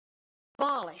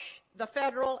Abolish the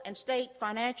federal and state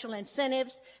financial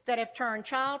incentives that have turned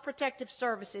Child Protective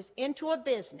Services into a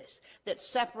business that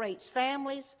separates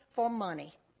families for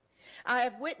money. I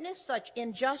have witnessed such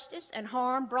injustice and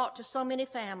harm brought to so many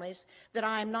families that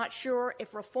I am not sure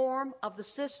if reform of the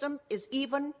system is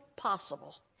even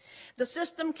possible. The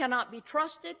system cannot be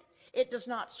trusted. It does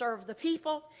not serve the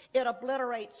people. It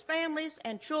obliterates families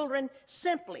and children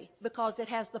simply because it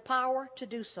has the power to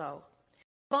do so.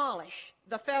 Abolish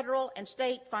the federal and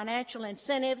state financial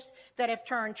incentives that have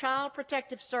turned Child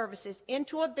Protective Services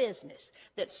into a business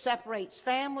that separates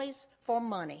families for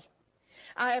money.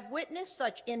 I have witnessed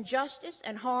such injustice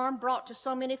and harm brought to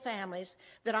so many families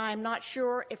that I am not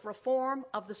sure if reform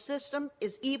of the system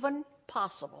is even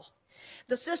possible.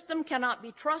 The system cannot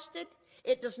be trusted.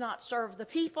 It does not serve the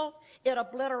people. It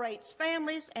obliterates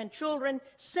families and children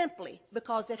simply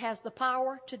because it has the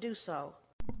power to do so.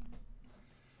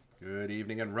 Good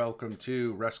evening and welcome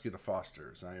to Rescue the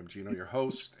Fosters. I am Gino, your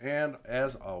host, and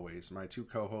as always, my two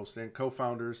co-hosts and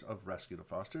co-founders of Rescue the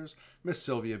Fosters, Miss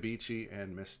Sylvia Beachy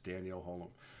and Miss Danielle Holm.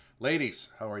 Ladies,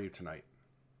 how are you tonight?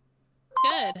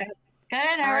 Good.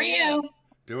 Good. How are you?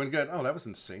 Doing good. Oh, that was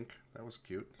in sync. That was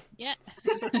cute. Yeah.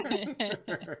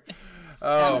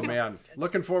 Oh, man.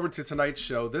 Looking forward to tonight's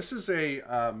show. This is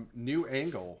a new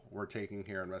angle we're taking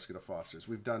here in Rescue the Fosters.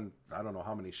 We've done, I don't know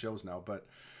how many shows now, but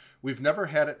we've never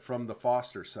had it from the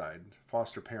foster side,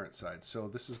 foster parent side. So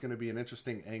this is going to be an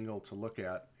interesting angle to look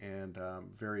at, and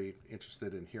very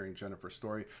interested in hearing Jennifer's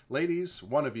story. Ladies,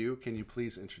 one of you, can you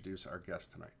please introduce our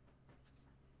guest tonight?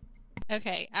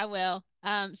 Okay, I will.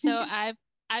 So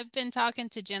I've been talking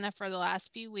to Jennifer the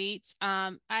last few weeks.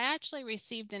 I actually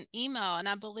received an email, and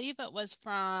I believe it was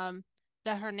from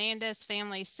the Hernandez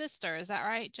family sister. Is that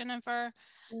right, Jennifer?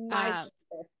 My sister.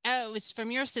 Oh, it was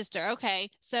from your sister. Okay.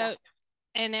 So, Yeah.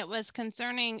 and it was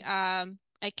concerning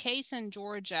a case in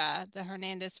Georgia, the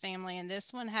Hernandez family, and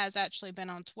this one has actually been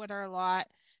on Twitter a lot.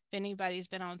 If anybody's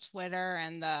been on Twitter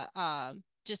and the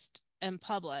just in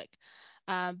public.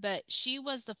 But she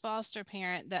was the foster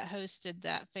parent that hosted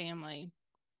that family.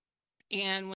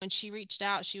 And when she reached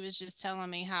out, she was just telling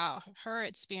me how her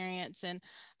experience, and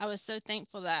I was so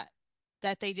thankful that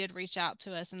they did reach out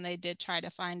to us and they did try to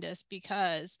find us,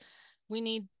 because we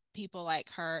need people like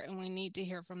her, and we need to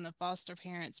hear from the foster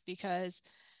parents, because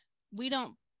we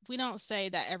don't say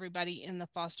that everybody in the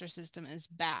foster system is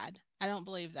bad. I don't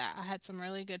believe that. I had some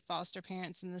really good foster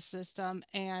parents in the system,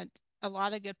 and a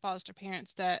lot of good foster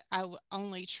parents that I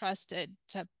only trusted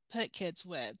to put kids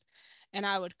with. And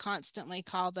I would constantly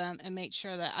call them and make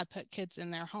sure that I put kids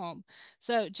in their home.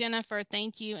 So Jennifer,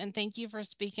 thank you. And thank you for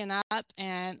speaking up.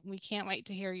 And we can't wait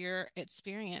to hear your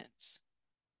experience.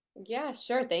 Yeah,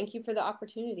 sure. Thank you for the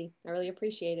opportunity. I really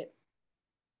appreciate it.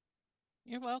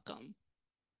 You're welcome.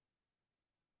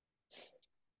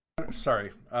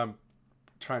 Sorry, I'm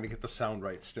trying to get the sound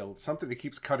right still. It's something that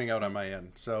keeps cutting out on my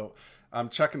end. So I'm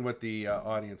checking with the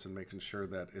audience and making sure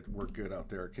that we're good out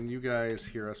there. Can you guys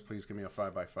hear us? Please give me a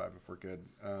 5x5 if we're good.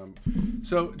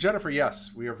 So Jennifer,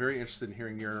 yes, we are very interested in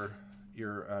hearing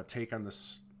your take on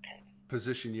this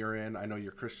position you're in. I know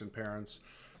you're Christian parents,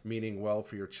 meaning well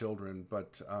for your children,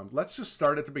 but let's just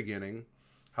start at the beginning,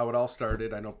 how it all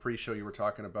started. I know pre-show you were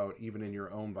talking about even in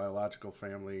your own biological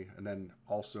family, and then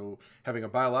also having a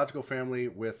biological family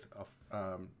with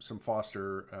some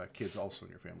foster kids also in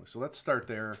your family. So let's start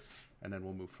there, and then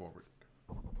we'll move forward.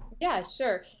 Yeah,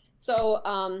 sure. So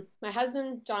my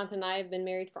husband, Jonathan, and I have been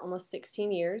married for almost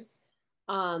 16 years.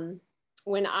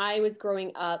 When I was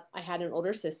growing up, I had an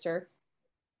older sister.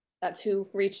 That's who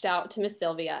reached out to Miss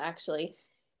Sylvia, actually.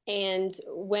 And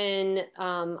when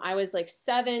I was like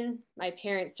 7, my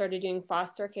parents started doing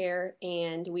foster care,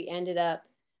 and we ended up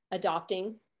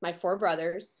adopting my 4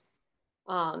 brothers.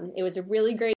 It was a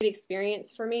really great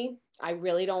experience for me. I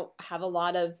really don't have a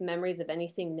lot of memories of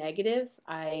anything negative.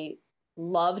 I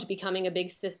loved becoming a big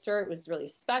sister. It was really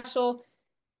special.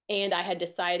 And I had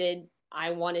decided I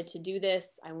wanted to do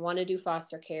this. I want to do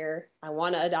foster care. I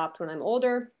want to adopt when I'm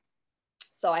older.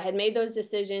 So I had made those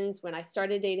decisions when I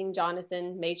started dating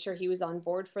Jonathan, made sure he was on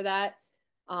board for that.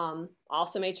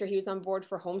 Also made sure he was on board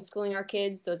for homeschooling our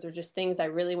kids. Those were just things I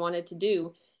really wanted to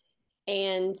do.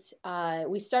 And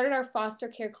we started our foster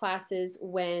care classes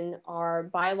when our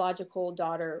biological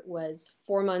daughter was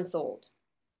 4 months old.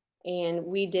 And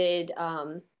we did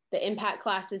the impact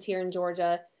classes here in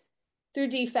Georgia through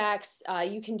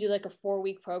DFACS. You can do like a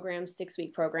 4-week program,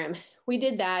 6-week program. We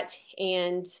did that.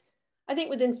 And I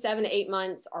think within 7 to 8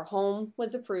 months, our home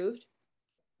was approved.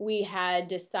 We had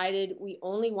decided we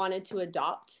only wanted to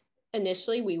adopt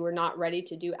initially. We were not ready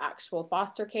to do actual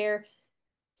foster care.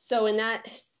 So in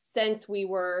that sense, we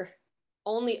were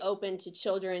only open to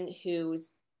children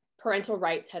whose parental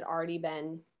rights had already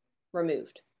been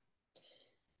removed.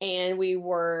 And we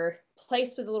were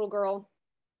placed with a little girl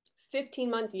 15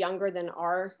 months younger than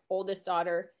our oldest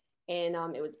daughter. And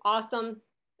it was awesome.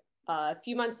 A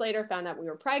few months later, found out we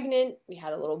were pregnant. We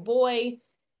had a little boy.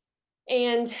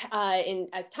 And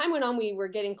as time went on, we were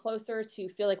getting closer to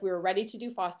feel like we were ready to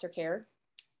do foster care.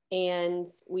 And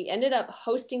we ended up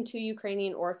hosting 2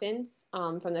 Ukrainian orphans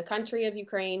from the country of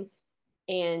Ukraine.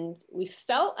 And we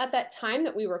felt at that time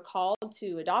that we were called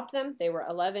to adopt them. They were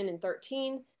 11 and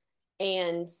 13.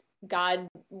 And God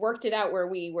worked it out where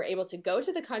we were able to go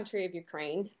to the country of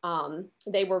Ukraine.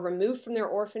 They were removed from their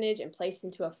orphanage and placed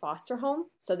into a foster home.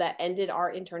 So that ended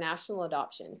our international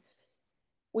adoption.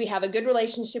 We have a good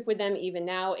relationship with them even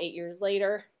now, 8 years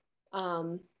later.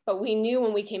 But we knew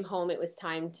when we came home, it was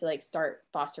time to like start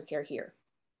foster care here.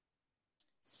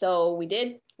 So we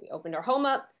did. We opened our home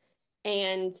up,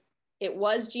 and it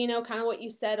was, Gino, kind of what you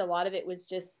said. A lot of it was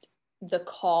just the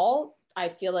call. I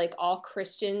feel like all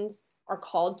Christians are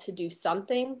called to do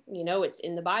something. You know, it's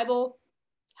in the Bible.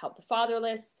 Help the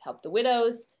fatherless, help the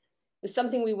widows. It was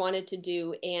something we wanted to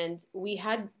do, and we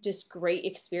had just great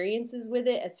experiences with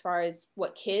it as far as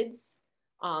what kids.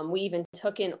 We even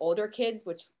took in older kids,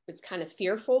 which was kind of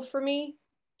fearful for me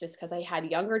just because I had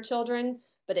younger children,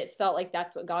 but it felt like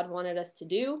that's what God wanted us to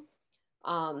do.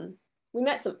 We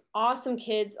met some awesome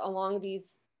kids along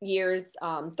these years.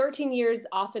 13 years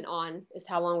off and on is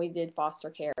how long we did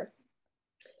foster care.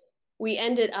 We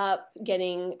ended up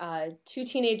getting 2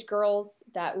 teenage girls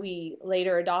that we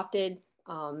later adopted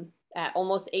at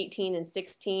almost 18 and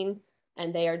 16,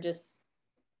 and they are just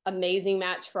amazing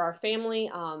match for our family.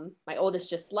 My oldest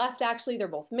just left, actually. They're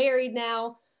both married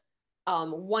now.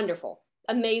 Wonderful,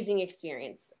 amazing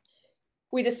experience.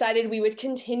 We decided we would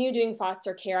continue doing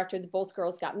foster care after both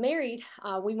girls got married.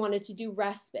 We wanted to do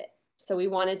respite. So we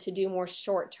wanted to do more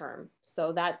short term.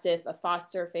 So that's if a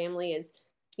foster family is,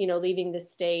 you know, leaving the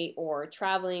state or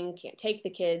traveling, can't take the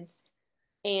kids.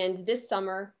 And this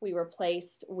summer we were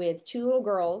placed with 2 little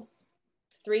girls,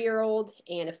 3-year-old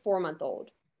and a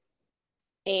 4-month-old.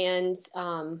 And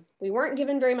we weren't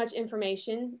given very much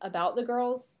information about the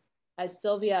girls. As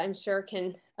Sylvia, I'm sure,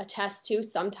 can attest to,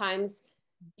 sometimes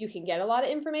you can get a lot of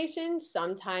information.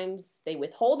 Sometimes they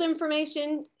withhold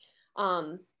information.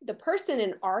 The person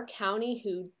in our county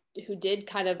who did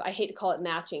kind of, I hate to call it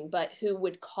matching, but who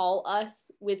would call us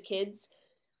with kids,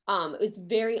 was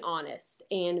very honest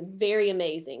and very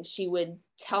amazing. She would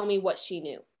tell me what she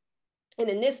knew. And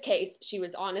in this case, she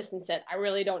was honest and said, I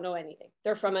really don't know anything.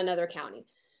 They're from another county.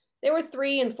 They were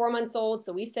 3 and 4 months old,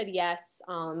 so we said yes.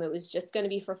 It was just going to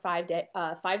be for 5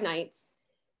 nights.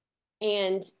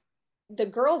 And the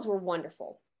girls were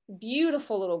wonderful,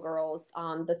 beautiful little girls.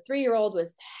 The 3-year-old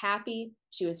was happy.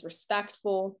 She was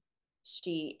respectful.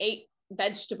 She ate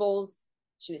vegetables.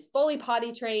 She was fully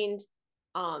potty trained.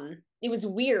 It was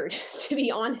weird, to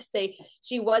be honest.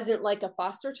 She wasn't like a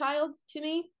foster child to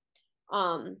me.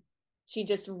 She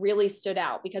just really stood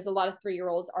out because a lot of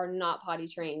 3-year-olds are not potty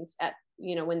trained at,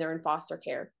 you know, when they're in foster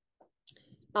care.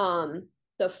 The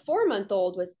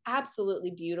 4-month-old was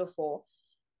absolutely beautiful.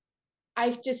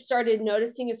 I just started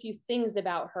noticing a few things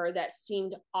about her that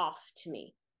seemed off to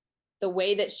me. The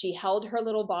way that she held her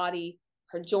little body,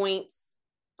 her joints,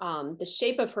 the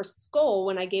shape of her skull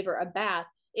when I gave her a bath,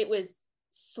 it was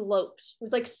sloped. It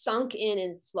was like sunk in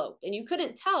and sloped. And you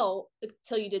couldn't tell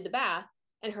until you did the bath,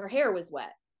 and her hair was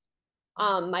wet.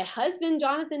 My husband,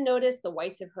 Jonathan, noticed the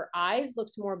whites of her eyes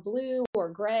looked more blue or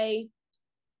gray.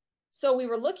 So we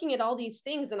were looking at all these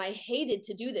things, and I hated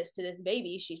to do this to this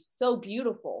baby. She's so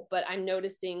beautiful, but I'm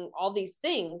noticing all these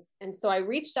things. And so I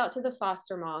reached out to the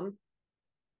foster mom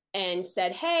and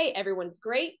said, hey, everyone's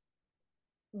great,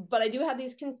 but I do have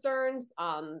these concerns.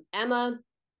 Emma,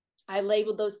 I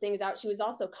labeled those things out. She was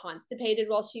also constipated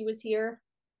while she was here.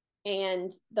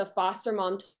 And the foster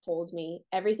mom told me,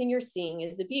 everything you're seeing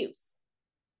is abuse.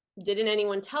 Didn't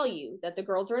anyone tell you that the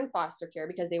girls are in foster care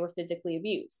because they were physically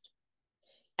abused?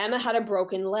 Emma had a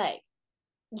broken leg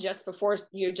just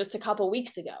a couple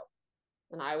weeks ago.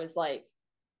 And I was like,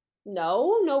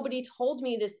 no, nobody told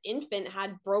me this infant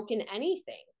had broken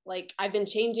anything. Like, I've been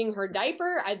changing her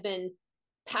diaper. I've been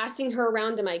passing her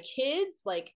around to my kids.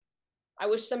 Like, I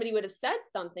wish somebody would have said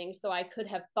something so I could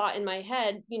have thought in my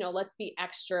head, you know, let's be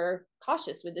extra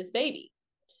cautious with this baby.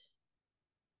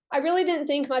 I really didn't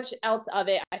think much else of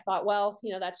it. I thought, well,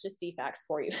 you know, that's just defects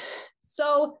for you.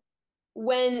 So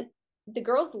when the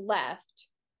girls left,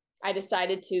 I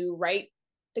decided to write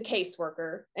the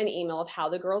caseworker an email of how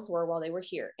the girls were while they were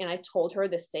here. And I told her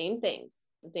the same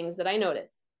things, the things that I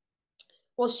noticed.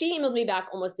 Well, she emailed me back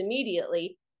almost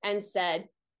immediately and said,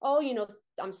 oh,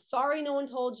 I'm sorry no one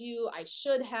told you. I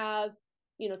should have.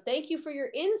 Thank you for your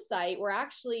insight. We're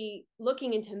actually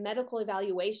looking into medical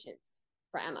evaluations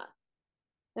for Emma.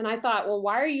 And I thought, well,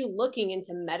 why are you looking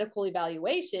into medical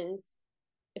evaluations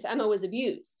if Emma was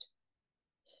abused?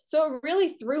 So it really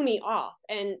threw me off.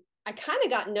 And I kind of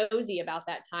got nosy about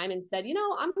that time and said,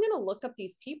 I'm going to look up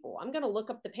these people. I'm going to look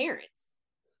up the parents,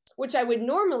 which I would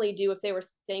normally do if they were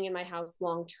staying in my house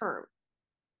long term.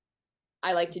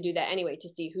 I like to do that anyway to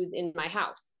see who's in my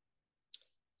house.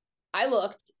 I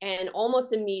looked, and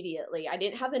almost immediately, I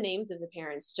didn't have the names of the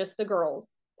parents, just the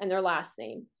girls and their last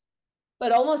name.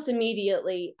 But almost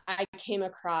immediately, I came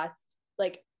across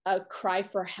like a cry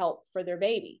for help for their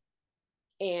baby.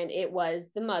 And it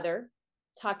was the mother,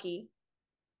 Tucky,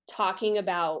 talking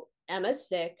about Emma's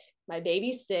sick, my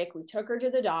baby's sick. We took her to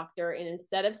the doctor, and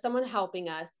instead of someone helping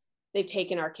us, they've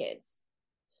taken our kids.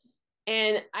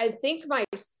 And I think my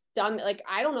stomach, like,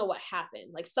 I don't know what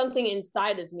happened. Like, something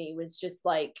inside of me was just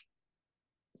like,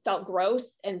 felt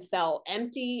gross and felt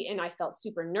empty. And I felt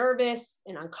super nervous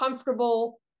and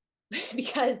uncomfortable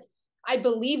because I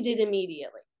believed it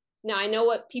immediately. Now, I know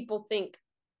what people think.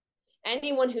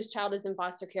 Anyone whose child is in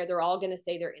foster care, they're all going to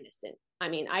say they're innocent. I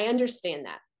mean, I understand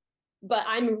that. But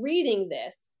I'm reading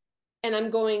this, and I'm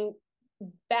going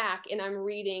back and I'm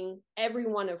reading every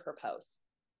one of her posts.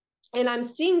 And I'm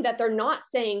seeing that they're not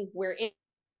saying we're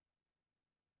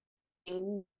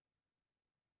in.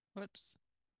 Whoops.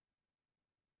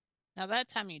 Now that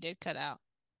time you did cut out.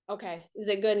 Okay. Is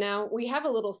it good now? We have a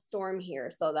little storm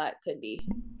here, so that could be.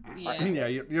 Yeah. Yeah,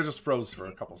 you just froze for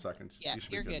a couple seconds. Yeah,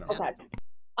 you're good now. Okay.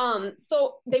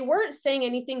 So they weren't saying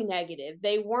anything negative.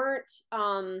 They weren't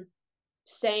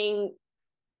saying,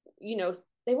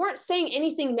 they weren't saying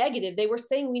anything negative. They were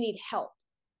saying we need help.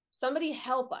 Somebody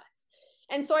help us.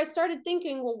 And so I started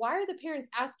thinking, well, why are the parents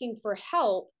asking for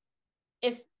help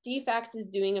if DFACS is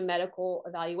doing a medical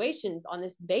evaluations on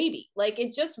this baby? Like,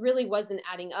 it just really wasn't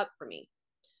adding up for me.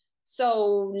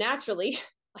 So naturally,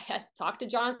 I had talked to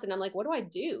Jonathan. I'm like, what do I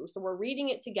do? So we're reading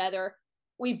it together.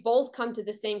 We both come to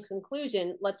the same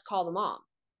conclusion. Let's call the mom.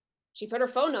 She put her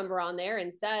phone number on there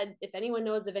and said, if anyone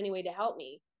knows of any way to help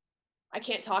me. I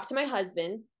can't talk to my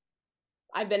husband.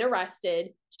 I've been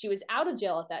arrested. She was out of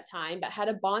jail at that time, but had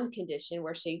a bond condition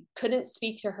where she couldn't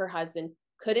speak to her husband,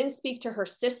 couldn't speak to her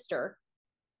sister,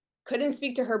 couldn't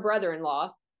speak to her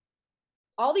brother-in-law.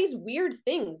 All these weird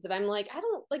things that I'm like,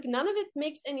 none of it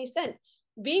makes any sense.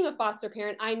 Being a foster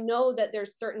parent, I know that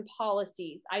there's certain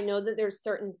policies. I know that there's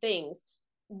certain things.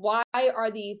 Why are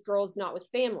these girls not with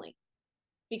family?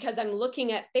 Because I'm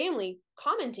looking at family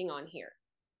commenting on here.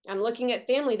 I'm looking at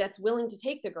family that's willing to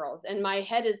take the girls. And my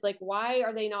head is like, why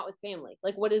are they not with family?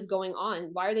 Like, what is going on?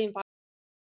 Why are they in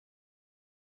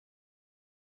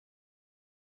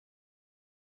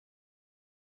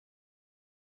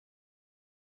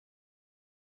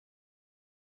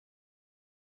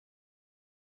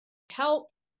help?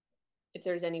 If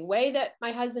there's any way that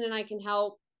my husband and I can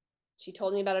help. She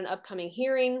told me about an upcoming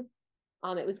hearing.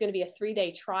 It was going to be a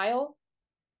 3-day trial.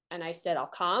 And I said, I'll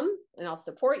come and I'll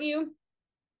support you.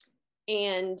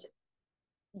 And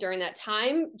during that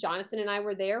time, Jonathan and I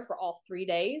were there for all 3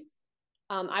 days.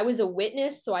 I was a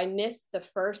witness, so I missed the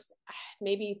first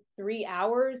maybe 3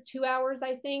 hours, 2 hours,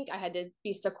 I think. I had to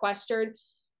be sequestered.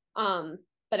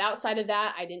 But outside of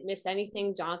that, I didn't miss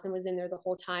anything. Jonathan was in there the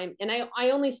whole time. And I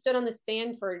only stood on the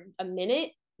stand for a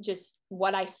minute, just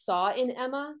what I saw in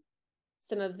Emma,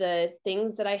 some of the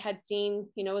things that I had seen,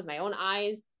 with my own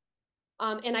eyes.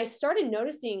 And I started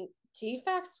noticing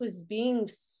DFACS was being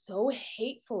so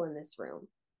hateful in this room,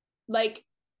 like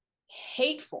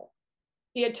hateful.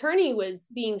 The attorney was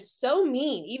being so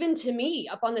mean, even to me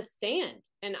up on the stand.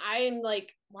 And I'm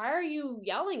like, why are you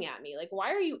yelling at me? Like,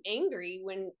 why are you angry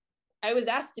when I was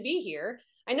asked to be here?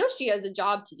 I know she has a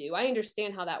job to do. I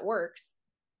understand how that works.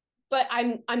 But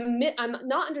I'm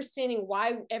not understanding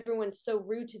why everyone's so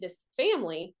rude to this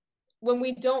family when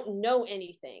we don't know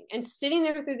anything. And sitting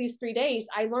there through these 3 days,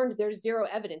 I learned there's zero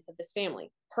evidence of this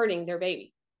family hurting their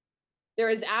baby. There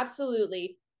is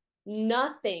absolutely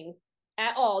nothing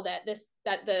at all that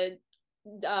the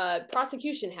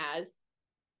prosecution has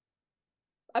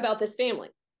about this family.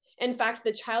 In fact,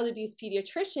 the child abuse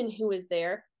pediatrician who was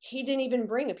there, he didn't even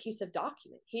bring a piece of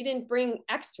document. He didn't bring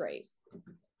x-rays.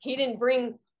 He didn't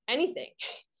bring anything.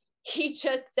 He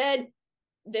just said,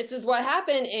 this is what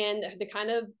happened, and the kind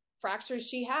of fractures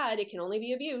she had, it can only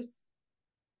be abuse.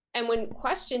 And when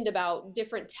questioned about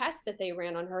different tests that they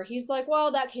ran on her, he's like,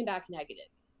 well, that came back negative.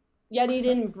 Yet he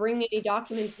didn't bring any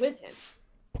documents with him.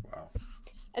 Wow.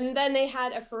 And then they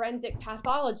had a forensic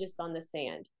pathologist on the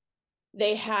stand.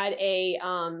 They had a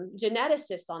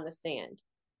geneticist on the stand.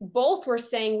 both were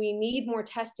saying we need more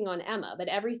testing on Emma, but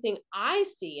everything I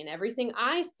see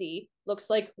looks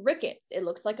like rickets. It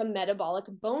looks like a metabolic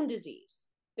bone disease.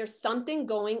 There's something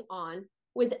going on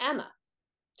with Emma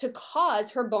to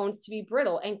cause her bones to be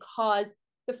brittle and cause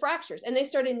the fractures. And they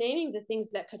started naming the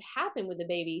things that could happen with a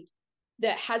baby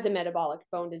that has a metabolic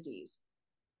bone disease.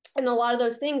 And a lot of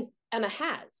those things Emma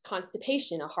has: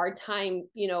 constipation, a hard time,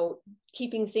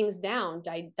 keeping things down,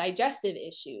 digestive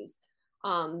issues,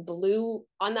 blue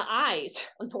on the eyes,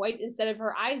 on the white, instead of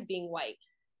her eyes being white.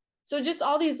 So just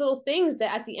all these little things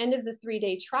that at the end of the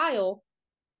 3-day trial,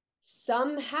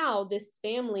 somehow this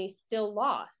family still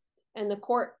lost, and the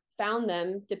court found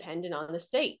them dependent on the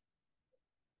state.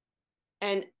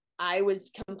 And I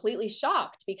was completely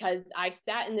shocked because I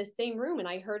sat in the same room and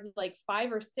I heard like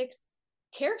 5 or 6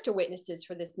 character witnesses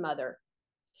for this mother.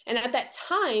 And at that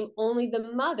time, only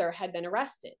the mother had been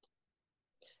arrested.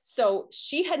 So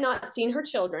she had not seen her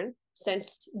children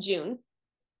since June.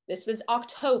 This was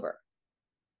October.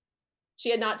 She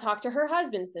had not talked to her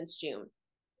husband since June.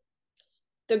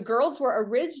 The girls were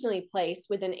originally placed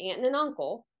with an aunt and an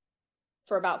uncle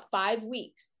for about 5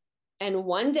 weeks. And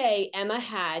one day, Emma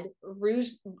had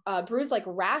bruise-like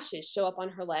rashes show up on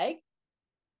her leg.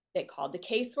 They called the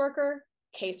caseworker.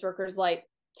 Caseworker's like,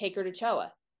 take her to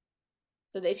CHOA.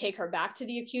 So they take her back to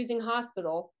the accusing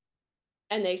hospital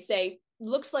and they say,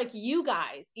 looks like you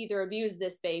guys either abused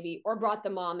this baby or brought the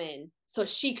mom in so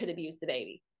she could abuse the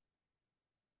baby.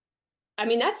 I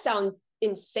mean, that sounds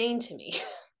insane to me.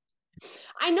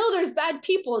 I know there's bad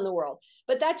people in the world,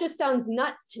 but that just sounds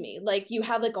nuts to me. Like you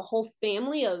have like a whole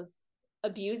family of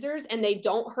abusers and they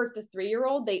don't hurt the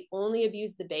 3-year-old. They only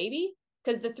abuse the baby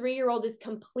because the 3-year-old is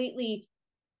completely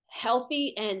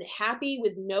healthy and happy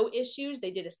with no issues.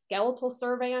 They did a skeletal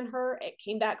survey on her. It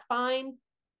came back fine.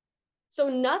 So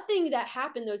nothing that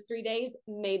happened those 3 days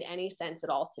made any sense at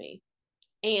all to me.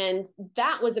 And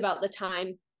that was about the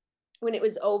time when it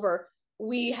was over.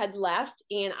 We had left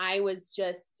and it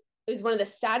was one of the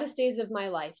saddest days of my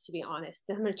life, to be honest.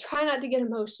 And I'm going to try not to get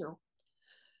emotional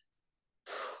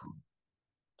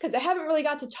because I haven't really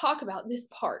got to talk about this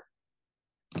part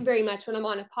very much when I'm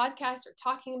on a podcast or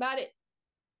talking about it.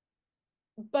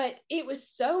 But it was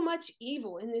so much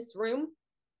evil in this room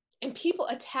and people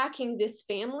attacking this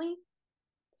family.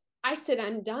 I said,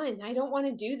 I'm done. I don't want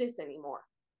to do this anymore.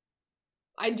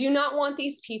 I do not want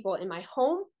these people in my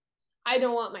home. I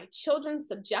don't want my children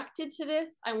subjected to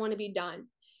this. I want to be done.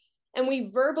 And we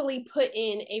verbally put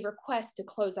in a request to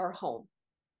close our home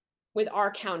with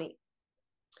our county.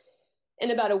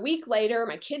 And about a week later,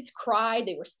 my kids cried.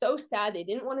 They were so sad. They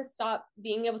didn't want to stop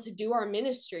being able to do our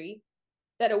ministry.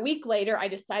 That a week later, I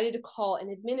decided to call an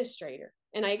administrator.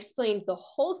 And I explained the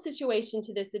whole situation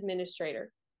to this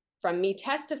administrator, from me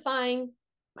testifying,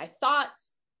 my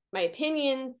thoughts, my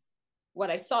opinions, what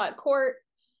I saw at court.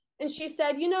 And she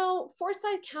said,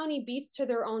 Forsyth County beats to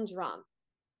their own drum.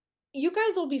 You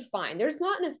guys will be fine. There's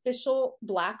not an official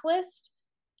blacklist.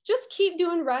 Just keep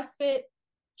doing respite.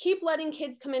 Keep letting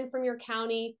kids come in from your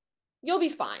county. You'll be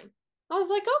fine. I was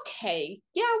like, okay,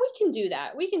 yeah, we can do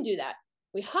that. We can do that.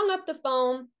 We hung up the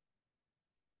phone.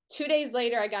 2 days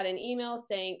later, I got an email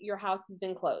saying, your house has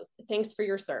been closed. Thanks for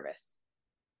your service.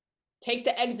 Take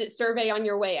the exit survey on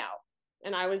your way out.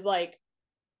 And I was like,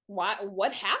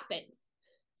 what happened?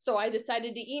 So I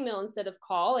decided to email instead of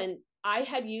call. And I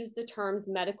had used the terms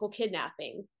medical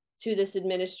kidnapping to this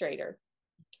administrator.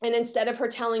 And instead of her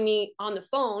telling me on the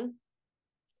phone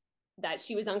that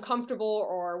she was uncomfortable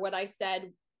or what I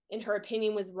said in her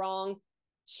opinion was wrong,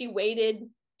 she waited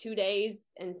 2 days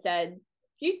and said,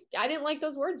 I didn't like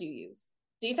those words you use.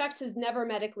 DFACS has never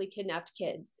medically kidnapped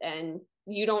kids, and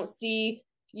you don't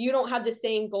have the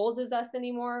same goals as us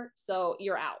anymore, so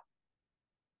you're out.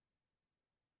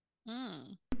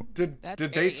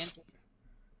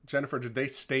 Jennifer, did they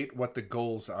state what the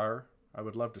goals are? I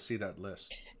would love to see that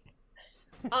list.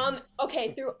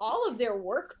 Okay, through all of their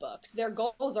workbooks, their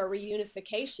goals are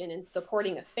reunification and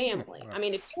supporting a family. I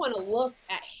mean, if you want to look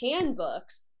at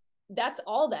handbooks, that's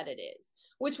all that it is,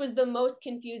 which was the most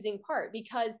confusing part,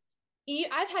 because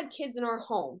I've had kids in our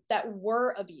home that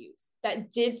were abused,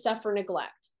 that did suffer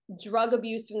neglect, drug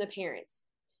abuse from the parents.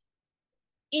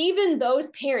 Even those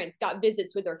parents got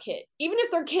visits with their kids, even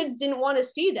if their kids didn't want to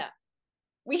see them.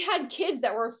 We had kids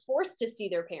that were forced to see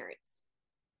their parents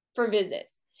for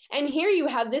visits. And here you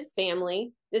have this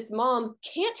family, this mom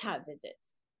can't have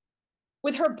visits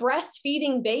with her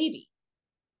breastfeeding baby,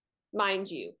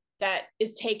 mind you, that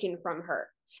is taken from her.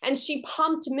 And she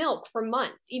pumped milk for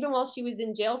months, even while she was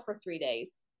in jail for 3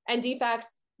 days. And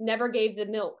DFACS never gave the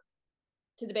milk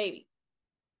to the baby.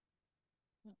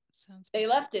 They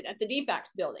left it at the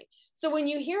DFACS building. So when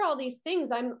you hear all these things,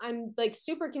 I'm like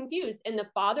super confused. And the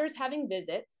father's having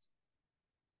visits,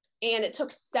 and it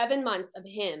took 7 months of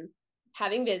him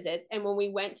having visits. And when we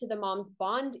went to the mom's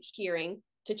bond hearing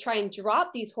to try and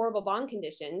drop these horrible bond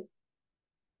conditions,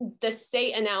 the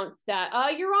state announced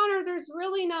that, Your Honor, there's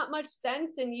really not much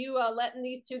sense in you letting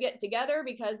these two get together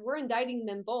because we're indicting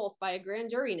them both by a grand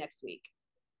jury next week.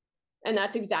 And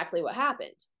that's exactly what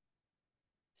happened.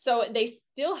 So they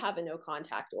still have a no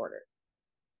contact order.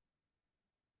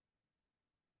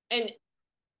 And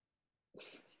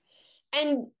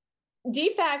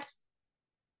DFACS,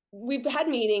 we've had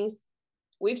meetings.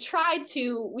 We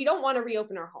don't want to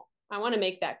reopen our home. I want to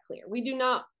make that clear. We do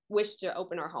not wish to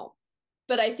open our home.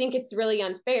 But I think it's really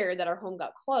unfair that our home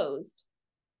got closed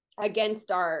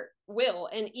against our will.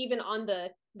 And even on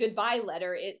the goodbye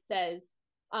letter, it says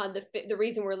the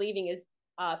reason we're leaving is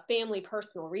family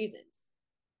personal reasons.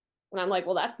 And I'm like,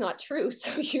 well, that's not true.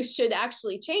 So you should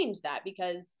actually change that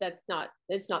because it's not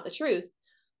the truth.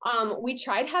 We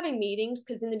tried having meetings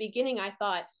because in the beginning I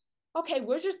thought, okay,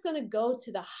 we're just going to go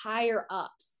to the higher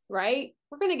ups, right?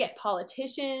 We're going to get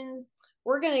politicians.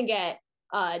 We're going to get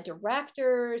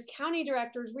directors, county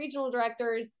directors, regional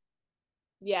directors.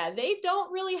 Yeah, they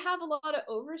don't really have a lot of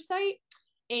oversight,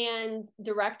 and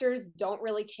directors don't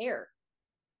really care.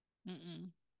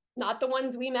 Not the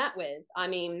ones we met with. I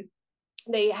mean,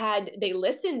 they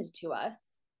listened to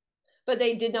us, but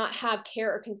they did not have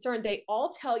care or concern. They all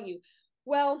tell you,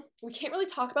 well, we can't really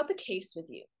talk about the case with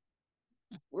you.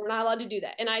 We're not allowed to do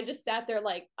that. And I just sat there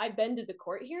like, I've been to the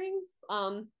court hearings.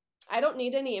 I don't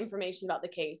need any information about the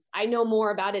case. I know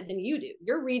more about it than you do.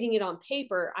 You're reading it on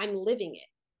paper. I'm living it.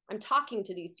 I'm talking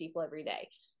to these people every day.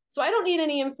 So I don't need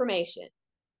any information.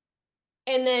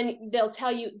 And then they'll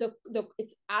tell you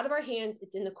it's out of our hands.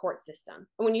 It's in the court system.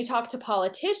 And when you talk to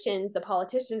politicians, the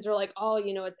politicians are like, oh,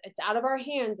 it's out of our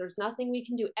hands. There's nothing we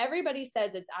can do. Everybody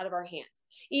says it's out of our hands.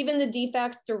 Even the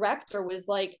DFACS director was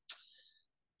like,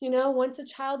 once a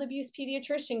child abuse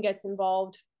pediatrician gets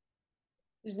involved,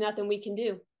 there's nothing we can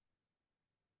do.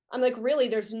 I'm like, really,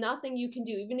 there's nothing you can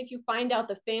do. Even if you find out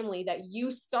the family that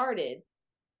you started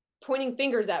pointing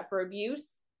fingers at for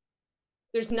abuse,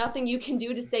 there's nothing you can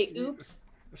do to say, oops.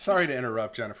 Sorry to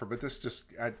interrupt, Jennifer, but this just,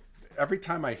 every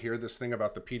time I hear this thing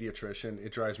about the pediatrician,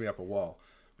 it drives me up a wall.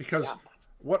 Because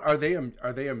what are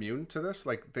they immune to this?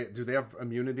 Like, do they have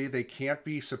immunity? They can't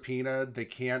be subpoenaed. They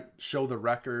can't show the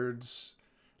records.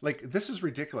 Like, this is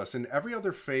ridiculous. In every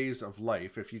other phase of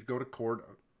life, if you go to court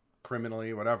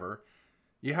criminally, whatever,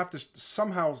 you have to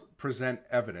somehow present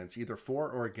evidence either for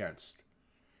or against.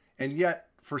 And yet,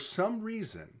 for some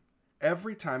reason,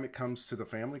 every time it comes to the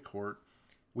family court,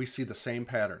 we see the same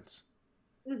patterns.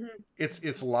 Mm-hmm.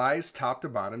 It's lies top to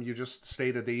bottom. You just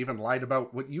stated they even lied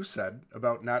about what you said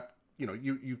about not,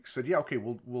 you said, yeah, okay,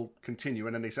 we'll continue.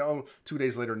 And then they say, 2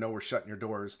 days later, no, we're shutting your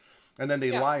doors. And then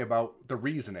they lie about the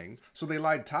reasoning. So they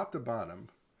lied top to bottom.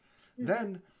 Mm-hmm.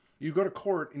 Then you go to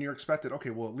court and you're expected, okay,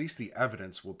 well, at least the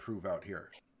evidence will prove out here.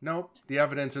 Nope, the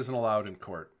evidence isn't allowed in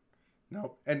court.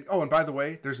 Nope. And by the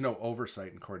way, there's no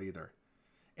oversight in court either.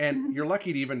 And you're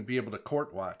lucky to even be able to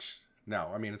court watch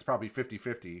now. I mean, it's probably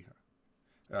 50-50,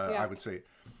 I would say.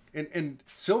 And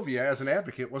Sylvia, as an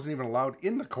advocate, wasn't even allowed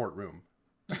in the courtroom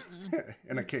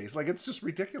in a case. Like, it's just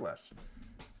ridiculous.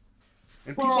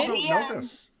 And people don't know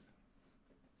this.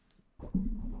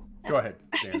 Go ahead,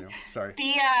 Daniel. Sorry.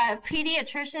 The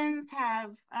pediatricians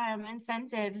have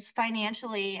incentives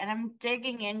financially, and I'm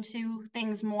digging into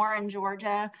things more in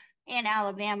Georgia and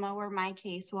Alabama where my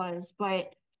case was,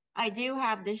 but I do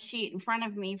have this sheet in front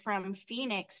of me from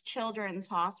Phoenix Children's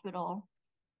Hospital,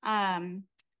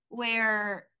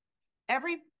 where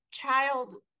every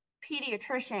child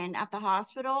pediatrician at the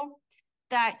hospital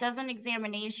that does an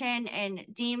examination and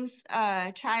deems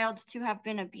a child to have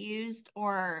been abused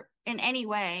or in any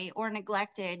way or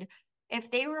neglected,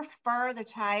 if they refer the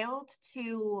child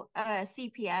to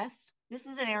CPS, this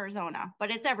is in Arizona,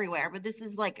 but it's everywhere, but this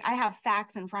is like, I have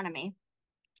facts in front of me.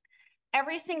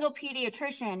 Every single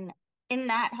pediatrician in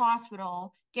that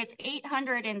hospital gets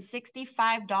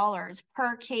 $865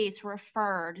 per case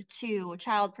referred to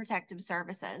Child Protective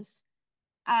Services.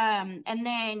 And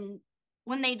then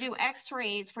when they do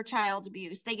x-rays for child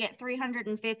abuse, they get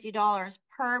 $350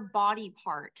 per body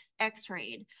part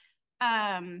x-rayed.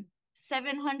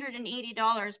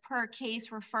 $780 per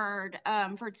case referred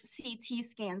for CT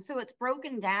scans. So it's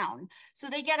broken down. So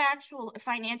they get actual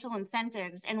financial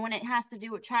incentives. And when it has to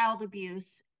do with child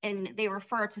abuse, and they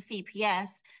refer to CPS,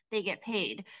 they get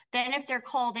paid. Then if they're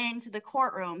called into the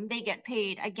courtroom, they get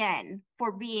paid again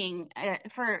for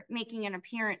for making an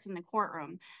appearance in the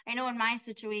courtroom. I know in my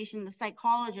situation, the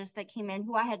psychologist that came in,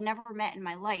 who I had never met in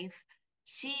my life,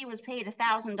 she was paid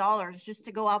 $1,000 just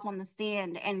to go up on the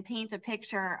stand and paint a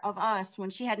picture of us when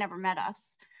she had never met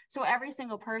us. So every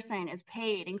single person is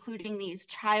paid, including these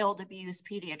child abuse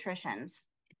pediatricians.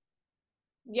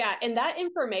 Yeah, and that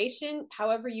information,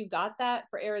 however you got that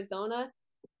for Arizona,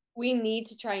 we need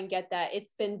to try and get that.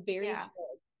 It's been very hard.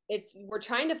 We're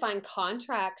trying to find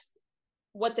contracts,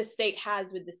 what the state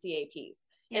has with the CAPs.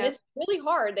 And it's really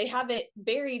hard. They have it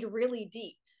buried really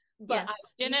deep. But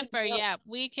yes, Jennifer, yeah,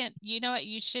 we can, you know what,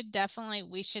 we should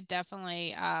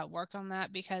definitely work on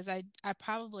that, because I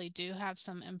probably do have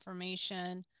some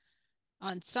information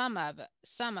on some of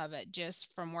it just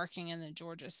from working in the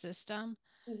Georgia system.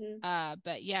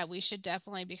 But yeah, we should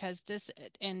definitely, because this,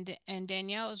 and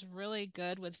Danielle is really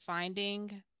good with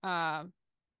finding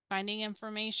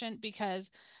information, because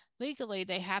legally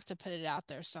they have to put it out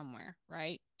there somewhere,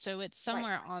 right? So it's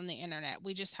somewhere on the internet.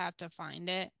 We just have to find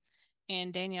it.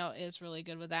 And Danielle is really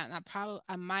good with that. And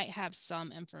I might have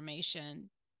some information.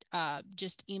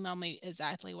 Just email me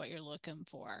exactly what you're looking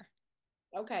for.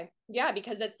 Okay. Yeah,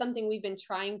 because that's something we've been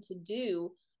trying to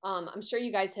do. I'm sure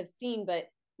you guys have seen, but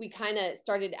we kind of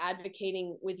started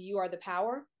advocating with You Are the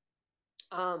Power.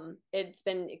 It's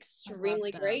been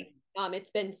extremely great.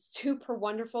 It's been super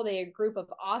wonderful. They're a group of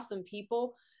awesome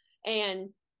people. And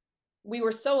we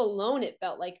were so alone, it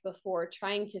felt like, before,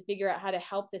 trying to figure out how to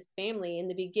help this family. In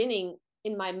the beginning,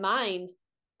 in my mind,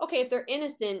 okay, if they're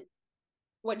innocent,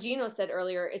 what Gino said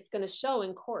earlier, it's going to show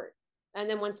in court. And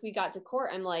then once we got to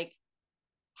court, I'm like,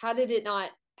 how did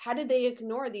they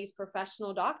ignore these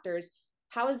professional doctors?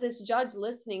 How is this judge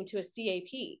listening to a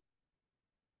CAP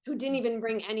who didn't even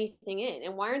bring anything in?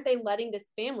 And why aren't they letting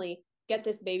this family get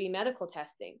this baby medical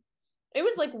testing? It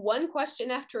was like one question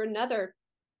after another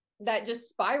that just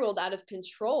spiraled out of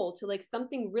control to like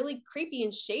something really creepy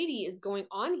and shady is going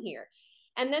on here.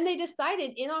 And then they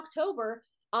decided in October,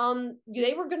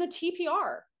 they were going to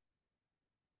TPR.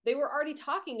 They were already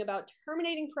talking about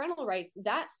terminating parental rights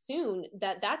that soon.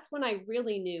 That's when I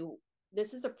really knew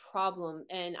this is a problem,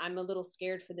 and I'm a little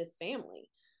scared for this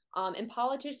family. And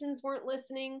politicians weren't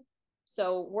listening.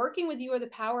 So working with You Are the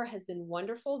Power has been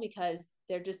wonderful, because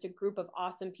they're just a group of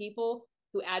awesome people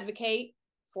who advocate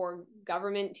for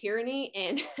government tyranny,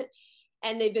 and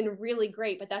and they've been really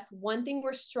great. But that's one thing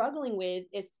we're struggling with,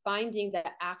 is finding the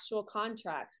actual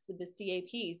contracts with the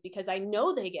CAPs, because I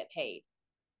know they get paid.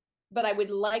 But I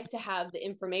would like to have the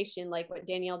information like what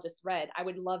Danielle just read. I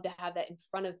would love to have that in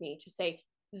front of me to say,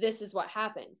 this is what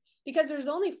happens. Because there's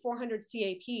only 400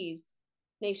 CAPs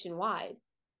nationwide.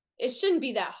 It shouldn't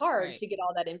be that hard to get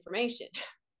all that information.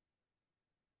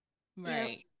 Right.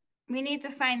 Yep. We need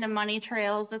to find the money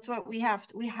trails. That's what we have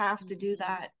to do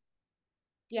that.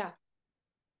 Yeah.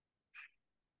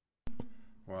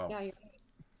 Wow. Yeah,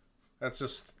 that's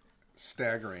just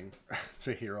staggering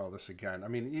to hear all this again. I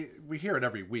mean, we hear it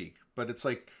every week, but it's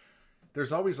like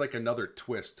there's always like another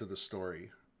twist to the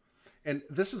story. And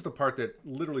this is the part that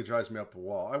literally drives me up a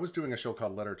wall. I was doing a show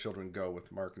called Let Our Children Go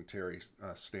with Mark and Terry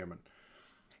Stammen.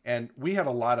 And we had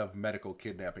a lot of medical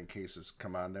kidnapping cases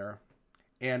come on there.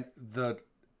 And the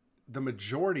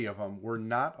majority of them were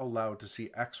not allowed to see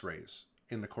x-rays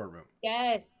in the courtroom.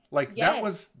 Yes. Like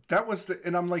yes. that was the,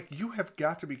 and I'm like, you have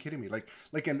got to be kidding me.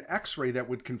 Like an x-ray that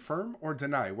would confirm or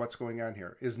deny what's going on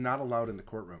here is not allowed in the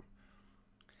courtroom.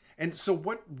 And so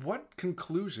what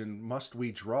conclusion must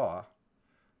we draw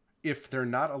if they're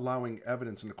not allowing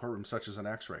evidence in the courtroom, such as an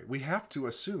x-ray? We have to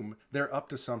assume they're up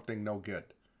to something no good.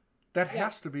 That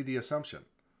has to be the assumption.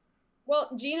 Well,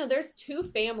 Gina, there's two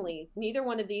families. Neither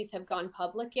one of these have gone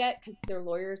public yet because their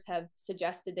lawyers have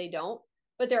suggested they don't.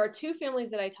 But there are two families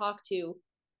that I talk to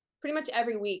pretty much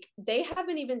every week. They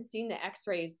haven't even seen the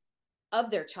x-rays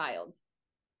of their child,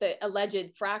 the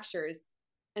alleged fractures.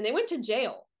 And they went to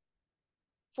jail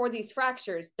for these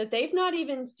fractures that they've not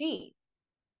even seen.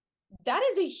 That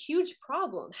is a huge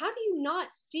problem. How do you not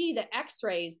see the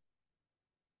x-rays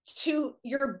to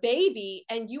your baby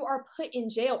and you are put in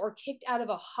jail or kicked out of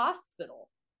a hospital?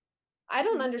 I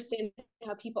don't understand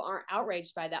how people aren't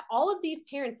outraged by that. All of these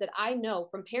parents that I know,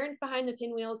 from Parents Behind the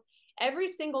Pinwheels, every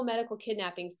single medical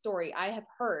kidnapping story I have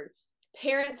heard,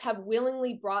 parents have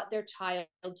willingly brought their child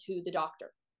to the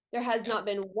doctor. There has not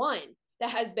been one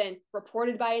that has been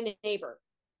reported by a neighbor,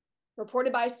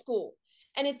 reported by school.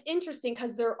 And it's interesting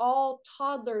because they're all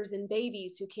toddlers and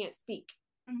babies who can't speak.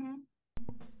 Mm-hmm.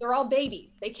 They're all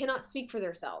babies. They cannot speak for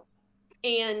themselves.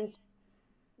 And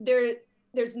there's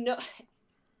no...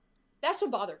 that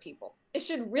should bother people. It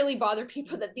should really bother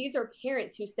people that these are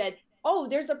parents who said, oh,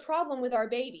 there's a problem with our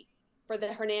baby. For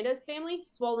the Hernandez family,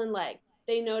 swollen leg.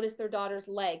 They noticed their daughter's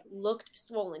leg looked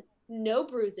swollen. No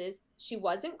bruises. She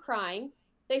wasn't crying.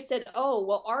 They said, oh,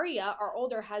 well, Aria, our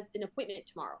older, has an appointment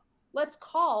tomorrow. Let's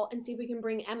call and see if we can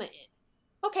bring Emma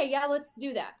in. Okay, yeah, let's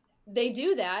do that. They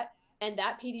do that, and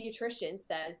that pediatrician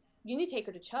says, you need to take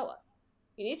her to CHOA.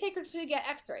 You need to take her to get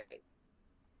x-rays.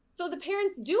 So the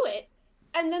parents do it,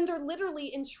 and then they're literally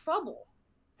in trouble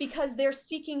because they're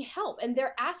seeking help and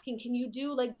they're asking, can you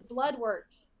do like blood work,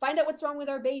 find out what's wrong with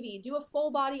our baby, do a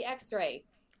full body x-ray?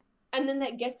 And then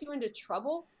that gets you into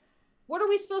trouble. What are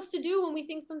we supposed to do when we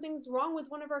think something's wrong with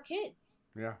one of our kids?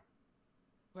 Yeah.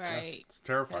 Right. Yeah, it's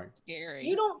terrifying. That's scary.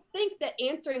 You don't think that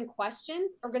answering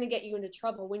questions are going to get you into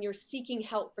trouble when you're seeking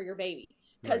help for your baby.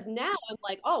 Because Right. now I'm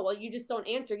like, oh, well, you just don't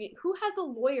answer. Who has a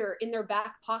lawyer in their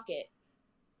back pocket?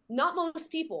 Not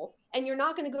most people. And you're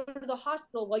not going to go to the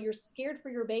hospital while you're scared for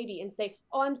your baby and say,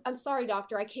 oh, I'm sorry,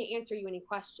 doctor, I can't answer you any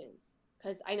questions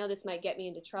because I know this might get me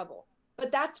into trouble.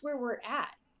 But that's where we're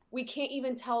at. We can't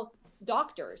even tell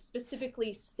doctors,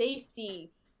 specifically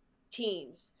safety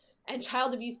teams and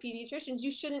child abuse pediatricians,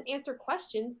 you shouldn't answer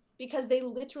questions because they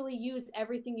literally use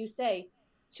everything you say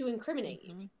to incriminate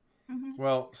you.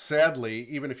 Well, sadly,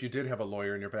 even if you did have a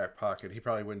lawyer in your back pocket, he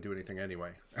probably wouldn't do anything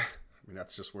anyway. I mean,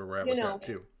 that's just where we're at with that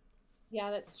too. Yeah,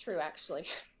 that's true, actually.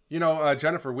 You know,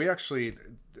 Jennifer,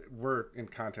 we're in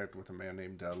contact with a man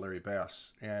named Larry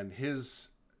Bass, and his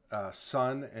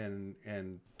son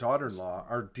and daughter-in-law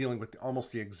are dealing with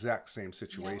almost the exact same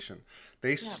situation. Yeah.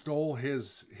 They stole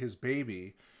his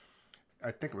baby.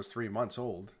 I think it was 3 months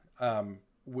old,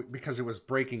 because it was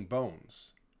breaking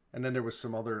bones. And then there was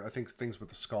some other, I think, things with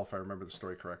the skull, if I remember the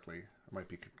story correctly. I might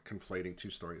be conflating two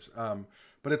stories.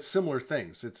 But it's similar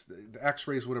things. It's the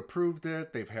x-rays would have proved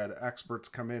it. They've had experts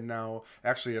come in now.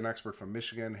 Actually, an expert from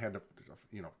Michigan had to,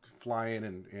 fly in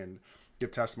and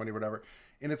give testimony or whatever.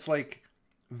 And it's like,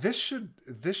 this should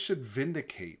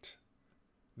vindicate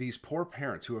these poor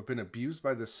parents who have been abused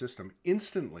by this system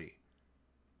instantly.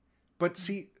 But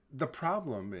see, the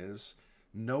problem is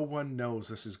no one knows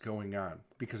this is going on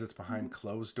because it's behind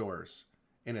closed doors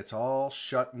and it's all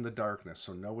shut in the darkness,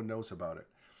 so no one knows about it.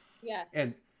 Yes.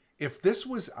 And if this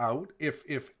was out,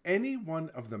 if any one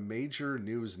of the major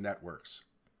news networks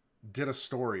did a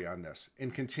story on this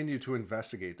and continued to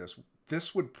investigate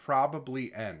this would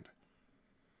probably end.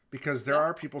 Because there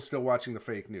are people still watching the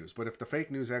fake news. But if the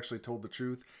fake news actually told the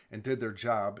truth and did their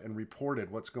job and reported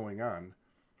what's going on,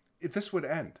 this would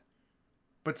end.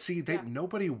 But see,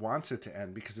 nobody wants it to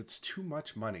end because it's too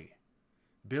much money.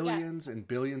 Billions and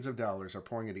billions of dollars are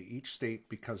pouring into each state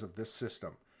because of this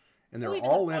system. And they're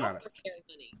all in on it.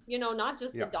 Money. Not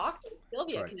just the doctor.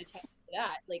 Sylvia can attest to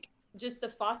that. Like, just the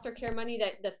foster care money,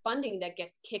 the funding that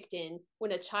gets kicked in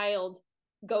when a child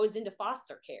goes into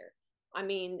foster care. I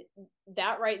mean,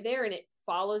 that right there, and it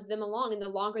follows them along. And the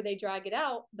longer they drag it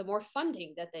out, the more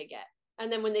funding that they get.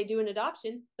 And then when they do an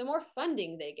adoption, the more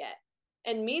funding they get.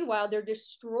 And meanwhile, they're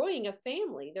destroying a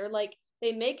family. They're like,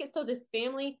 they make it so this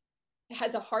family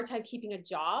has a hard time keeping a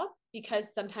job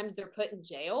because sometimes they're put in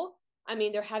jail. I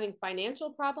mean, they're having financial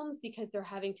problems because they're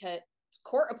having to,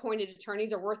 court-appointed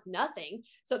attorneys are worth nothing.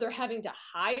 So they're having to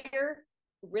hire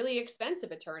really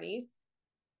expensive attorneys.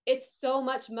 It's so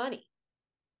much money.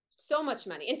 So much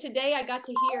money. And today I got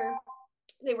to hear,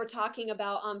 they were talking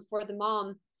about for the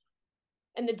mom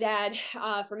and the dad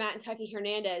for Matt and Tucky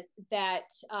Hernandez that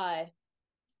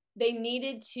they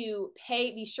needed to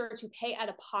be sure to pay out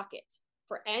of pocket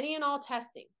for any and all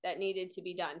testing that needed to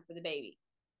be done for the baby.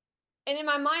 And in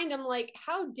my mind, I'm like,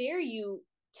 how dare you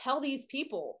tell these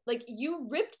people? Like, you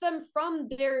ripped them from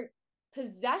their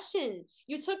possession.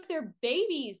 You took their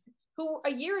babies who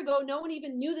a year ago, no one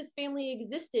even knew this family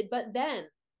existed but them.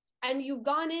 And you've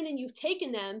gone in and you've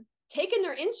taken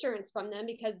their insurance from them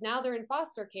because now they're in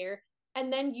foster care.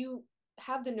 And then you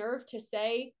have the nerve to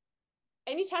say,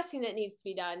 any testing that needs to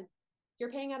be done,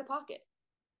 you're paying out of pocket.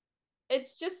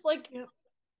 It's just like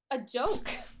a joke.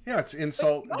 Yeah, it's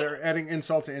insult. They're adding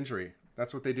insult to injury.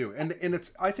 That's what they do. And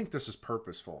I think this is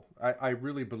purposeful. I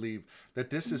really believe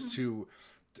that this is to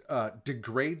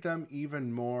degrade them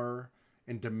even more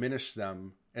and diminish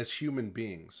them as human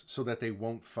beings so that they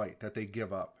won't fight, that they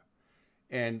give up.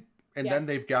 And then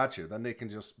they've got you. Then they can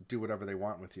just do whatever they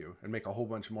want with you and make a whole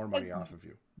bunch more money off of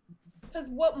you. Because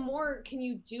what more can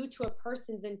you do to a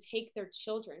person than take their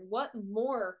children? What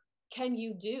more can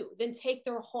you do than take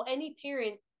their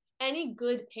any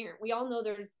good parent? We all know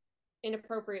there's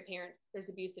inappropriate parents, there's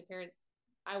abusive parents.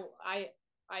 I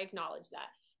acknowledge that.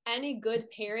 Any good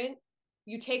parent,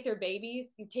 you take their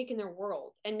babies, you've taken their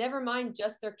world. And never mind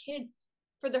just their kids.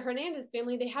 for the Hernandez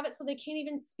family, they have it so they can't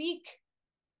even speak.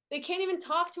 They can't even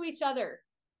talk to each other.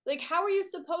 Like, how are you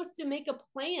supposed to make a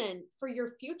plan for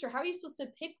your future? How are you supposed to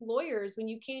pick lawyers when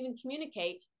you can't even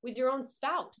communicate with your own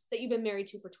spouse that you've been married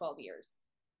to for 12 years?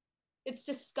 It's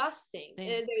disgusting.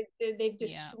 They've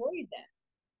destroyed them.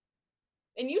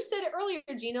 And you said it earlier,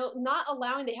 Gino, not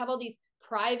allowing, they have all these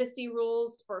privacy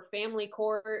rules for family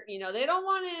court. You know, they don't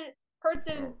want to hurt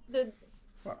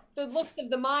the looks of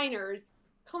the minors.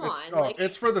 Come on.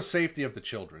 It's for the safety of the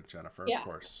children, Jennifer, yeah, of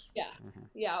course. Yeah. Mm-hmm.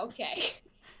 Yeah. Okay.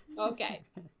 Okay.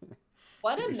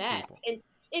 What a mess. People. And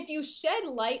if you shed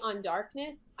light on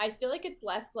darkness, I feel like it's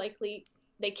less likely.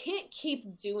 They can't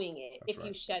keep doing it. That's if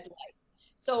you shed light.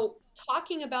 So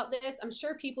talking about this, I'm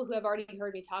sure people who have already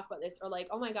heard me talk about this are like,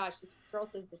 oh my gosh, this girl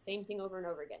says the same thing over and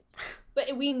over again.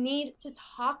 But we need to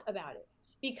talk about it,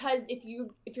 because if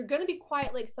you're going to be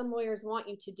quiet like some lawyers want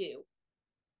you to do,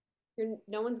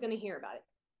 no one's going to hear about it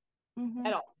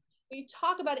at all. If you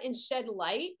talk about it and shed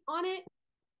light on it,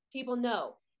 people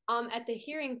know. At the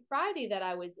hearing Friday that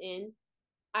I was in,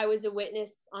 I was a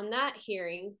witness on that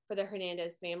hearing for the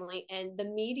Hernandez family, and the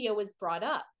media was brought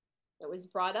up. It was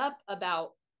brought up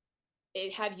about,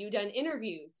 have you done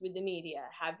interviews with the media?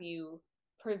 Have you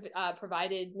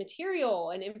provided material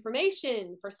and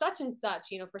information for such and such,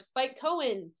 for Spike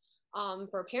Cohen,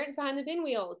 for Parents Behind the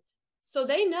Pinwheels? So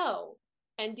they know.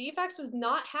 And DFACS was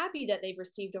not happy that they've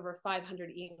received over 500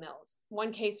 emails.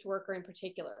 One caseworker in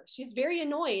particular. She's very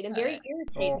annoyed and very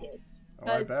irritated.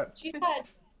 I bet. She's had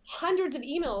hundreds of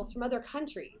emails from other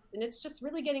countries, and it's just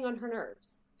really getting on her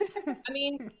nerves. I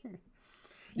mean...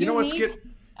 You know what's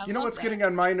getting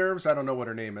on my nerves? I don't know what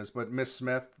her name is, but Miss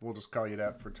Smith, we'll just call you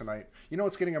that for tonight. You know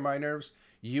what's getting on my nerves?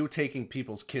 You taking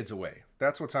people's kids away.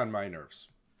 That's what's on my nerves.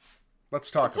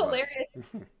 Let's talk about it.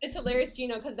 It's hilarious,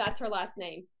 Gino, because that's her last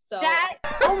name. So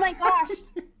oh my gosh.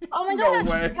 Oh my gosh,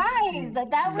 way. guys.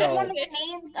 That was one of the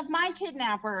names of my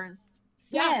kidnappers.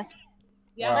 Smith.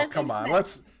 Yeah. Well, come on.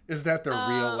 Smith. Is that their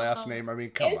real last name? I mean,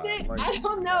 come on. Like, I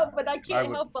don't know, but I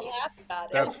can't help but laugh about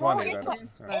it. That's funny.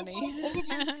 It's funny.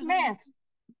 Agent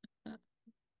Smith.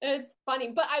 It's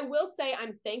funny, but I will say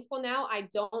I'm thankful now. I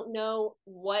don't know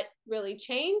what really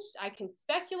changed. I can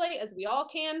speculate, as we all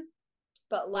can,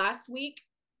 but last week,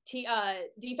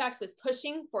 DFACS was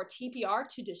pushing for TPR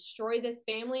to destroy this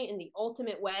family in the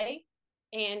ultimate way,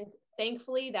 and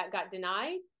thankfully that got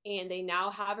denied, and they now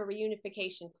have a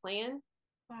reunification plan.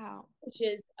 Wow. Which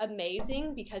is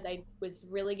amazing, because I was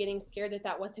really getting scared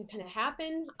that wasn't going to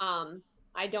happen.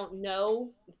 I don't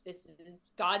know if this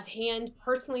is God's hand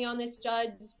personally on this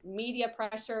judge, media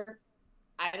pressure.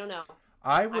 I don't know.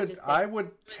 I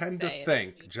would tend to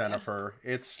think, Jennifer,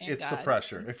 it's the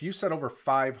pressure. If you said over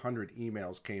 500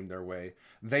 emails came their way,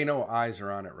 they know eyes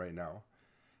are on it right now.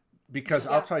 Because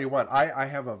I'll tell you what, I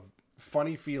have a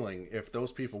funny feeling if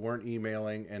those people weren't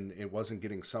emailing and it wasn't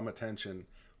getting some attention,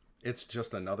 it's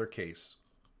just another case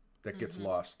that gets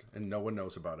lost and no one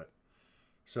knows about it.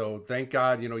 So thank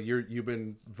God, you've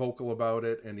been vocal about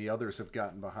it, and the others have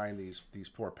gotten behind these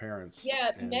poor parents.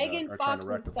 Yeah, Megan Fox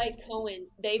and Spike Cohen,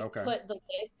 they've put the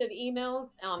list of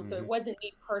emails. So it wasn't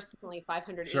me personally,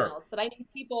 500 emails, but I think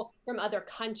people from other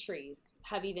countries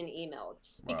have even emailed.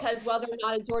 Because while they're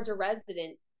not a Georgia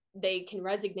resident, they can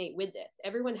resonate with this.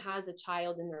 Everyone has a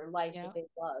child in their life that they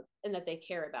love and that they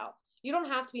care about. You don't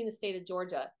have to be in the state of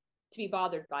Georgia to be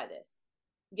bothered by this.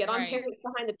 Get on Parents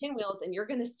Behind the Pinwheels, and you're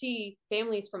going to see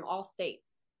families from all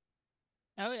states.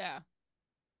 Oh yeah,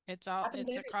 it's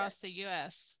across the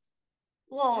U.S.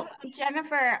 Well,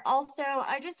 Jennifer, also,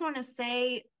 I just want to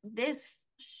say this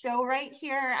show right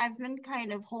here, I've been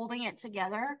kind of holding it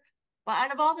together. But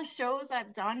out of all the shows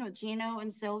I've done with Gino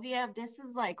and Sylvia, this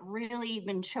has like really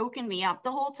been choking me up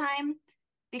the whole time,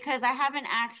 because I haven't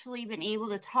actually been able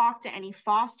to talk to any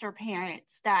foster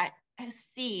parents that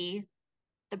see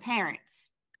the parents.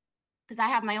 Because I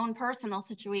have my own personal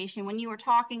situation. When you were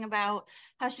talking about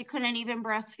how she couldn't even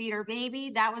breastfeed her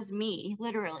baby, that was me,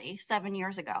 literally 7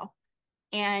 years ago.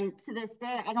 And to this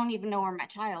day, I don't even know where my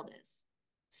child is.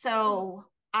 So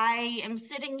I am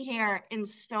sitting here in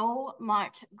so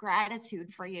much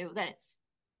gratitude for you that it's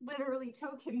literally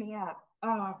choking me up.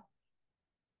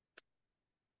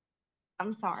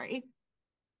 I'm sorry.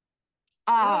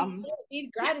 You don't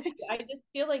need gratitude. I just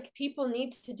feel like people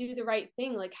need to do the right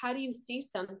thing. Like, how do you see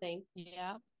something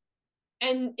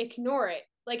and ignore it?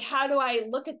 Like, how do I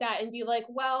look at that and be like,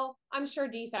 well, I'm sure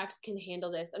DFACS can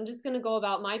handle this. I'm just going to go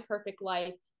about my perfect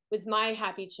life with my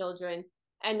happy children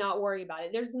and not worry about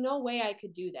it. There's no way I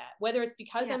could do that, whether it's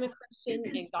because I'm a Christian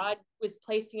and God was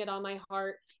placing it on my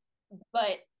heart,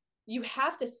 but you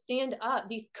have to stand up.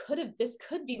 This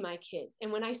could be my kids.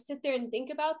 And when I sit there and think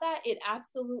about that, it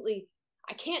absolutely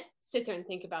I can't sit there and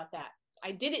think about that.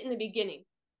 I did it in the beginning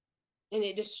and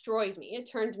it destroyed me. It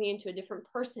turned me into a different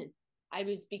person. I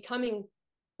was becoming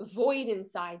void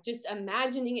inside, just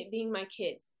imagining it being my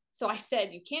kids. So I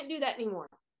said, you can't do that anymore.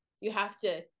 You have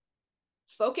to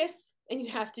focus and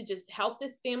you have to just help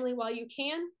this family while you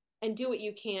can and do what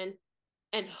you can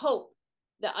and hope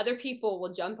that other people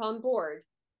will jump on board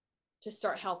to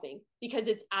start helping, because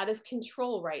it's out of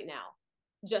control right now,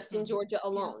 just in Georgia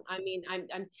alone. I mean,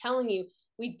 I'm telling you,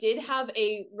 we did have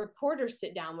a reporter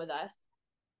sit down with us,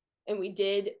 and we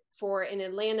did for an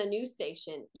Atlanta news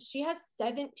station. She has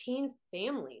 17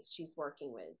 families she's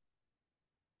working with.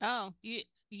 Oh,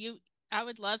 I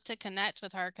would love to connect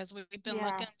with her because we've been Yeah.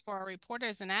 looking for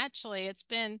reporters, and actually it's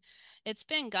been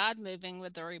God moving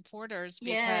with the reporters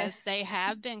because Yes. they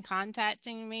have been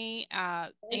contacting me.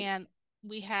 And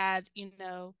we had,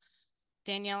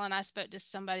 Danielle and I spoke to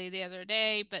somebody the other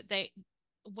day, but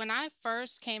when I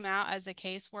first came out as a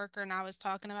caseworker and I was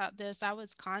talking about this, I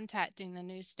was contacting the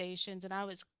news stations and I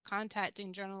was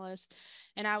contacting journalists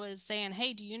and I was saying,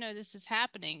 hey, do you know this is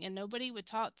happening? And nobody would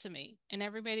talk to me. And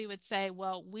everybody would say,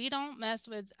 well, we don't mess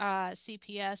with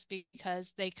CPS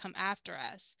because they come after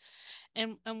us.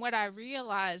 And what I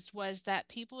realized was that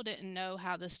people didn't know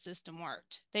how the system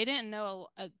worked. They didn't know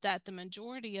that the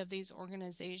majority of these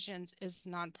organizations is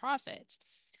nonprofits.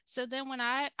 So then when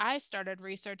I started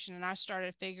researching and I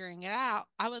started figuring it out,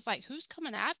 I was like, who's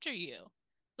coming after you?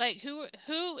 Like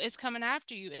who is coming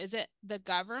after you? Is it the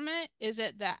government? Is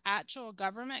it the actual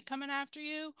government coming after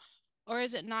you? Or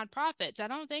is it nonprofits? I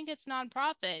don't think it's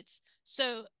nonprofits.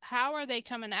 So how are they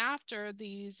coming after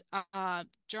these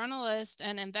journalists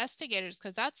and investigators?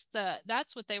 Because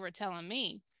that's what they were telling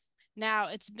me. Now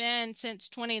it's been since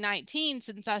 2019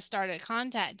 since I started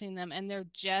contacting them, and they're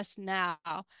just now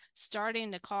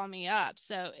starting to call me up.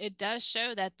 So it does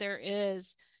show that there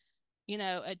is,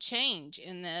 a change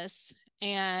in this,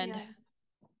 and Yeah.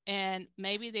 and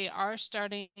maybe they are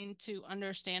starting to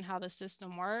understand how the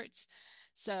system works.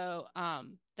 So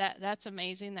that's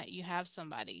amazing that you have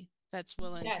somebody that's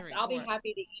willing Yes, to I'll be report.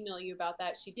 happy to email you about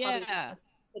that. She'd probably Yeah,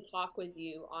 to talk with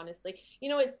you, honestly.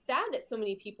 It's sad that so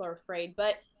many people are afraid,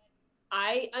 but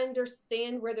I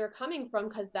understand where they're coming from,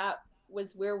 because that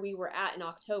was where we were at in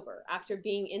October after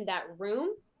being in that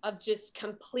room of just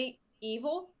complete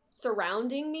evil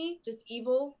surrounding me, just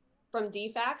evil from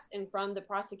DFACS and from the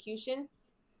prosecution.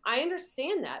 I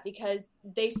understand that because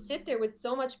they sit there with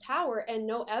so much power and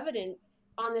no evidence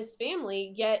on this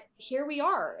family, yet here we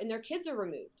are and their kids are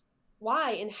removed.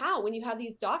 Why and how, when you have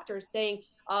these doctors saying,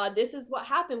 this is what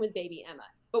happened with baby Emma,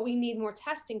 but we need more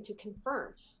testing to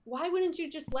confirm? Why wouldn't you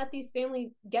just let these families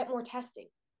get more testing?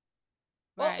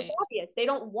 Well, it's right. obvious they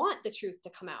don't want the truth to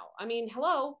come out. I mean,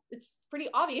 hello, it's pretty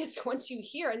obvious. Once you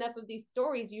hear enough of these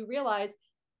stories, you realize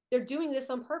they're doing this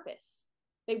on purpose.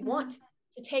 They want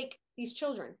to take these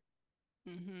children.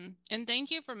 And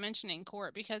thank you for mentioning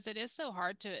court because it is so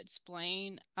hard to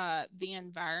explain the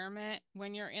environment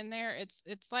when you're in there.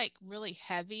 It's like really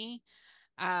heavy.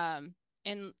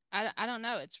 And I don't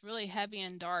know, it's really heavy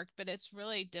and dark, but it's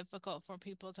really difficult for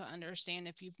people to understand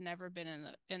if you've never been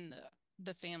in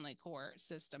the family court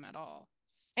system at all.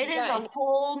 It is Yeah, a and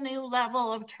whole new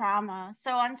level of trauma.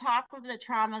 So, on top of the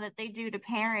trauma that they do to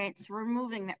parents,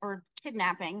 removing or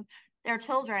kidnapping their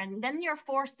children, then you're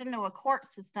forced into a court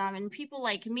system, and people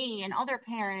like me and other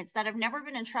parents that have never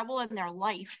been in trouble in their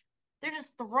life, they're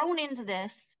just thrown into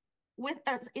this with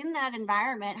us in that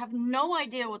environment, have no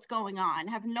idea what's going on,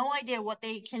 have no idea what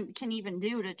they can even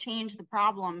do to change the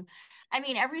problem. I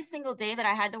mean, every single day that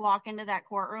I had to walk into that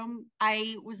courtroom,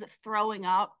 I was throwing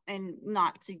up, and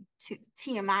not to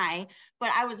TMI,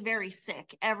 but I was very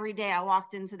sick every day I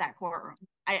walked into that courtroom.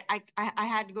 I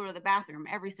had to go to the bathroom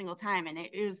every single time, and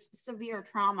it was severe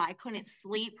trauma. I couldn't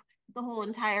sleep the whole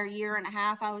entire year and a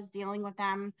half I was dealing with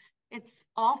them. It's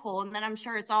awful, and then I'm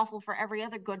sure it's awful for every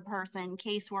other good person,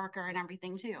 caseworker, and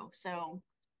everything too. So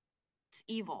it's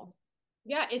evil.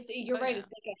 yeah, you're Oh right. yeah.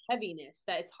 It's like a heaviness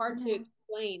that it's hard to Mm-hmm.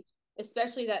 explain,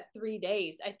 especially that 3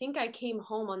 days. I think I came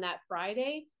home on that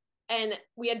Friday, and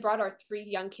we had brought our three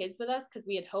young kids with us because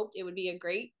we had hoped it would be a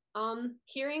great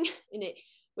hearing, and it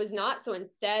was not. So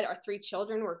instead, our three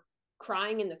children were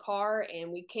crying in the car,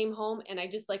 and we came home, and I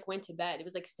just like went to bed. It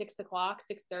was like 6 o'clock,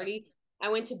 six Oh, thirty. I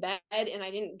went to bed and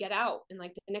I didn't get out, and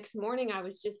like the next morning, I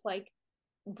was just like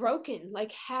broken.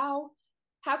 Like how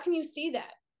can you see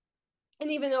that?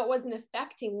 And even though it wasn't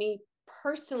affecting me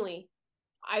personally,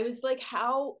 I was like,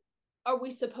 how are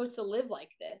we supposed to live like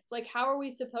this? Like, how are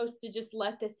we supposed to just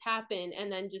let this happen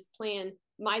and then just plan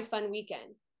my fun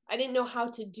weekend? I didn't know how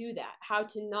to do that, how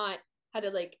to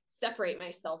like separate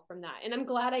myself from that. And I'm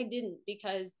glad I didn't,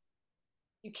 because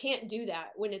You can't do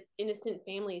that when it's innocent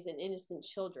families and innocent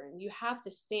children. You have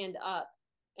to stand up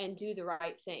and do the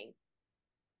right thing.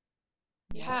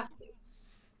 You have to.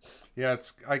 Yeah,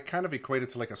 I kind of equate it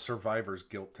to like a survivor's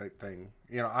guilt type thing.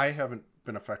 I haven't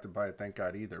been affected by it, thank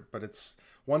God, either. But it's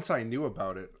once I knew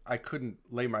about it, I couldn't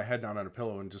lay my head down on a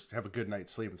pillow and just have a good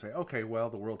night's sleep and say, okay, well,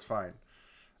 the world's fine.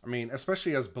 I mean,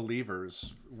 especially as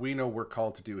believers, we know we're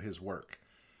called to do His work.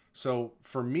 So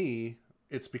for me,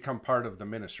 it's become part of the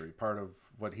ministry, part of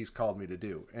what He's called me to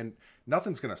do, and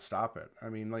nothing's going to stop it. I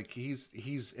mean, like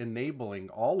He's enabling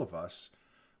all of us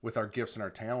with our gifts and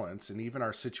our talents, and even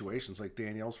our situations, like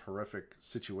Danielle's horrific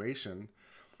situation,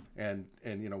 and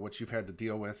what you've had to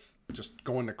deal with, just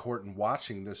going to court and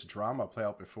watching this drama play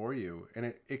out before you,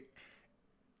 and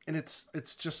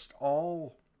it's just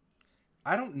all.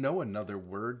 I don't know another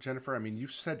word, Jennifer. I mean, you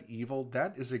said evil.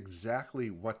 That is exactly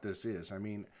what this is. I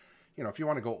mean, if you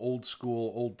want to go old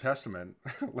school, Old Testament,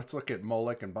 let's look at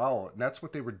Molech and Baal. And that's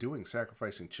what they were doing,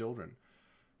 sacrificing children,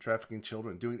 trafficking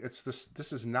children.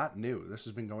 This is not new. This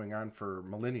has been going on for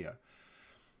millennia.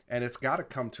 And it's got to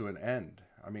come to an end.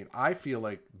 I mean, I feel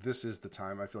like this is the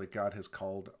time. I feel like God has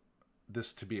called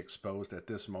this to be exposed at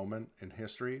this moment in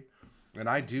history. And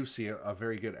I do see a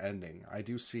very good ending. I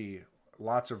do see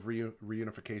lots of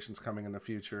reunifications coming in the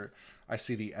future. I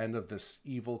see the end of this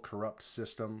evil, corrupt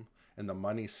system, and the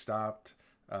money stopped.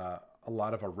 A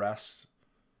lot of arrests,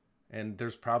 and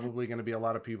there's probably going to be a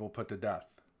lot of people put to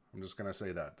death. I'm just going to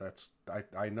say that.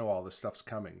 I know all this stuff's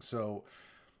coming. So,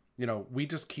 we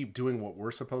just keep doing what we're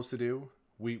supposed to do.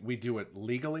 We do it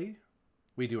legally,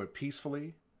 we do it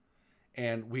peacefully,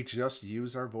 and we just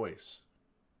use our voice.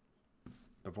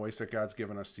 The voice that God's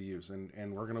given us to use.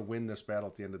 And we're going to win this battle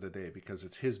at the end of the day, because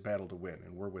it's His battle to win,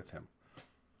 and we're with Him.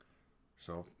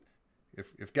 So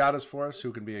if God is for us,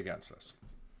 who can be against us?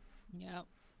 Yep.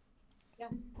 Yeah.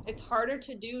 It's harder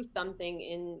to do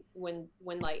something when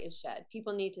light is shed.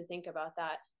 People need to think about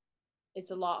that.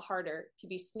 It's a lot harder to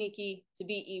be sneaky, to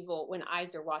be evil when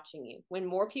eyes are watching you. When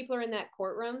more people are in that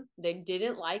courtroom, they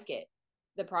didn't like it.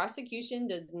 The prosecution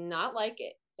does not like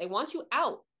it. They want you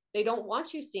out. They don't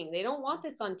want you seeing. They don't want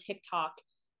this on TikTok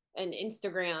and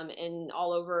Instagram and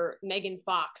all over Megan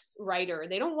Fox writer.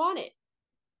 They don't want it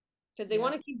because they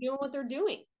want to keep doing what they're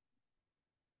doing.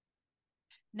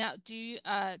 Now, do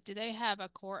they have a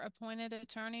court-appointed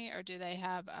attorney, or do they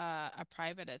have a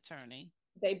private attorney?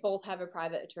 They both have a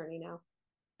private attorney now.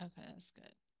 Okay, that's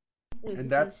good. And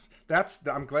that's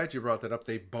I'm glad you brought that up.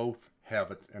 They both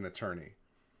have an attorney,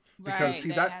 because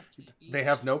they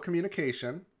have no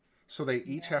communication. So they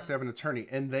each have to have an attorney,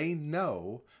 and they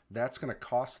know that's going to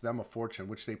cost them a fortune,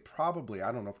 which they probably,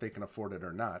 I don't know if they can afford it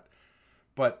or not,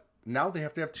 but now they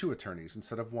have to have two attorneys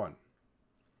instead of one.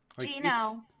 Like,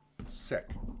 Gino, it's sick.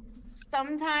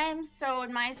 Sometimes, so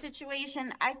in my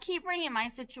situation, I keep bringing my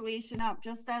situation up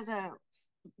just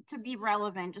to be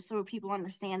relevant, just so people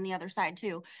understand the other side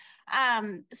too.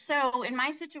 So in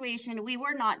my situation, we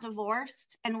were not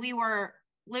divorced, and we were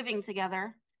living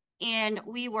together. And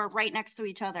we were right next to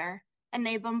each other, and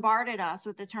they bombarded us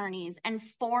with attorneys and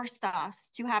forced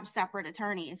us to have separate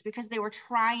attorneys because they were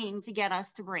trying to get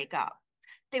us to break up.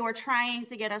 They were trying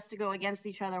to get us to go against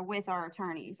each other with our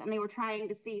attorneys, and they were trying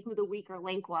to see who the weaker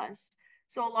link was.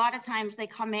 So a lot of times they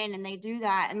come in and they do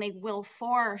that, and they will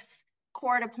force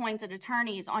court-appointed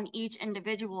attorneys on each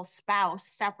individual spouse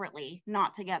separately,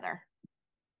 not together.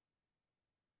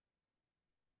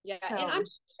 Yeah, so, and I'm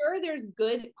sure there's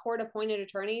good court-appointed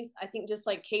attorneys. I think just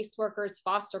like caseworkers,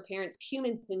 foster parents,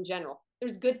 humans in general.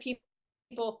 There's good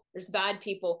people, there's bad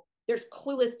people, there's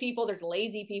clueless people, there's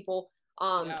lazy people.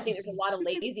 I think there's a lot of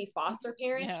lazy foster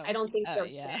parents. I don't think they're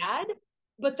bad,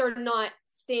 but they're not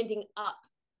standing up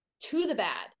to the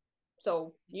bad.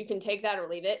 So you can take that or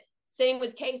leave it. Same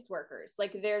with caseworkers.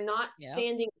 Like, they're not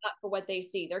standing up for what they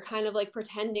see. They're kind of like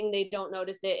pretending they don't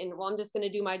notice it, and, well, I'm just going to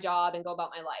do my job and go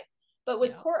about my life. But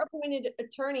with court-appointed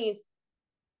attorneys,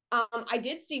 I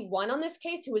did see one on this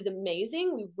case who was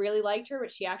amazing. We really liked her,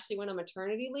 but she actually went on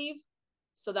maternity leave.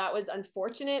 So that was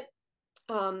unfortunate.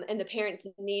 And the parents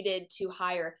needed to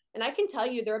hire. And I can tell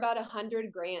you, they're about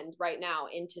 $100,000 right now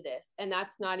into this. And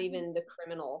that's not even the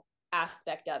criminal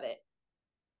aspect of it.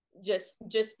 Just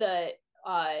the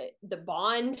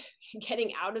bond,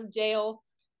 getting out of jail,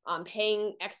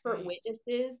 paying expert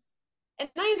witnesses. And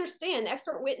I understand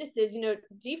expert witnesses,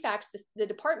 DFACS, the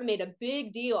department made a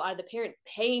big deal out of the parents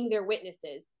paying their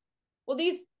witnesses. Well,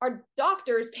 these are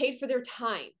doctors paid for their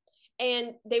time,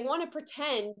 and they want to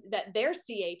pretend that their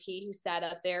CAP who sat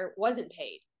up there wasn't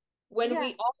paid, when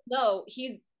we all know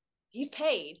he's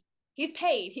paid. He's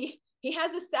paid. He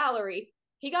has a salary.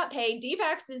 He got paid.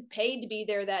 DFACS is paid to be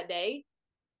there that day.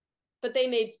 but they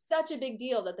made such a big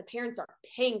deal that the parents are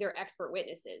paying their expert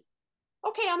witnesses.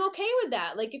 Okay, I'm okay with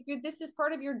that. Like if this is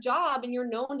part of your job and you're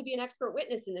known to be an expert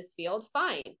witness in this field,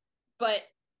 fine. But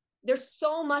there's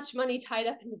so much money tied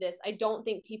up into this. I don't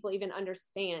think people even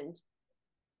understand.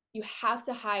 You have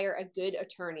to hire a good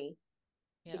attorney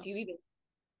Yeah.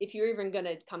 if you're even going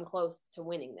to come close to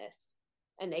winning this.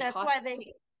 And That's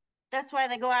why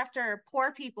they go after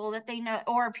poor people that they know,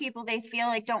 or people they feel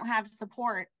like don't have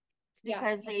support. It's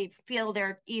because they feel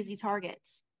they're easy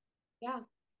targets. Yeah.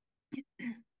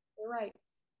 You're right.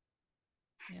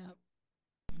 Yeah.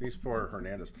 These poor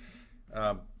Hernandez.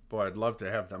 Boy, I'd love to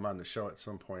have them on the show at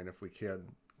some point if we can.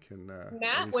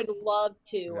 Matt would love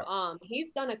to. Yeah.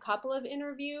 He's done a couple of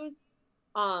interviews.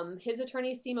 His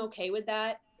attorneys seem okay with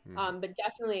that. But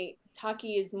definitely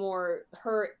Tucky is more,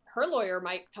 her lawyer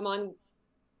might come on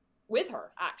with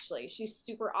her, actually. She's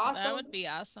super awesome. That would be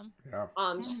awesome. Yeah.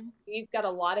 She's got a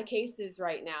lot of cases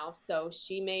right now, so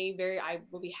I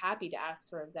will be happy to ask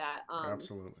her of that.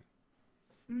 Absolutely.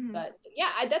 But yeah,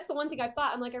 that's the one thing I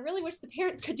thought. I'm like, I really wish the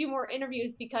parents could do more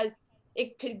interviews because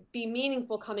it could be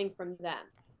meaningful coming from them.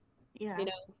 Yeah. You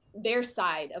know, their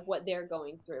side of what they're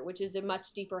going through, which is a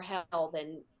much deeper hell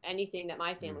than anything that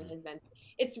my family has been.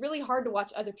 It's really hard to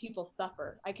watch other people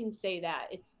suffer. I can say that.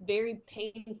 It's very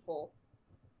painful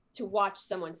to watch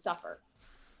someone suffer.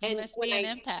 You must be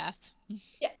an empath.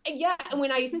 Yeah. And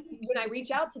when I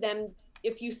reach out to them,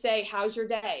 if you say, "How's your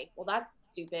day?" Well, that's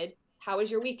stupid. How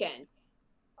was your weekend?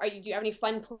 Do you have any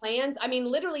fun plans? I mean,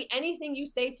 literally anything you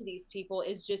say to these people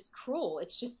is just cruel.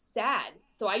 It's just sad.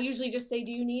 So I usually just say,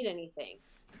 "Do you need anything?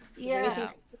 Is there anything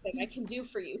specific I can do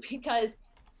for you?" Because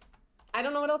I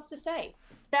don't know what else to say.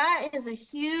 That is a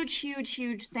huge, huge,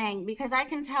 huge thing, because I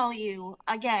can tell you,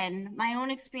 again, my own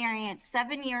experience,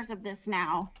 7 years of this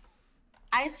now,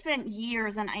 I spent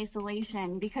years in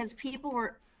isolation because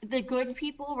the good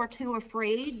people were too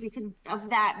afraid because of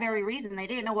that very reason. They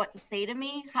didn't know what to say to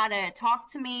me, how to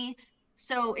talk to me.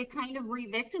 So it kind of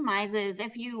re-victimizes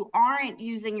if you aren't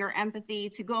using your empathy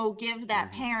to go give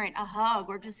that parent a hug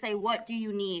or just say, "What do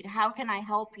you need? How can I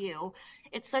help you?"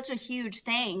 It's such a huge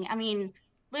thing. I mean,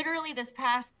 literally this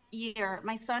past year,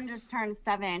 my son just turned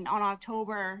 7 on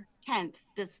October 10th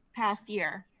this past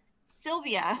year.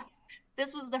 Sylvia,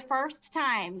 this was the first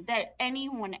time that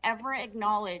anyone ever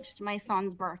acknowledged my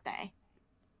son's birthday.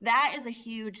 That is a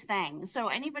huge thing. So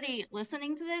anybody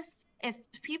listening to this, if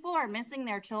people are missing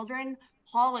their children,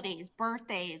 holidays,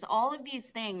 birthdays, all of these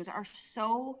things are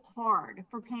so hard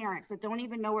for parents that don't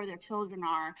even know where their children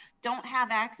are, don't have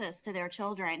access to their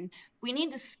children. We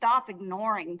need to stop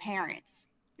ignoring parents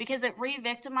because it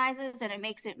re-victimizes and it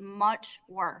makes it much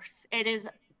worse. It is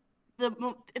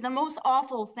the most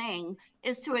awful thing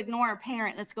is to ignore a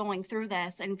parent that's going through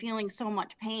this and feeling so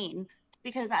much pain,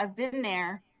 because I've been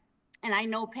there. And I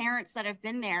know parents that have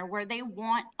been there where they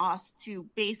want us to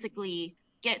basically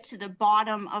get to the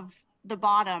bottom of the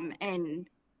bottom. And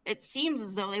it seems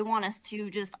as though they want us to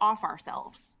just off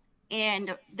ourselves.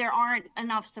 And there aren't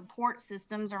enough support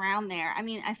systems around there. I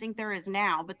mean, I think there is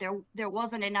now, but there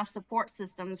wasn't enough support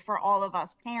systems for all of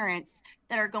us parents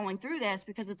that are going through this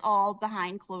because it's all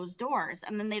behind closed doors.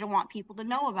 And then they don't want people to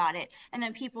know about it. And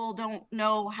then people don't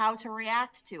know how to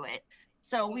react to it.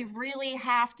 So we really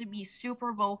have to be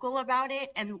super vocal about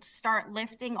it and start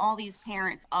lifting all these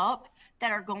parents up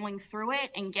that are going through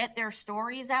it and get their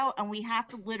stories out. And we have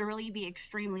to literally be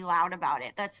extremely loud about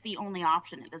it. That's the only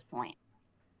option at this point.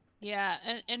 Yeah,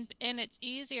 and it's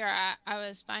easier. I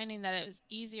was finding that it was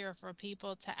easier for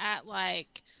people to act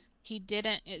like he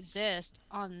didn't exist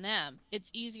on them. It's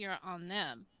easier on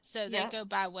them. So they go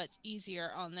by what's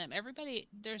easier on them.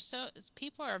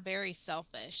 People are very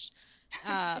selfish.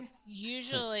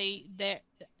 Usually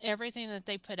everything that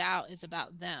they put out is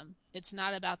about them. It's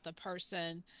not about the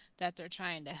person that they're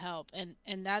trying to help.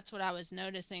 And that's what I was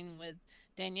noticing with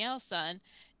Danielle's son.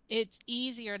 It's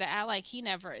easier to act like he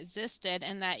never existed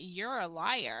and that you're a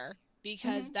liar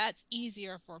because that's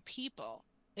easier for people.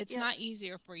 It's not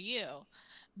easier for you.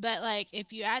 But like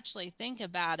if you actually think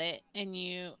about it and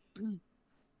you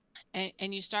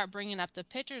and you start bringing up the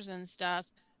pictures and stuff,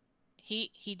 he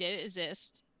did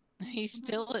exist. He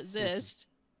still exists.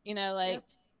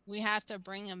 We have to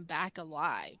bring him back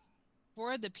alive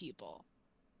for the people.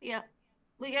 Yep.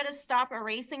 We got to stop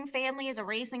erasing families,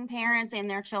 erasing parents and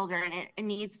their children. It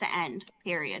needs to end,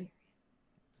 period.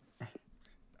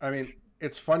 I mean,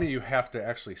 it's funny you have to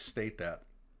actually state that.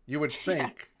 You would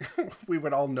think we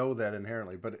would all know that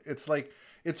inherently, but it's like,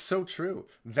 it's so true.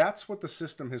 That's what the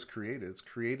system has created. It's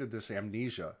created this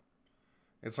amnesia.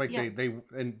 It's like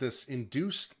and this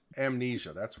induced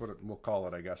amnesia. That's what we'll call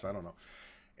it, I guess. I don't know.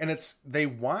 And they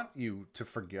want you to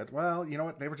forget, well, you know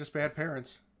what, they were just bad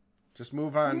parents. Just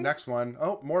move on, next one.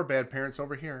 Oh, more bad parents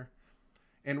over here.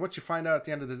 And what you find out at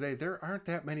the end of the day, there aren't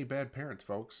that many bad parents,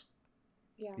 folks.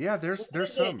 Yeah, there's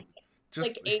some.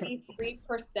 Just like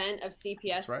 83% of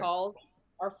CPS right. calls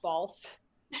are false.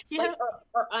 Yeah. Like,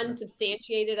 or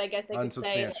unsubstantiated, I guess I could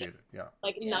say. Unsubstantiated,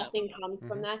 Like nothing comes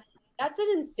from that. That's an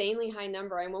insanely high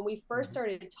number. And when we first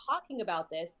started talking about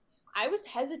this, I was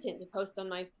hesitant to post on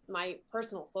my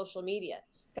personal social media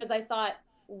because I thought,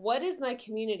 what is my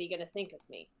community going to think of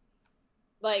me?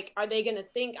 Like, are they going to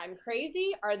think I'm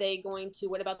crazy? Are they going to,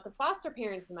 what about the foster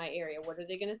parents in my area? What are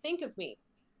they going to think of me?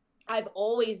 I've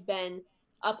always been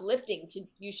uplifting to,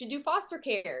 you should do foster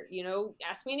care,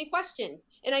 ask me any questions.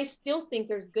 And I still think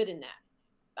there's good in that.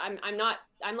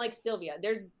 I'm like Sylvia.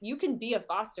 You can be a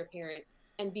foster parent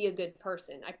and be a good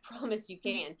person. I promise you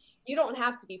can. You don't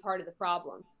have to be part of the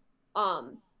problem.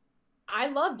 I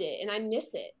loved it and I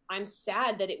miss it. I'm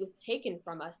sad that it was taken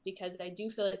from us because I do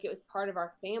feel like it was part of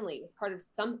our family. It was part of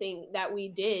something that we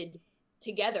did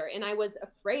together. And I was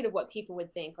afraid of what people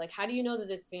would think. Like, how do you know that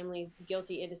this family is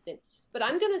guilty, innocent? But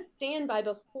I'm going to stand by,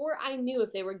 before I knew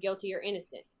if they were guilty or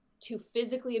innocent, to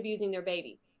physically abusing their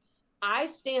baby, I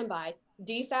stand by,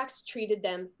 DFACS treated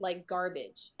them like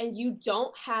garbage. And you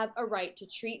don't have a right to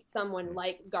treat someone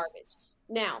like garbage.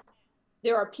 Now,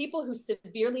 there are people who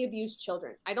severely abuse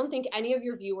children. I don't think any of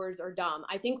your viewers are dumb.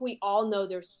 I think we all know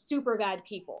there's super bad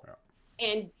people. Yeah.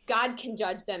 And God can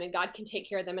judge them and God can take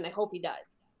care of them, and I hope he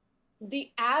does.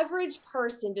 The average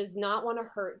person does not want to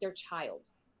hurt their child.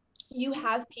 You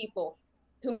have people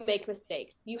who make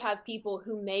mistakes. You have people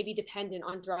who may be dependent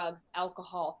on drugs,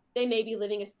 alcohol. They may be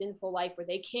living a sinful life where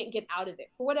they can't get out of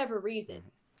it for whatever reason.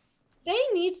 They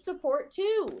need support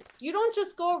too. You don't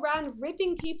just go around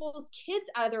ripping people's kids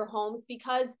out of their homes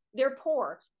because they're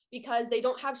poor, because they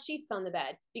don't have sheets on the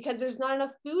bed, because there's not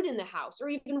enough food in the house or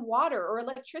even water or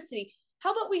electricity.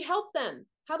 How about we help them?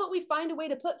 How about we find a way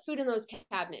to put food in those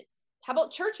cabinets? How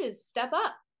about churches step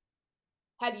up?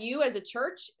 Have you as a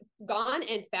church gone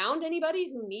and found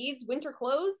anybody who needs winter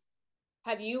clothes?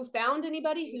 Have you found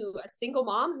anybody a single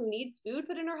mom who needs food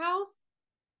put in her house?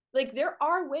 Like, there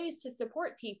are ways to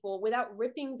support people without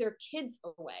ripping their kids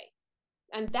away.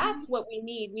 And that's what we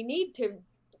need. We need to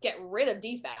get rid of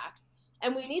DFACS,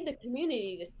 and we need the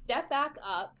community to step back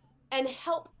up and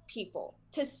help people,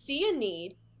 to see a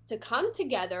need, to come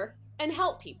together and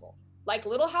help people, like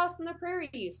Little House on the Prairie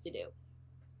used to do.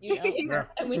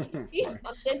 And when you see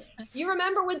something, you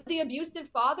remember with the abusive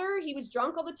father, he was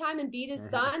drunk all the time and beat his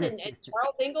son, and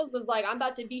Charles Ingalls was like, I'm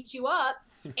about to beat you up.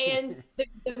 And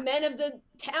the men of the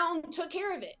town took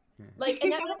care of it. Like,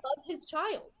 and that loved his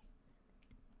child.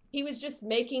 He was just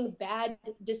making bad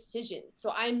decisions.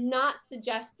 So I'm not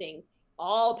suggesting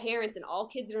all parents and all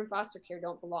kids that are in foster care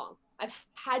don't belong. I've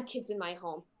had kids in my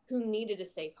home who needed a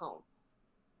safe home.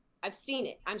 I've seen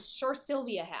it. I'm sure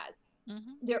Sylvia has.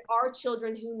 There are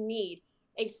children who need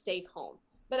a safe home,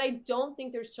 but I don't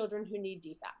think there's children who need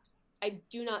DFACS. I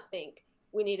do not think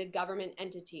we need a government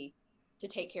entity to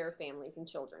take care of families and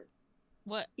children.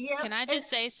 Can I just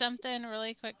say something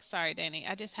really quick? Sorry, Danny.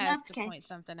 I just have to point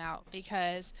something out,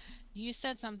 because you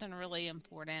said something really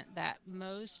important, that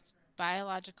most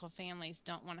biological families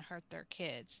don't want to hurt their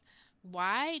kids.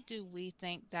 Why do we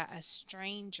think that a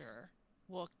stranger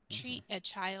will treat a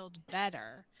child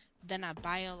better than a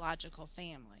biological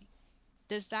family?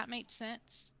 Does that make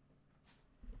sense?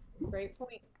 Great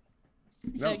point.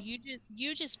 So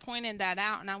you just pointed that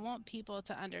out, and I want people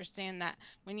to understand that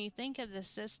when you think of the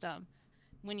system,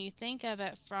 when you think of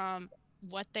it from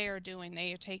what they are doing,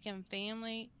 they are taking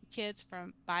kids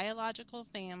from biological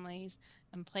families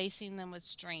and placing them with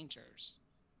strangers.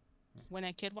 When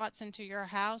a kid walks into your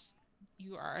house,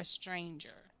 you are a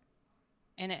stranger,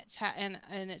 and it's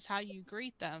how you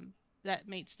greet them that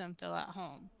makes them feel at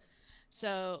home.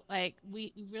 So, like,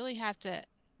 we really have to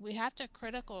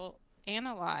critical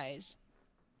analyze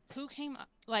who came up,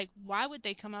 like, why would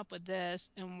they come up with this,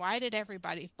 and why did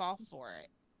everybody fall for it?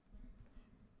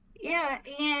 Yeah,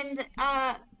 and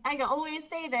I always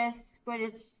say this, but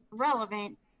it's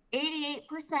relevant.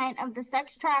 88% of the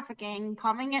sex trafficking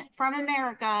coming from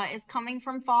America is coming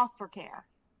from foster care.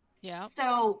 Yeah.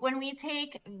 So when we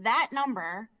take that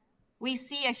number, we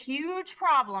see a huge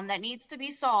problem that needs to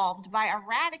be solved by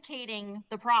eradicating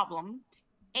the problem.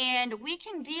 And we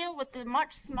can deal with the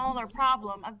much smaller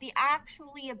problem of the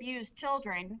actually abused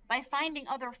children by finding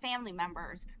other family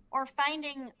members or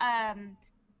finding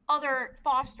other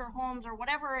foster homes or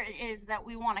whatever it is that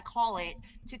we want to call it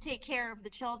to take care of the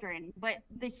children. But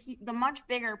the much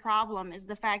bigger problem is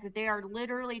the fact that they are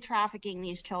literally trafficking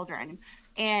these children.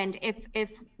 And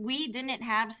if we didn't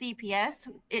have CPS,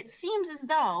 it seems as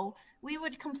though we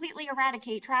would completely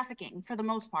eradicate trafficking for the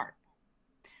most part.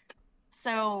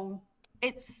 So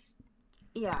it's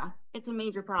it's a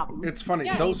major problem. It's funny.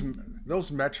 Yeah,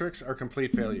 Those metrics are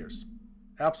complete failures.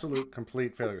 Absolute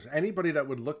complete failures. Anybody that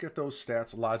would look at those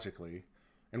stats logically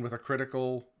and with a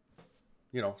critical,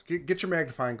 get your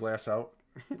magnifying glass out,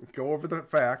 go over the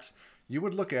facts, you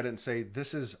would look at it and say,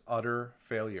 this is utter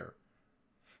failure.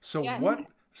 So Yes.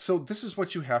 so this is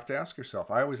what you have to ask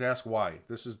yourself. I always ask why.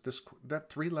 That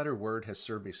 3-letter word has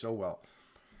served me so well.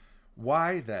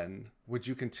 Why then would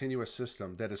you continue a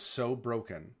system that is so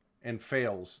broken and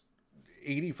fails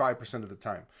 85% of the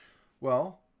time?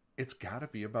 Well, it's got to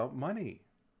be about money.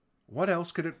 What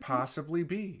else could it possibly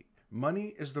be?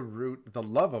 Money is the root, the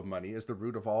love of money is the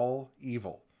root of all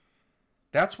evil.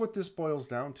 That's what this boils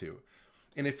down to.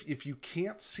 And if you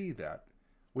can't see that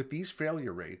with these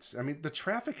failure rates, I mean, the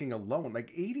trafficking alone,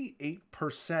 like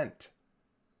 88%.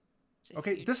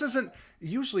 Okay, this isn't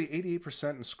usually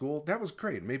 88% in school. That was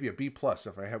great. Maybe a B plus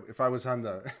if I was on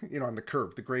the on the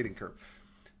curve, the grading curve.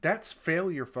 That's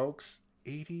failure, folks.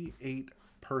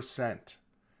 88%.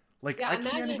 Like, Yeah, I can't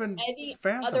imagine even any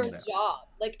fathom other that. job.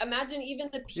 Like, imagine even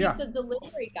the pizza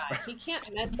delivery guy. He can't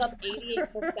mess up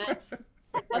 88%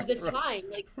 of the time.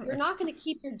 Like, you're not going to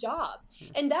keep your job.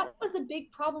 And that was a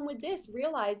big problem with this,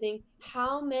 realizing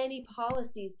how many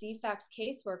policies DFACS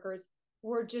caseworkers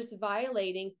were just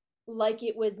violating like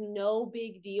it was no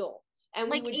big deal. And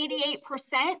like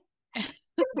 88%?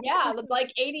 Yeah,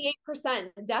 like 88%,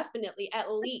 definitely,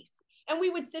 at least. And we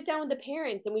would sit down with the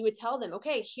parents and we would tell them,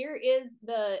 okay, here is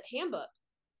the handbook.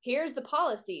 Here's the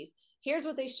policies. Here's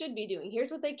what they should be doing.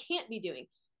 Here's what they can't be doing.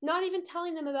 Not even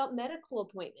telling them about medical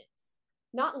appointments,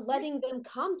 not letting them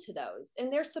come to those.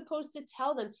 And they're supposed to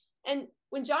tell them. And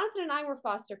when Jonathan and I were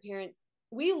foster parents,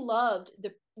 we loved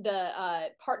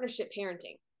the partnership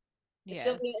parenting. Yes.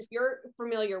 Sylvia, if you're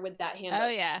familiar with that handbook. Oh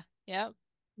yeah. Yep.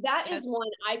 That is one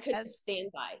I could stand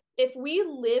by. If we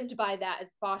lived by that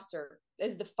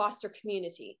as the foster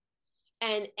community,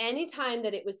 and anytime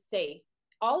that it was safe,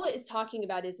 all it is talking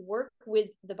about is work with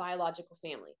the biological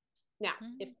family. Now,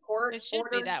 if court it should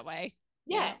be that way.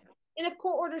 Yes. Yeah. And if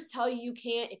court orders tell you you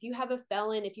can't, if you have a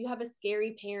felon, if you have a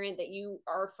scary parent that you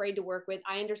are afraid to work with,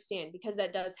 I understand, because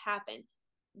that does happen.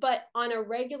 But on a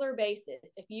regular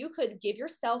basis, if you could give your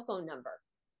cell phone number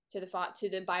to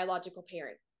the biological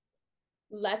parent,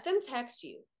 let them text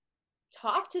you,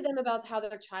 talk to them about how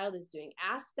their child is doing,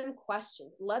 ask them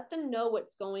questions, let them know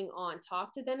what's going on,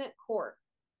 talk to them at court.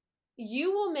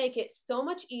 You will make it so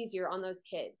much easier on those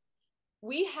kids.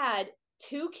 We had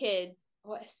 2 kids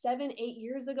 7-8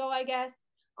 years ago, I guess.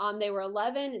 They were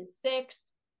 11 and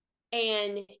 6,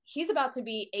 and he's about to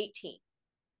be 18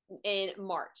 in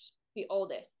March, the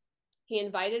oldest. He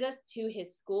invited us to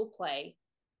his school play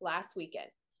last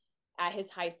weekend at his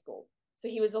high school. So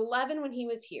he was 11 when he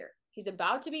was here. He's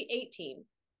about to be 18.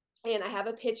 And I have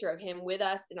a picture of him with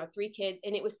us and our 3 kids.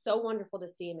 And it was so wonderful to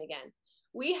see him again.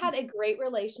 We had a great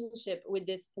relationship with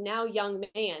this now young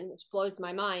man, which blows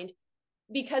my mind,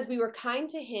 because we were kind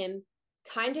to him,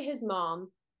 kind to his mom.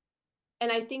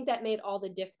 And I think that made all the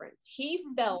difference. He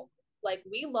felt like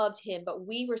we loved him, but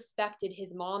we respected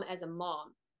his mom as a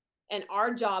mom. And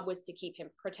our job was to keep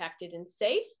him protected and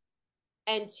safe,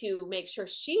 and to make sure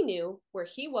she knew where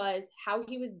he was, how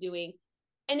he was doing.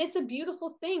 And it's a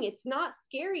beautiful thing. It's not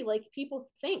scary like people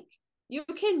think. You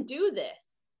can do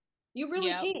this. You really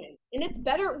can. And it's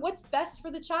better. What's best for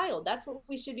the child? That's what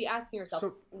we should be asking ourselves.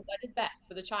 So, what is best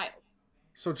for the child?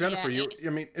 So Jennifer,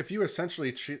 if you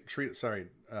essentially treat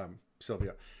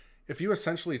Sylvia, if you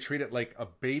essentially treat it like a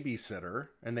babysitter,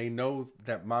 and they know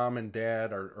that mom and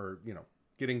dad are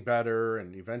getting better,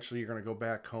 and eventually you're going to go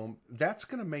back home, that's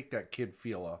going to make that kid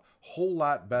feel a whole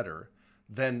lot better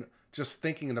than just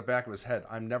thinking in the back of his head,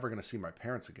 I'm never going to see my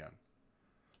parents again.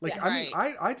 Like, yeah, I mean,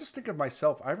 I just think of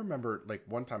myself. I remember, like,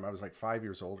 one time I was like 5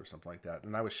 years old or something like that,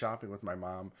 and I was shopping with my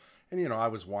mom, and I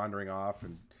was wandering off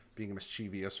and being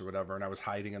mischievous or whatever, and I was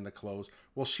hiding in the clothes.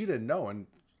 Well, she didn't know, and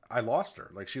I lost her.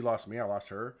 Like, she lost me, I lost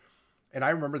her. And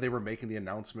I remember they were making the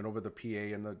announcement over the PA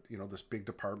in the, this big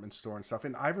department store and stuff.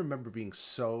 And I remember being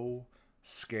so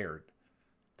scared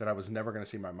that I was never going to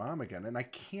see my mom again. And I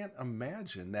can't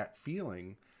imagine that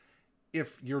feeling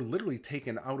if you're literally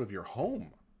taken out of your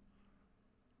home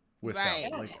with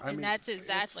them. Like, I mean, that's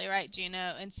exactly right,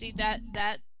 Gino. And see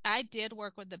that I did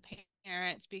work with the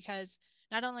parents, because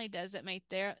not only does it make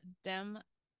them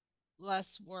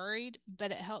less worried,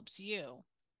 but it helps you.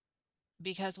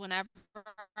 because whenever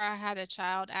I had a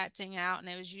child acting out, and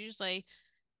it was usually,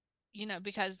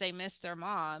 because they missed their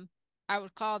mom, I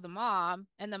would call the mom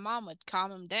and the mom would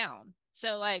calm them down.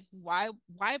 So like why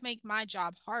make my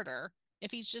job harder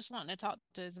if he's just wanting to talk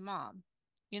to his mom?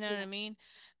 You know what I Yeah. mean?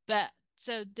 But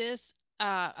so this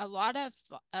a lot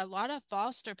of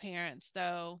foster parents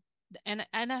though, and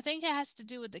I think it has to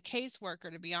do with the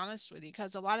caseworker, to be honest with you,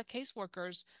 because a lot of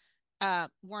caseworkers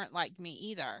weren't like me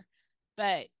either.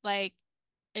 But like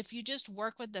if you just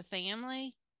work with the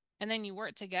family and then you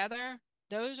work together,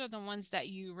 those are the ones that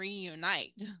you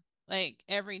reunite like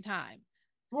every time.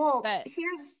 Well, But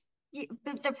here's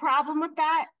the problem with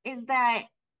that is that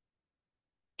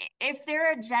if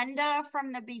their agenda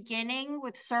from the beginning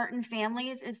with certain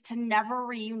families is to never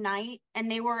reunite and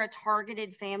they were a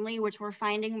targeted family, which we're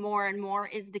finding more and more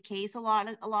is the case a lot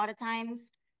of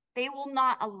times, they will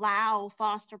not allow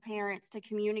foster parents to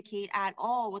communicate at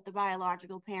all with the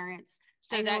biological parents.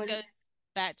 I so know that it goes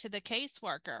back to the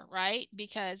caseworker, right?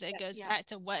 Because it goes yeah, back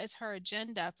to what is her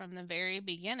agenda from the very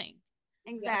beginning.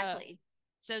 Yeah. So exactly.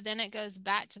 so then it goes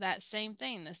back to that same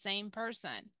thing, the same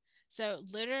person. So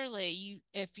literally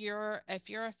if you're a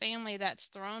family that's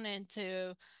thrown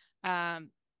into um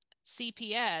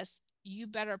CPS, you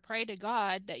better pray to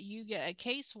God that you get a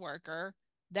caseworker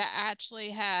that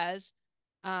actually has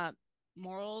uh,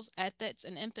 morals, ethics,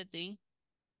 and empathy,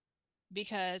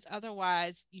 because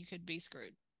otherwise you could be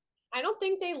screwed. I don't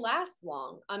think they last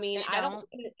long. I mean, They I don't,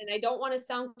 don't. and I don't want to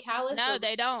sound callous No, or,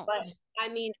 they don't. but I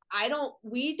mean,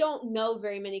 we don't know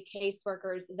very many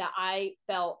caseworkers that I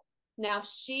felt, now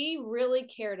she really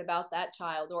cared about that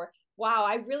child, or wow,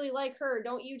 I really like her.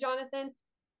 Don't you, Jonathan?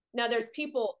 Now there's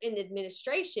people in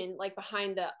administration, like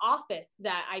behind the office,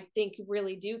 that I think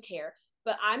really do care,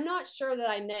 but I'm not sure that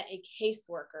I met a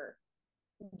caseworker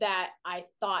that I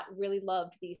thought really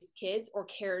loved these kids or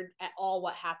cared at all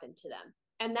what happened to them.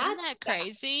 And Isn't that's that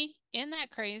crazy? Isn't that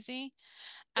crazy?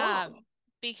 Um, wrong.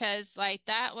 because like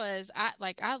that was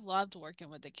I loved working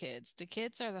with the kids. The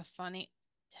kids are the funny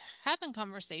having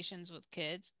conversations with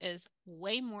kids is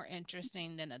way more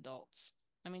interesting than adults.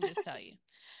 Let me just tell you.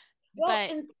 Well,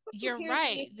 But and foster you're parents,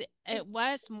 right. It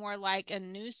was more like a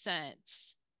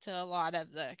nuisance to a lot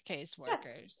of the yeah,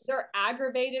 caseworkers. they're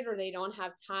aggravated or they don't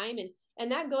have time,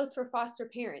 and that goes for foster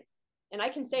parents. And I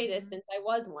can say this Hmm. since I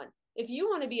was one. If you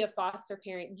want to be a foster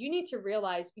parent, you need to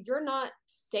realize you're not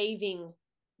saving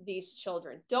these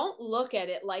children. Don't look at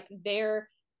it like they're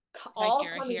Like all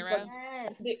you're a coming from, hero.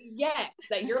 Yes. yes,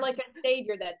 that you're like a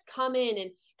savior that's come in.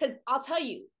 And because I'll tell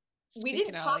you, we Speaking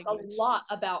didn't our talk a language. lot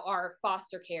about our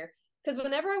foster care, because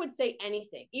whenever I would say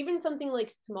anything, even something like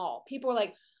small, people were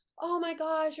like, oh my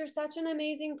gosh, you're such an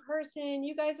amazing person.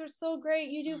 You guys are so great.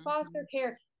 You do Hmm. foster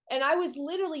care. And I was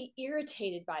literally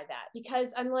irritated by that,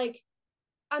 because I'm like,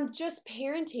 I'm just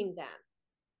parenting them.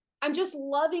 I'm just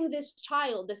loving this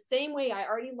child the same way I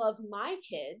already love my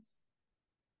kids,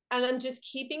 and I'm just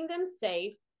keeping them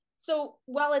safe. So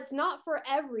while it's not for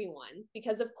everyone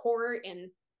because of court, and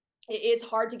it is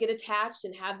hard to get attached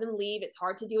and have them leave, it's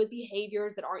hard to deal with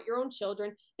behaviors that aren't your own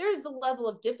children. There's the level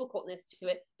of difficultness to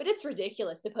it, but it's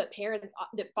ridiculous to put parents,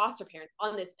 the foster parents,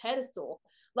 on this pedestal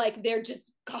like they're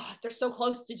just, God, they're so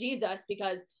close to Jesus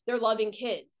because they're loving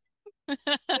kids.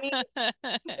 I mean,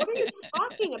 what are you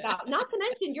talking about? Not to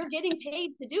mention you're getting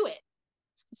paid to do it.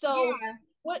 So Yeah.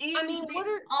 what, I And mean, they, what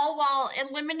are, all while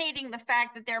eliminating the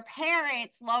fact that their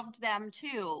parents loved them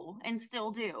too and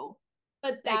still do.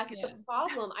 but Like, that's the Yeah.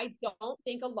 problem. I don't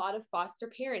think a lot of foster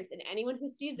parents, and anyone who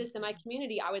sees this in my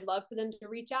community, I would love for them to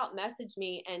reach out, message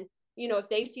me. And, if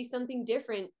they see something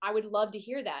different, I would love to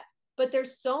hear that. But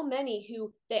there's so many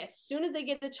who, they, as soon as they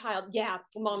get a child, yeah,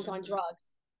 mom's on Hmm.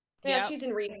 drugs. Yeah, Yep. she's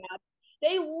in rehab.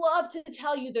 They love to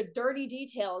tell you the dirty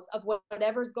details of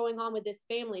whatever's going on with this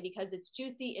family because it's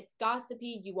juicy, it's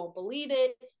gossipy, you won't believe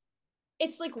it.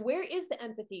 It's like, where is the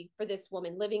empathy for this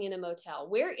woman living in a motel?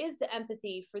 Where is the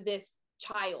empathy for this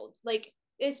child? Like,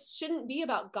 this shouldn't be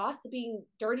about gossiping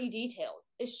dirty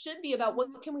details. It should be about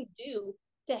what can we do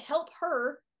to help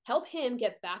her, help him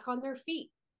get back on their feet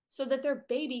so that their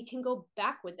baby can go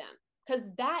back with them. Because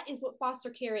that is what foster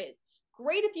care is.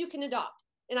 Great if you can adopt.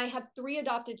 And I have 3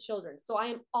 adopted children, so I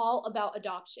am all about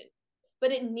adoption.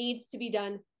 But it needs to be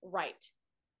done right.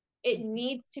 It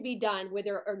needs to be done where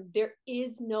there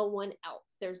is no one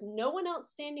else. There's no one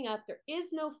else standing up. There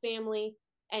is no family.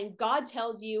 And God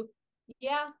tells you,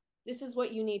 yeah, this is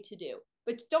what you need to do.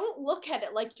 But don't look at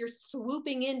it like you're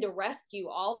swooping in to rescue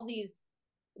all these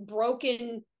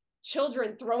broken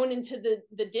children thrown into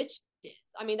the ditches.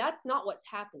 I mean, that's not what's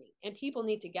happening. And people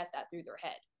need to get that through their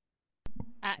head.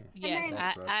 and Yes, then Well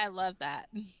I said. I love that.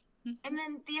 And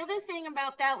then the other thing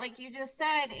about that, like you just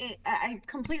said, I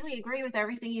completely agree with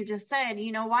everything you just said.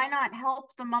 You know, why not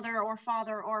help the mother or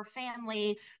father or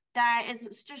family that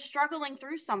is just struggling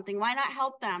through something? Why not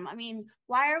help them? I mean,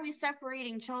 why are we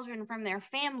separating children from their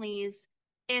families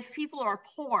if people are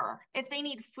poor, if they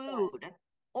need food,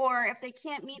 or if they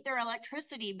can't meet their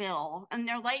electricity bill and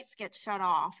their lights get shut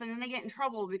off and then they get in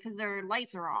trouble because their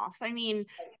lights are off? I mean,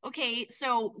 okay,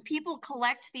 so people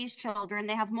collect these children.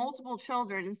 They have multiple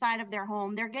children inside of their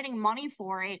home. They're getting money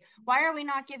for it. Why are we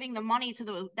not giving the money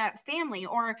to that family,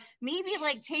 or maybe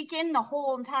like take in the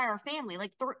whole entire family,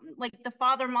 like the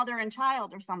father, mother, and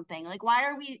child, or something? Like, why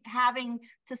are we having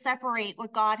to separate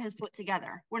what God has put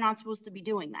together? We're not supposed to be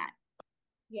doing that.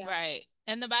 Yeah. Right.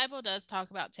 And the Bible does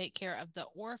talk about take care of the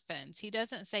orphans. He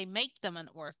doesn't say make them an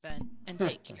orphan and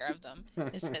take care of them.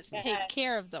 It says take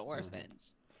care of the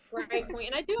orphans. Great point.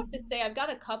 And I do have to say, I've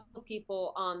got a couple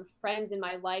people, friends in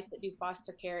my life that do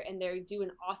foster care, and they do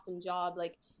an awesome job.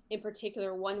 Like, in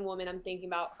particular, one woman I'm thinking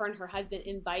about, her and her husband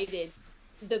invited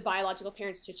the biological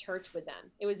parents to church with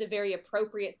them. It was a very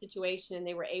appropriate situation, and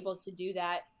they were able to do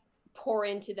that, pour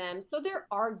into them. So there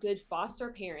are good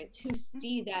foster parents who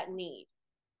see that need.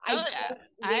 I Oh yeah,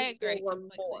 just I wish there agree were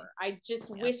completely. more. I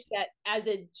just Yeah. wish that as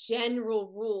a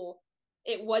general rule,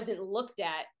 it wasn't looked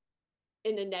at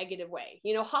in a negative way.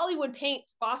 You know, Hollywood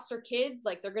paints foster kids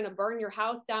like they're going to burn your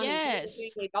house down and kill Yes. your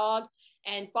family dog,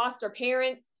 and foster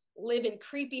parents live in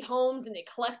creepy homes and they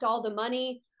collect all the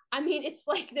money. I mean, it's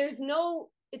like it's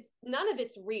none of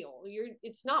it's real.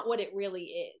 It's not what it really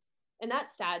is. And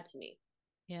that's sad to me.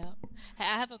 Yeah. Hey,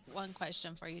 I have one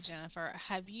question for you, Jennifer.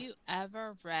 Have you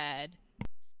ever read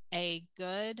a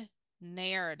good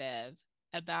narrative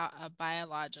about a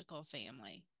biological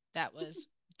family that was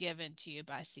given to you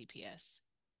by CPS?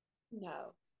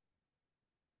 No,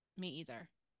 Me either.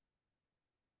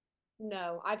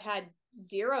 no, I've had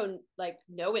zero, like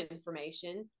no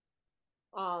information.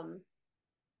 Um,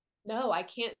 No, I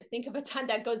can't think of a time.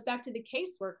 That goes back to the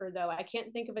caseworker, though. I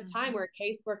can't think of a time Mm-hmm. where a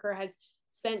caseworker has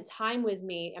spent time with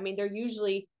me. I mean, they're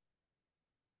usually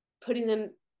putting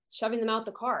them, shoving them out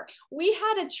the car. We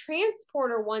had a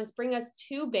transporter once bring us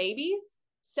two babies,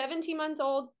 17 months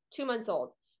old, 2 months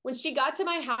old. When she got to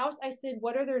my house, I said,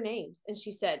 "What are their names?" And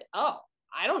she said, "Oh,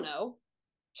 I don't know."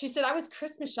 She said, "I was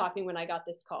Christmas shopping when I got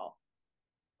this call."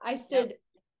 I Yep. said,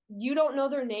 "You don't know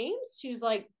their names?" She was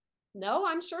like, "No,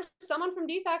 I'm sure someone from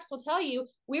DFAX will tell you."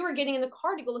 We were getting in the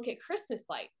car to go look at Christmas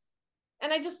lights.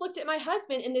 And I just looked at my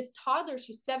husband and this toddler,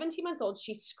 she's 17 months old.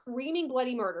 She's screaming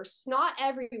bloody murder, snot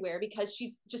everywhere because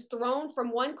she's just thrown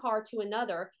from one car to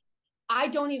another. I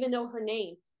don't even know her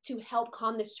name to help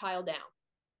calm this child down.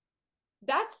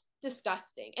 That's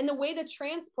disgusting. And the way the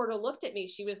transporter looked at me,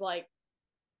 she was like,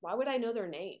 "Why would I know their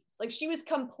names?" Like, she was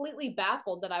completely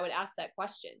baffled that I would ask that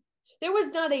question. There was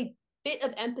not a bit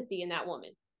of empathy in that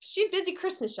woman. She's busy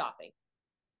Christmas shopping.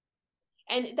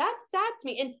 And that's sad to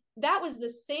me. And that was the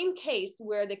same case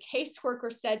where the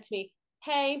caseworker said to me,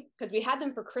 "Hey," because we had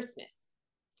them for Christmas.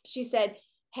 She said,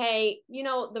 "Hey,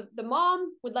 the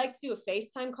mom would like to do a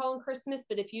FaceTime call on Christmas,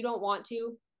 but if you don't want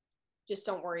to, just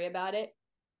don't worry about it."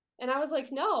 And I was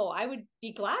like, "No, I would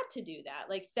be glad to do that.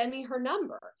 Like, send me her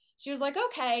number." She was like,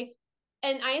 "Okay."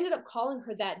 And I ended up calling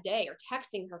her that day or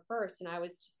texting her first. And I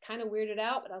was just kind of weirded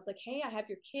out. But I was like, "Hey, I have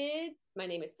your kids. My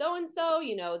name is so and so.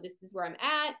 This is where I'm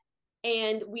at."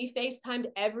 And we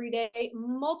FaceTimed every day,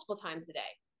 multiple times a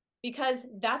day, because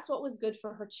that's what was good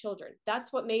for her children.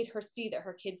 That's what made her see that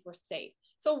her kids were safe.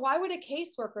 So why would a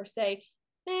caseworker say,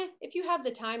 if you have the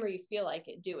time or you feel like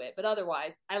it, do it. But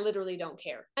otherwise, I literally don't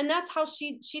care. And that's how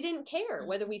she didn't care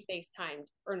whether we FaceTimed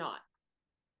or not.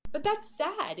 But that's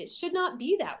sad. It should not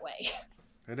be that way.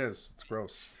 It is. It's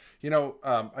gross.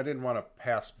 I didn't want to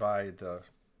pass by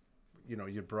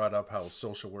you brought up how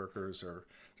social workers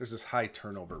there's this high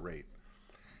turnover rate.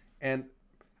 And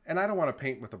I don't want to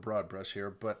paint with a broad brush here,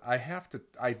 but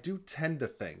I do tend to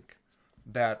think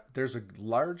that there's a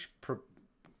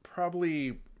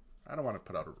probably, I don't want to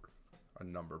put out a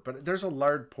number, but there's a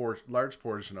large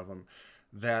portion of them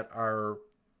that are,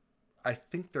 I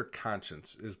think their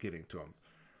conscience is getting to them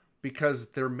because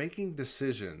they're making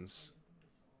decisions.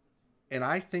 And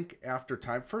I think after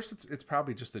time, first it's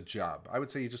probably just a job. I would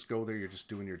say you just go there, you're just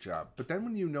doing your job. But then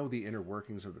when you know the inner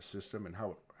workings of the system and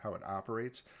how it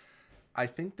operates, I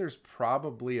think there's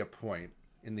probably a point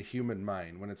in the human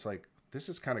mind when it's like, this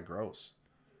is kind of gross.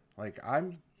 Like,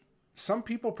 some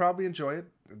people probably enjoy it.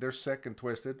 They're sick and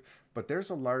twisted, but there's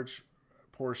a large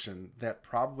portion that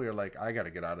probably are like, I got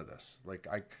to get out of this.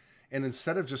 And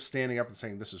instead of just standing up and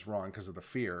saying this is wrong because of the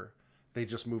fear, they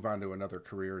just move on to another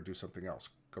career or do something else,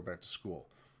 go back to school.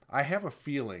 I have a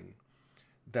feeling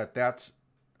that that's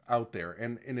out there.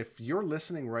 And if you're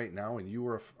listening right now and you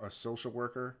were a social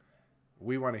worker,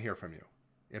 we want to hear from you.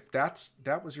 If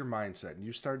that was your mindset and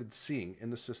you started seeing in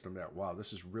the system that, wow,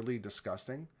 this is really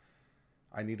disgusting,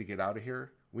 I need to get out of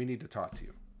here, we need to talk to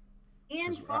you.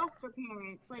 And foster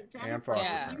parents, like and Jennifer,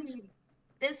 foster parents.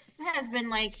 This has been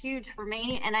like huge for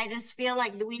me, and I just feel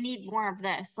like we need more of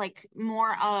this, like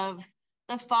more of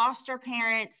the foster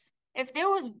parents. If there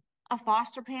was a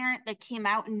foster parent that came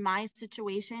out in my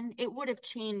situation, it would have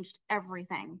changed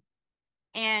everything.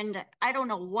 And I don't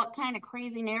know what kind of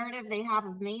crazy narrative they have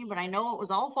of me, but I know it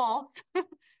was all false.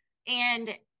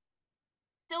 And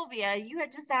Sylvia, you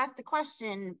had just asked the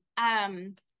question,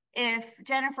 if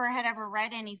Jennifer had ever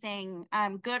read anything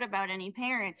good about any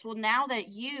parents. Well, now that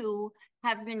you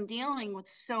have been dealing with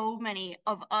so many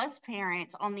of us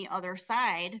parents on the other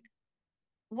side,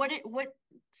 what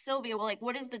Sylvia, well, like,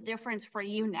 what is the difference for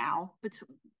you now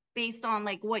based on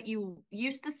like what you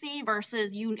used to see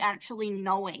versus you actually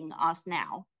knowing us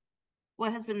now?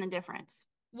 What has been the difference?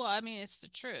 Well, I mean, it's the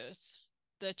truth.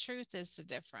 The truth is the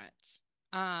difference.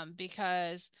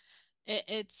 Because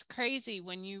it's crazy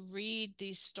when you read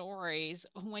these stories,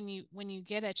 when you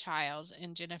get a child,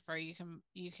 and Jennifer, you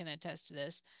can attest to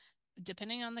this,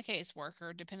 depending on the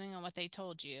caseworker, depending on what they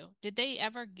told you, did they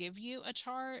ever give you a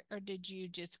chart, or did you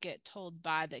just get told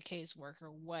by the caseworker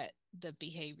what the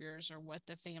behaviors or what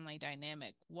the family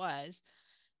dynamic was?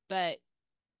 But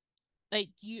like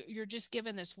you're just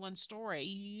given this one story.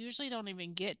 You usually don't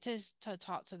even get to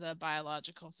talk to the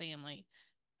biological family,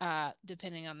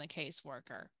 depending on the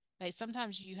caseworker. Like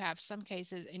sometimes you have some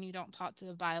cases and you don't talk to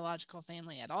the biological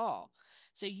family at all.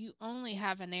 So you only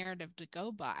have a narrative to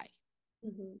go by.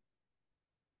 Mm-hmm.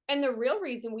 And the real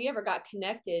reason we ever got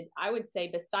connected, I would say,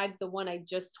 besides the one I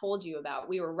just told you about,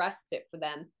 we were respite for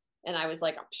them. And I was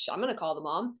like, I'm going to call the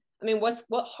mom. I mean, what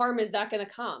harm is that going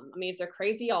to come? I mean, if they're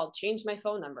crazy, I'll change my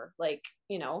phone number. Like,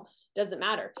 doesn't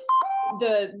matter.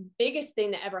 The biggest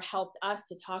thing that ever helped us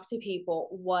to talk to people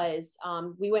was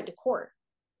we went to court.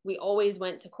 We always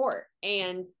went to court.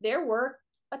 And there were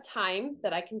a time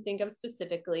that I can think of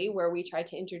specifically where we tried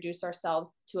to introduce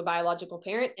ourselves to a biological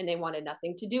parent and they wanted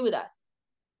nothing to do with us.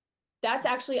 That's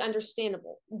actually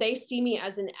understandable. They see me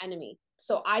as an enemy.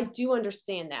 So I do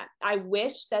understand that. I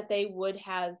wish that they would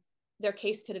have, their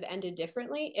case could have ended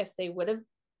differently if they would have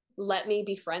let me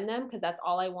befriend them, because that's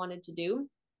all I wanted to do.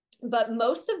 But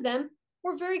most of them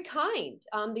were very kind.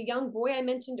 The young boy I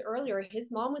mentioned earlier,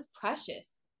 his mom was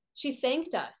precious. She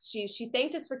thanked us. She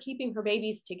thanked us for keeping her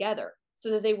babies together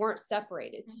so that they weren't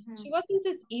separated. Mm-hmm. She wasn't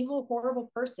this evil, horrible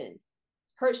person.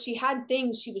 She had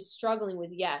things she was struggling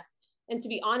with, yes. And to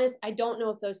be honest, I don't know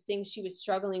if those things she was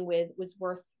struggling with was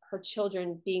worth her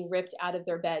children being ripped out of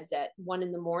their beds at 1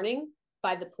 a.m.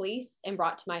 by the police and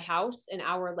brought to my house an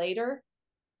hour later.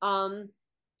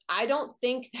 I don't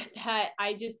think that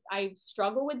I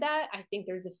struggle with that. I think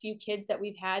there's a few kids that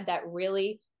we've had that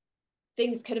really,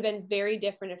 things could have been very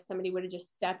different if somebody would have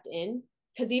just stepped in.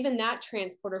 Because even that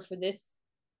transporter for this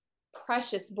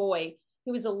precious boy,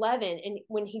 he was 11. And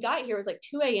when he got here, it was like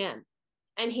 2 a.m.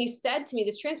 And he said to me,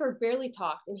 this transporter barely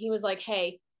talked. And he was like,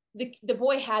 hey, the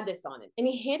boy had this on it. And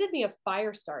he handed me a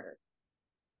fire starter.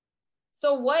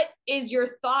 So what is your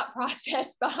thought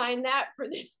process behind that for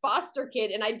this foster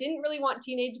kid? And I didn't really want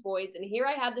teenage boys. And here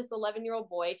I have this 11-year-old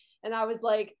boy. And I was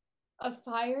like, a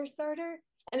fire starter?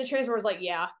 And the transporter was like,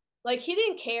 yeah. Like, he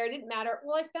didn't care. It didn't matter.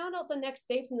 Well, I found out the next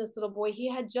day from this little boy, he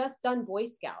had just done Boy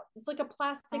Scouts. It's like a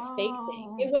plastic fake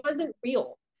thing. It wasn't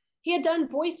real. He had done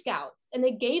Boy Scouts, and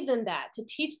they gave them that to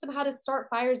teach them how to start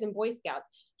fires in Boy Scouts.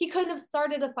 He couldn't have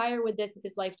started a fire with this if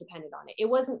his life depended on it. It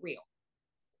wasn't real.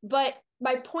 But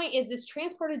my point is, this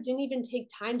transporter didn't even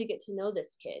take time to get to know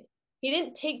this kid. He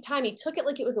didn't take time. He took it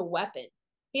like it was a weapon.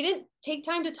 He didn't take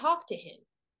time to talk to him.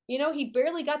 He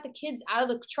barely got the kids out of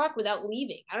the truck without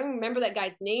leaving. I don't remember that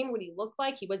guy's name, what he looked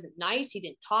like. He wasn't nice. He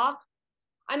didn't talk.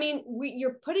 I mean,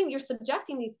 you're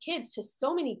subjecting these kids to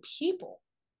so many people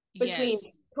between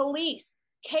police,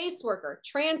 caseworker,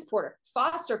 transporter,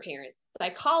 foster parents,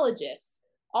 psychologists,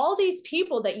 all these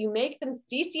people that you make them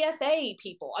CCFA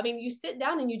people. I mean, you sit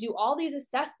down and you do all these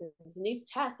assessments and these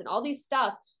tests and all these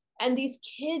stuff, and these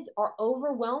kids are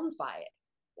overwhelmed by it.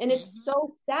 And it's so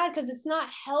sad because it's not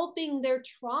helping their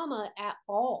trauma at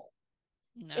all.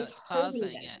 No, it's causing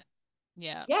it.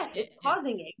 Yeah. Yes, it's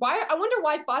causing it. I wonder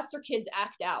why foster kids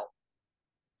act out.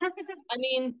 I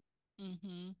mean,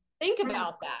 think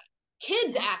about that.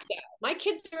 Kids act out. My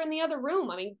kids are in the other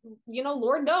room. I mean,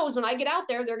 Lord knows when I get out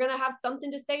there, they're going to have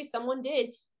something to say. Someone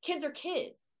did. Kids are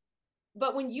kids.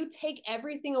 But when you take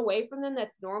everything away from them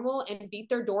that's normal and beat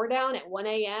their door down at 1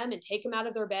 a.m. and take them out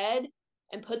of their bed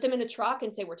and put them in a truck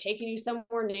and say, we're taking you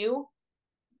somewhere new,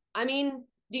 I mean,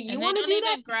 do you And they want to don't do that?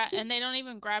 even grab and they don't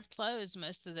even grab clothes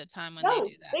most of the time when they No,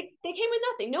 do that. they came with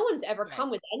nothing. No one's ever Right. come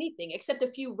with anything except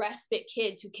a few respite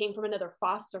kids who came from another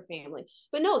foster family.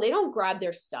 But no, they don't grab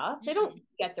their stuff. They don't Mm-mm.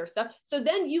 get their stuff. So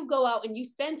then you go out and you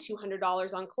spend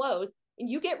 $200 on clothes and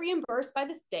you get reimbursed by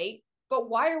the state. But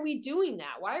why are we doing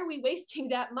that? Why are we wasting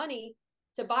that money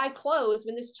to buy clothes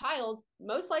when this child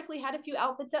most likely had a few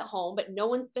outfits at home, but no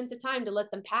one spent the time to let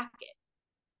them pack it?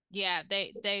 Yeah,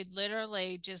 they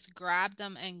literally just grab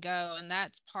them and go, and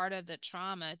that's part of the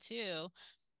trauma too,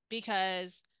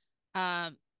 because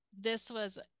um this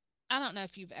was I don't know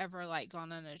if you've ever like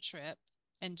gone on a trip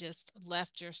and just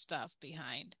left your stuff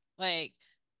behind. Like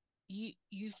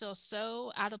you feel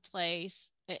so out of place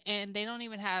and they don't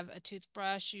even have a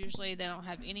toothbrush usually. They don't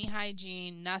have any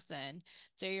hygiene, nothing.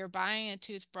 So you're buying a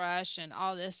toothbrush and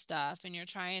all this stuff and you're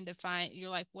trying to find you're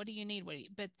like, what do you need?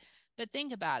 But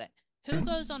think about it. Who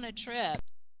goes on a trip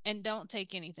and don't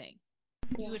take anything?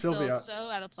 You Yeah. would feel Sylvia, so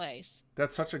out of place.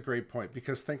 that's such a great point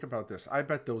because think about this. I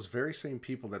bet those very same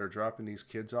people that are dropping these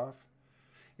kids off,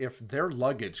 if their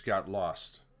luggage got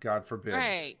lost, God forbid,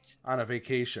 Right. on a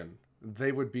vacation,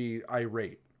 they would be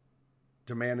irate,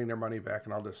 demanding their money back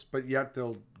and all this. But yet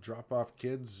they'll drop off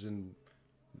kids and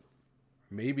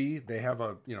maybe they have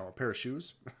a pair of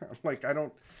shoes. Like I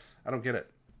don't get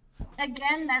it.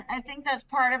 Again, that I think that's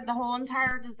part of the whole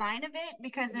entire design of it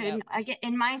because Yep.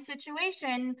 in my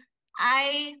situation,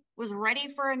 I was ready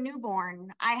for a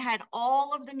newborn. I had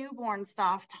all of the newborn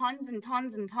stuff, tons and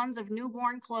tons and tons of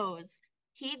newborn clothes.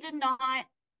 He did not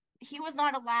he was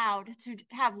not allowed to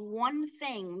have one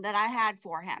thing that I had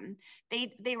for him.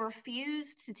 They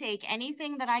refused to take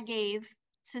anything that I gave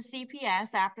to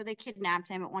CPS after they kidnapped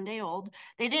him at 1 day old.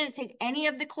 They didn't take any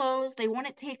of the clothes. They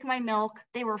wouldn't take my milk.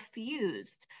 They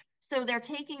refused. So they're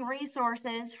taking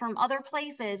resources from other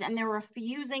places and they're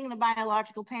refusing the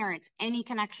biological parents any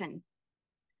connection.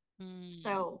 Mm.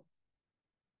 So,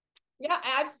 Yeah,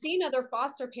 I've seen other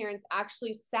foster parents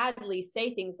actually sadly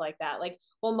say things like that. Like,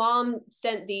 well, mom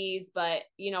sent these, but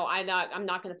I'm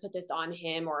not going to put this on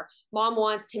him, or mom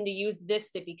wants him to use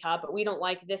this sippy cup, but we don't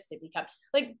like this sippy cup.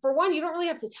 Like, for one, you don't really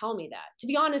have to tell me that. To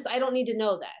be honest, I don't need to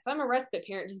know that. If I'm a respite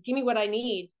parent, just give me what I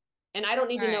need and I don't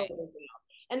need to know Right. everything else.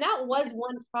 And that was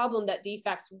one problem that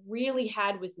defects really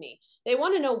had with me. They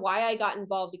want to know why I got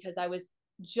involved because I was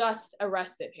just a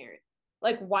respite parent.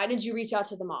 Like, why did you reach out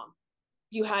to the mom?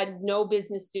 You had no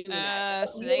business doing that.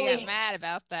 So they got mad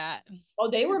about that. Oh,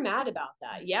 they were mad about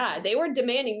that. Yeah, they were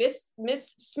demanding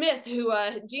Miss Smith, who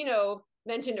Gino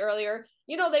mentioned earlier.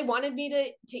 They wanted me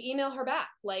to email her back,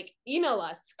 like email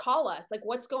us, call us, like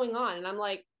what's going on. And I'm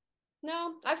like,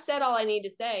 no, I've said all I need to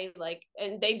say. Like,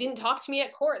 and they didn't talk to me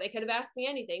at court. They could have asked me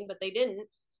anything, but they didn't.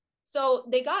 So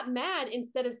they got mad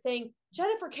instead of saying,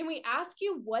 Jennifer, can we ask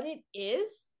you what it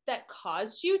is that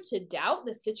caused you to doubt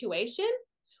the situation?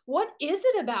 What is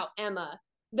it about Emma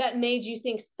that made you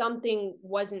think something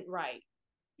wasn't right?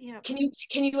 yeah. Can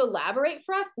you elaborate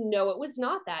for us? No, it was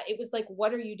not that. It was like,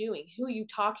 what are you doing? Who are you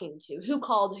talking to? Who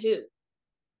called who?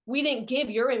 We didn't give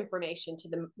your information to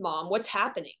the mom. What's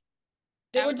happening?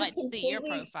 They I were would just like to see your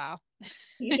completely profile.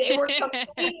 they were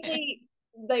completely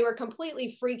they were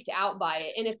completely freaked out by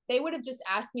it. And if they would have just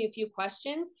asked me a few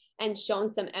questions and shown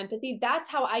some empathy,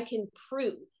 that's how I can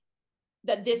prove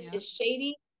that this Yeah. is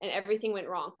shady and everything went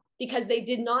wrong, because they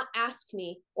did not ask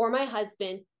me or my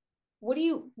husband,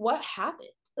 what happened?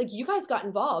 Like, you guys got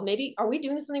involved. Maybe are we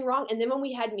doing something wrong? And then when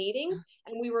we had meetings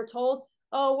and we were told,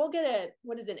 oh, we'll get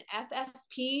what is it, an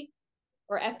FSP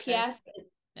or FPS?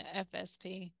 FS,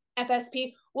 FSP.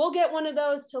 FSP, we'll get one of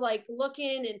those to like look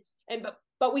in,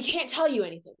 but we can't tell you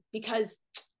anything because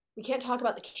we can't talk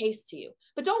about the case to you.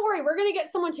 But don't worry, we're going to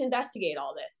get someone to investigate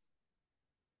all this.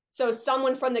 So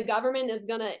someone from the government is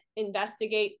going to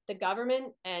investigate the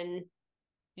government, and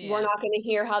we're Yeah. not going to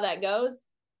hear how that goes.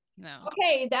 No.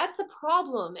 Okay, that's a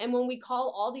problem. And when we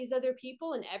call all these other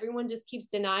people and everyone just keeps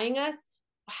denying us,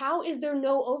 how is there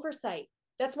no oversight?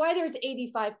 That's why there's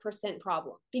 85%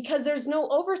 problem, because there's no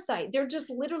oversight. They're just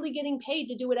literally getting paid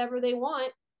to do whatever they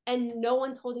want and no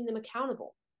one's holding them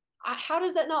accountable. How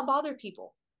does that not bother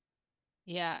people?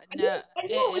 Yeah. I knew, No. I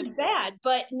knew it was bad,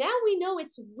 but now we know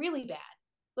it's really bad.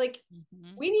 Like,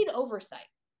 Mhm. we need oversight.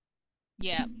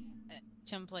 Yeah.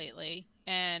 Completely.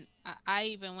 And I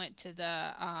even went to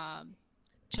the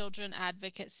Children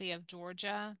Advocacy of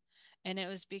Georgia, and it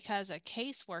was because a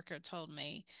caseworker told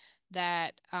me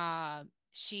that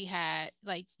she had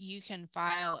like you can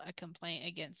file a complaint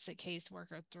against a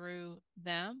caseworker through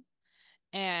them.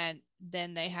 and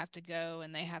then they have to go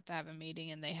and they have to have a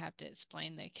meeting and they have to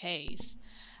explain the case.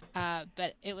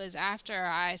 But it was after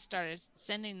I started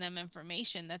sending them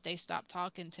information that they stopped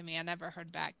talking to me. I never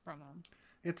heard back from them.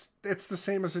 It's the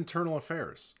same as internal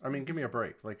affairs. I mean, give me a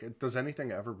break. Like, does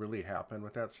anything ever really happen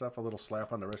with that stuff? A little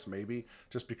slap on the wrist, maybe,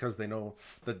 just because they know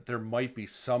that there might be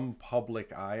some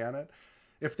public eye on it.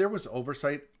 If there was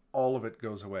oversight, all of it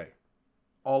goes away.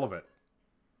 All of it.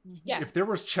 Yes. If there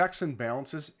was checks and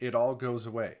balances, it all goes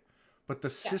away. But the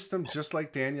system, just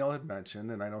like Danielle had mentioned,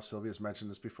 and I know Sylvia's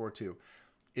mentioned this before too,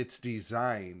 it's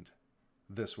designed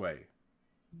this way.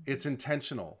 It's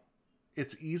intentional.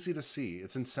 It's easy to see.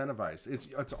 It's incentivized.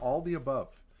 It's all the above.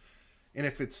 And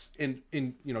if it's in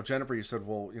Jennifer, you said,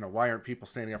 well, why aren't people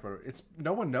standing up? It's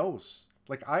no one knows.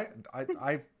 Like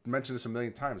I've mentioned this a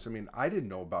million times. I mean, I didn't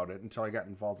know about it until I got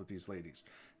involved with these ladies.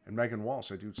 And Megan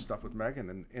Walsh, I do stuff with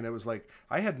Megan, and it was like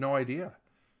I had no idea.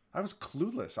 I was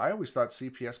clueless. I always thought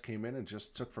CPS came in and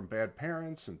just took from bad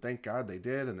parents, and thank God they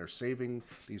did, and they're saving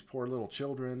these poor little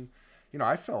children.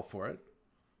 I fell for it.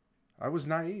 I was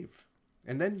naive.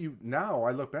 And then now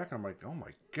I look back and I'm like, oh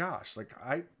my gosh, like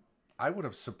I would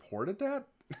have supported that.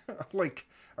 Like,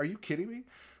 are you kidding me?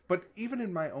 But even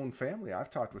in my own family, I've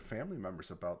talked with family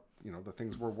members about, the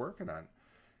things we're working on.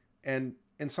 And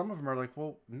some of them are like,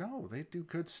 well, no, they do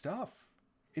good stuff.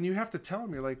 And you have to tell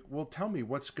them, you're like, well, tell me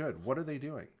what's good. What are they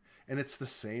doing? And it's the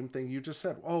same thing you just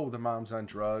said. Oh, the mom's on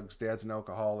drugs, dad's an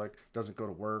alcoholic, doesn't go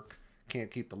to work,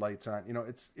 can't keep the lights on.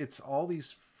 It's all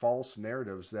these false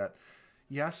narratives that,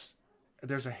 yes,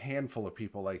 there's a handful of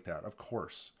people like that, of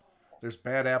course. There's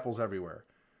bad apples everywhere.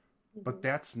 But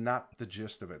that's not the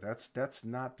gist of it. That's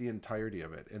not the entirety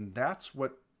of it. And that's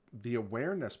what the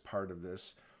awareness part of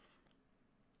this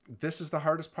is the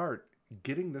hardest part,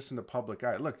 getting this in the public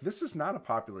eye. Look, this is not a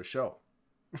popular show.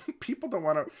 People don't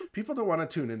want to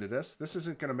tune into this. This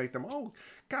isn't going to make them, oh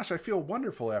gosh, I feel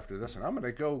wonderful after this and I'm going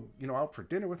to go, out for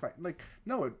dinner with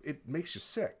no, it makes you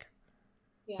sick.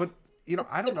 Yeah. But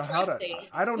I don't know how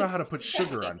to put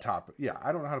sugar on top. Yeah,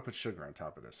 I don't know how to put sugar on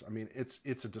top of this. I mean, it's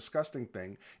a disgusting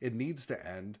thing. It needs to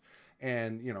end.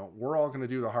 And, we're all going to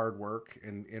do the hard work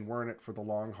and we're in it for the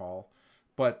long haul.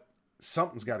 But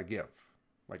something's got to give.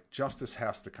 Like, justice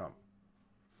has to come.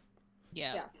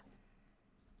 Yeah.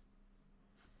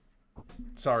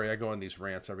 Sorry, I go on these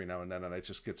rants every now and then, and I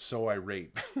just get so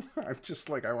irate. I'm just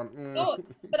like, I want. No,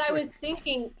 but I was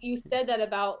thinking, you said that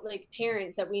about like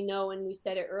parents that we know, and we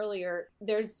said it earlier.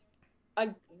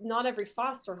 Not every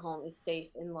foster home is safe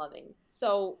and loving,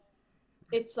 so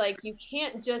it's like you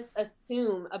can't just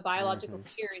assume a biological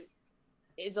parent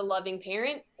is a loving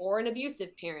parent or an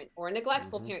abusive parent or a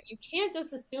neglectful parent. You can't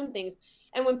just assume things.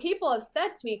 And when people have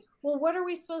said to me, "Well, what are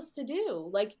we supposed to do?"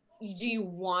 Like, do you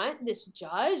want this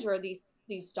judge or these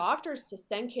doctors to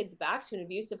send kids back to an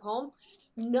abusive home?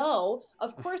 No,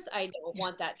 of course I don't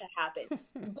want that to happen.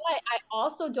 But I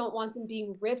also don't want them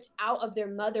being ripped out of their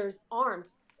mother's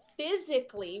arms,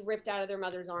 physically ripped out of their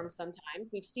mother's arms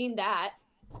sometimes. We've seen that.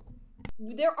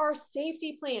 There are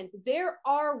safety plans. There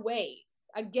are ways.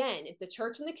 Again, if the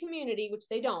church and the community, which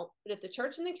they don't, but if the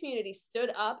church and the community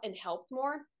stood up and helped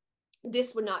more,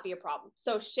 this would not be a problem.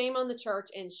 So shame on the church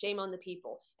and shame on the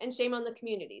people and shame on the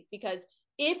communities, because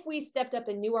if we stepped up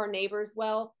and knew our neighbors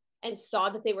well and saw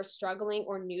that they were struggling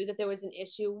or knew that there was an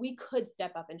issue, we could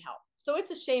step up and help. So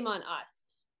it's a shame on us.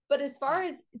 But as far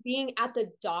as being at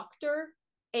the doctor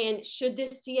and should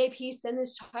this CAP send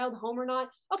this child home or not?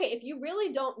 Okay, if you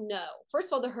really don't know, first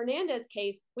of all, the Hernandez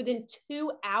case, within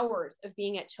 2 hours of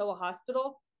being at Choa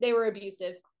Hospital, they were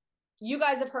abusive. You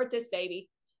guys have hurt this baby.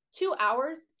 2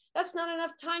 hours? That's not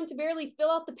enough time to barely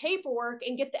fill out the paperwork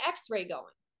and get the x-ray going.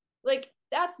 Like,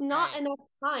 that's not enough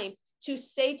time to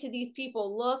say to these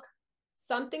people, look,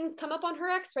 something's come up on her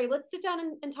x-ray. Let's sit down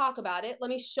and talk about it. Let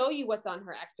me show you what's on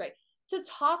her x-ray. To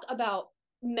talk about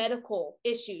medical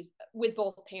issues with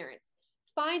both parents.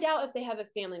 Find out if they have a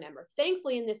family member.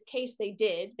 Thankfully, in this case, they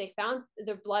did. They found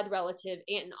their blood relative,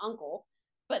 aunt and uncle,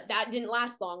 but that didn't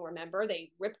last long, remember?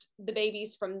 They ripped the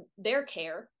babies from their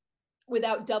care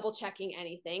without double checking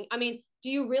anything. I mean,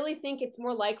 do you really think it's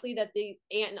more likely that the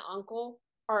aunt and uncle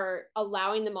are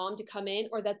allowing the mom to come in,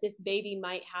 or that this baby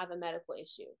might have a medical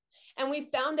issue? And we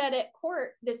found out at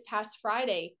court this past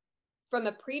Friday from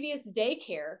a previous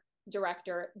daycare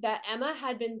director that Emma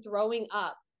had been throwing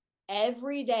up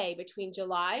every day between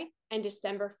July and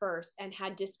December 1st and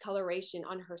had discoloration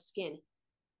on her skin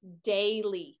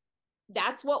daily.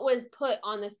 That's what was put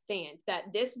on the stand,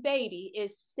 that this baby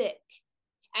is sick.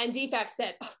 And DFAC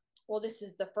said, oh, well, this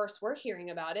is the first we're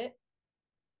hearing about it.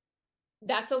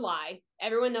 That's a lie.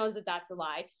 Everyone knows that that's a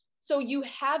lie. So you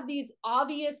have these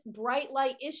obvious bright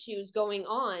light issues going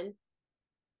on,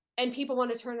 and people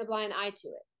want to turn a blind eye to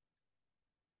it.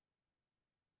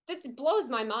 That blows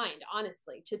my mind,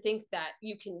 honestly, to think that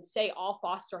you can say all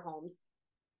foster homes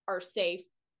are safe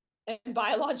and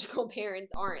biological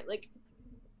parents aren't. Like,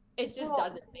 it just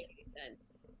doesn't make any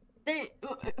sense.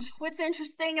 What's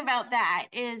interesting about that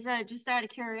is, just out of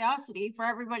curiosity for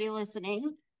everybody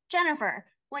listening, Jennifer,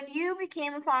 when you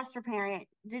became a foster parent,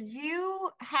 did you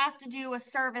have to do a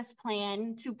service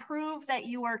plan to prove that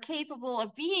you are capable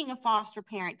of being a foster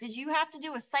parent? Did you have to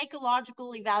do a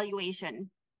psychological evaluation?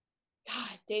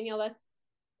 God, Danielle, that's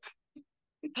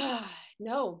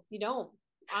no, you don't.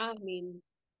 I mean,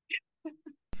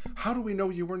 How do we know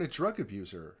you weren't a drug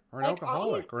abuser or an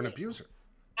alcoholic or an abuser?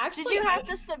 Actually, did you have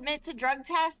to submit to drug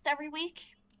tests every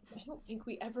week? I don't think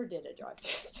we ever did a drug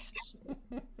test.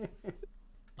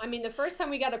 I mean, the first time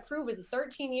we got approved was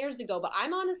 13 years ago, but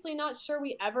I'm honestly not sure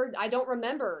I don't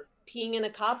remember peeing in a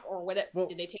cup or what.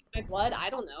 Did they take my blood? I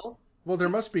don't know. Well, there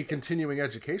must be continuing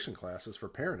education classes for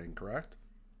parenting, correct?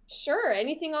 Sure.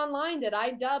 Anything online that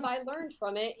I learned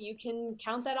from it, you can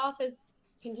count that off as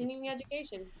continuing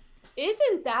education.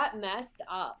 Isn't that messed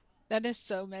up? That is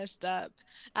so messed up.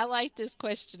 I like this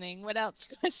questioning. What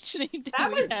else questioning do That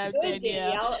we was have, good,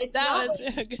 Danielle? Danielle. That was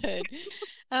so good.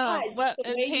 God, What the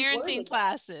way you worded parenting that.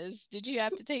 classes? Did you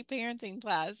have to take parenting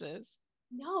classes?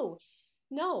 No.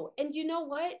 And you know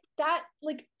what? That,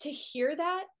 like, to hear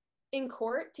that in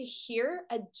court, to hear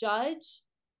a judge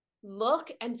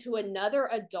look into another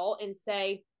adult and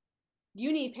say,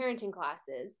 you need parenting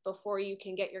classes before you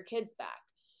can get your kids back,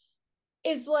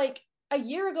 is like, a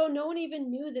year ago, no one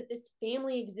even knew that this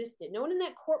family existed. No one in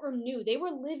that courtroom knew. They were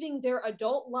living their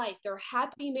adult life, their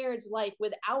happy marriage life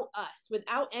without us,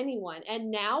 without anyone.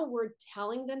 And now we're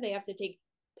telling them they have to take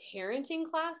parenting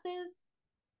classes?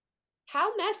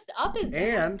 How messed up is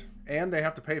that? And they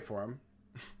have to pay for them.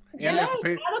 And they have to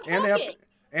pay,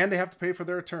 and they have to pay for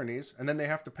their attorneys, and then they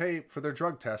have to pay for their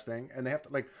drug testing, and they have to,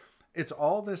 like, it's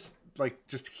all this, like,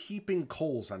 just heaping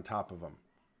coals on top of them.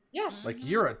 Yes. Like,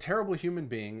 you're a terrible human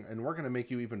being, and we're going to make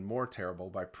you even more terrible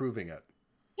by proving it.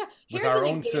 Yeah. With our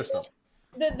own system.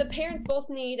 The parents both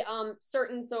need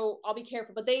certain, so I'll be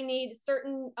careful, but they need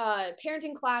certain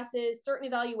parenting classes, certain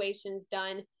evaluations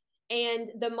done. And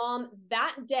the mom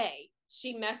that day,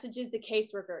 she messages the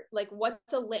caseworker, like,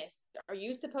 what's a list? Are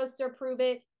you supposed to approve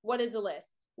it? What is a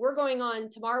list? We're going on,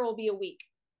 tomorrow will be a week.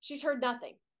 She's heard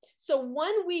nothing. So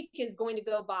 1 week is going to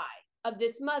go by of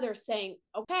this mother saying,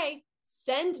 okay,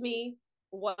 send me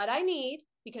what I need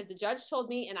because the judge told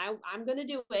me and I'm going to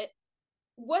do it.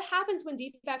 What happens when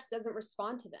DFACS doesn't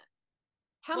respond to them?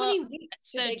 How many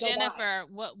weeks do they go Jennifer, by?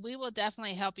 what we will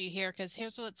definitely help you here, because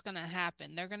here's what's going to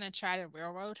happen. They're going to try to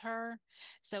railroad her.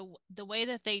 So the way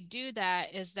that they do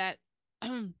that is that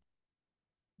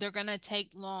they're going to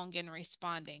take long in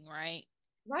responding, right?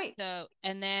 Right. So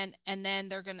and then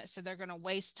they're going to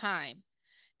waste time.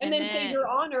 And then say, Your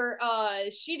Honor,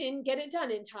 she didn't get it done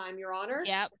in time, Your Honor.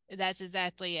 Yep, that's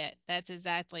exactly it.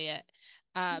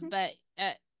 But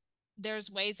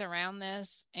there's ways around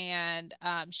this, and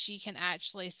she can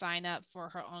actually sign up for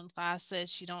her own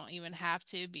classes. She don't even have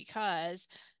to, because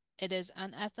it is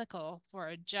unethical for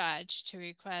a judge to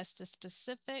request a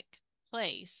specific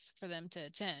place for them to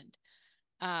attend.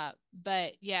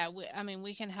 But yeah,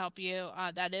 we can help you.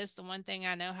 That is the one thing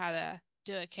I know how to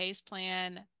do, a case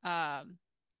plan,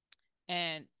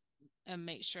 and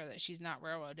make sure that she's not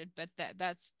railroaded. But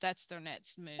that's their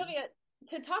next move.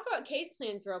 To talk about case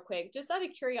plans real quick, just out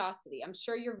of curiosity, I'm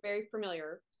sure you're very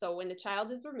familiar. So when the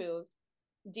child is removed,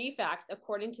 DFACS,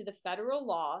 according to the federal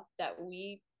law that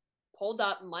we pulled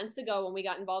up months ago when we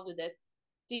got involved with this,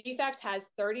 DFACS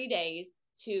has 30 days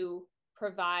to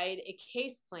provide a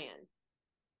case plan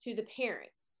to the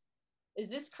parents. Is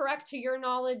this correct to your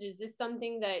knowledge? Is this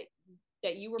something that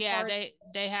you were part of?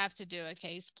 They have to do a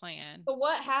case plan. But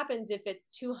what happens if it's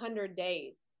 200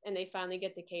 days and they finally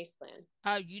get the case plan?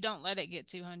 Oh, you don't let it get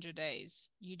 200 days.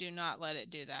 You do not let it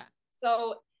do that.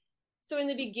 So in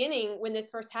the beginning, when this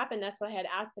first happened, that's what I had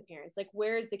asked the parents, like,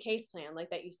 where's the case plan, like,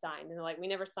 that you signed? And they're like, we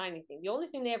never signed anything. The only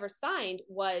thing they ever signed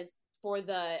was for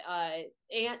the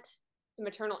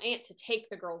maternal aunt to take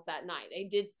the girls that night. They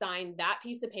did sign that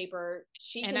piece of paper.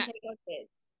 She can take our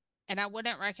kids. And I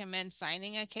wouldn't recommend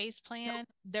signing a case plan. No.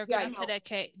 They're going to put a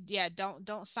case. Yeah,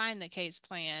 don't sign the case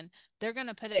plan. They're going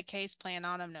to put a case plan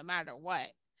on them no matter what.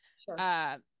 Sure.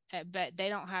 But they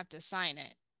don't have to sign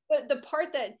it. But the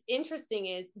part that's interesting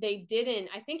is they didn't,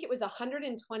 I think it was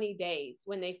 120 days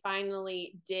when they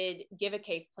finally did give a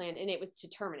case plan, and it was to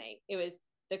terminate. It was,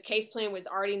 the case plan was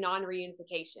already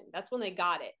non-reunification. That's when they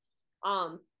got it.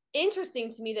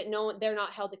 Interesting to me that they're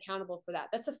not held accountable for that.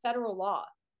 That's a federal law.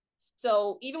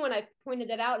 So even when I pointed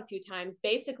that out a few times,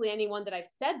 basically anyone that I've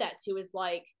said that to is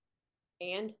like,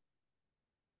 and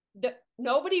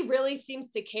nobody really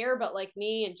seems to care, but like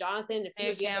me and Jonathan and a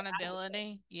few of the other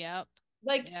accountability. Yep.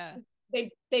 like Yeah.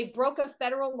 they broke a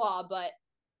federal law, but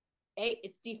hey,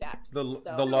 it's DFACS.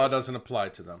 The law doesn't apply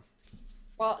to them.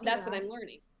 Well, that's what I'm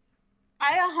learning.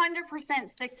 I 100%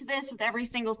 stick to this with every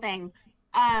single thing.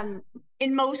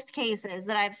 In most cases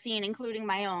that I've seen, including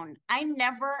my own, I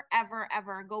never, ever,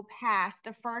 ever go past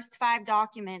the first 5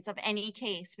 documents of any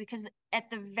case, because at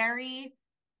the very,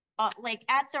 like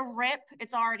at the rip,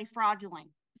 it's already fraudulent.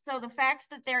 So the fact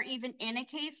that they're even in a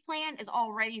case plan is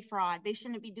already fraud. They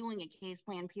shouldn't be doing a case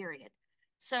plan, period.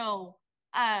 So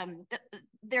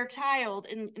their child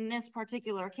in this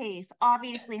particular case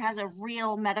obviously has a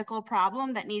real medical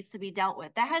problem that needs to be dealt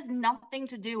with. That has nothing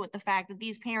to do with the fact that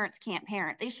these parents can't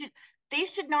parent. They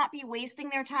should not be wasting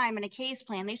their time in a case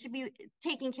plan. They should be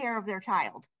taking care of their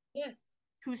child. Yes.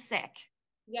 Who's sick.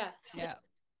 Yes. Yeah.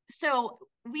 So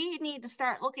we need to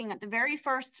start looking at the very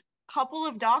first couple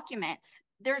of documents.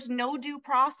 There's no due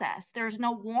process. There's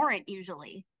no warrant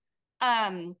usually.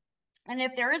 And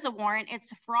if there is a warrant,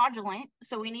 it's fraudulent.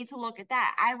 So we need to look at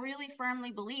that. I really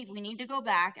firmly believe we need to go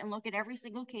back and look at every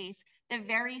single case, the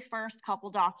very first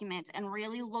couple documents, and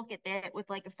really look at it with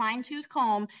like a fine tooth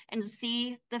comb and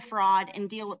see the fraud and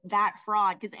deal with that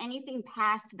fraud. Because anything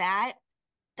past that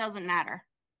doesn't matter.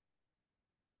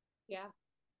 Yeah.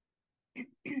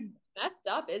 Messed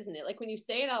up, isn't it? Like when you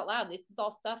say it out loud, this is all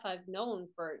stuff I've known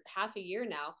for half a year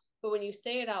now. But when you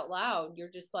say it out loud, you're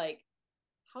just like,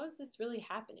 how is this really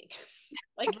happening?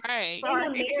 Like right.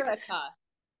 in America,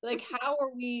 like how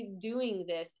are we doing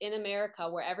this in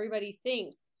America where everybody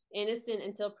thinks innocent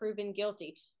until proven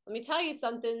guilty? Let me tell you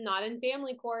something, not in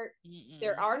family court.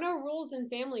 There are no rules in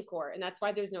family court, and that's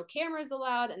why there's no cameras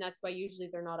allowed, and that's why usually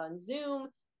they're not on Zoom.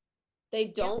 They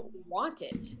don't want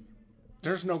it.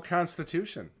 There's no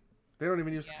constitution. They don't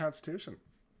even use the Constitution.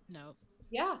 No.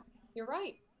 Yeah, you're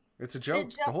right. It's a joke.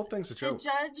 The whole thing's a joke. The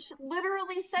judge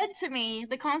literally said to me,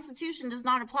 the Constitution does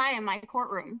not apply in my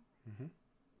courtroom. Mm-hmm.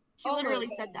 He literally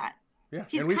said that. Yeah.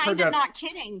 He's kind of not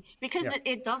kidding, because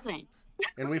it doesn't.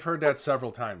 And we've heard that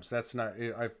several times. That's not,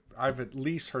 I've at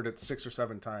least heard it 6 or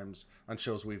 7 times on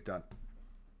shows we've done.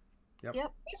 Yep.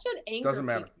 That should anger Doesn't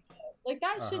matter. people. Like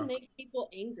that should make people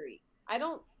angry.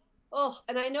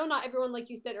 And I know not everyone, like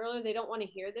you said earlier, they don't want to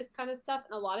hear this kind of stuff.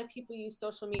 And a lot of people use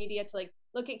social media to like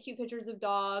look at cute pictures of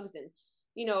dogs and,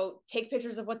 you know, take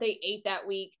pictures of what they ate that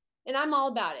week. And I'm all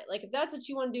about it. Like, if that's what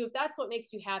you want to do, if that's what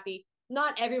makes you happy,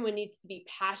 not everyone needs to be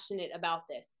passionate about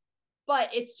this. But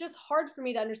it's just hard for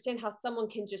me to understand how someone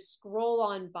can just scroll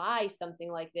on by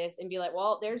something like this and be like,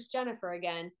 well, there's Jennifer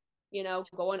again, you know,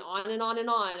 going on and on and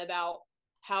on about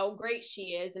how great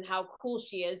she is and how cool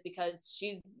she is because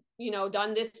she's, you know,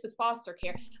 done this with foster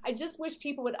care. I just wish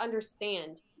people would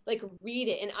understand, like read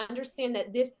it and understand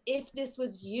that if this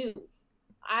was you,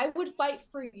 I would fight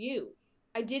for you.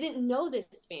 I didn't know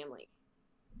this family.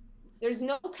 There's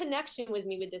no connection with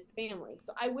me with this family.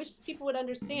 So I wish people would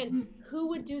understand who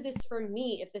would do this for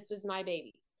me if this was my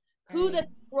babies. Who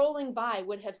that's scrolling by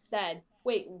would have said,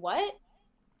 wait, what?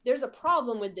 There's a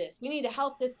problem with this. We need to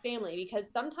help this family, because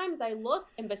sometimes I look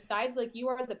and besides like You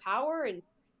Are the Power and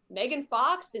Megan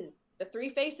Fox and the 3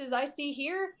 faces I see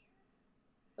here,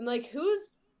 I'm like,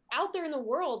 who's out there in the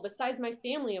world besides my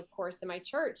family, of course, and my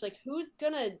church? Like, who's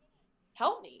going to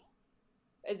help me?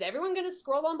 Is everyone going to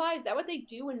scroll on by? Is that what they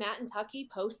do when Matt and Tucky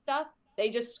post stuff?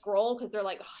 They just scroll because they're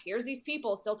like, oh, here's these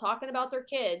people still talking about their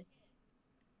kids.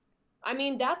 I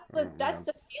mean, that's the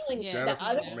feeling.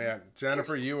 Jennifer,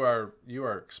 Jennifer, you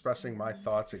are expressing my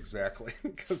thoughts exactly,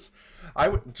 because I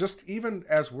would just, even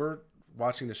as we're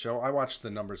watching the show, I watch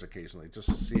the numbers occasionally just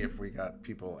to see if we got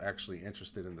people actually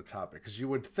interested in the topic. Because you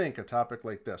would think a topic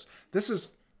like this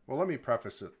is, well, let me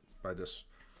preface it by this.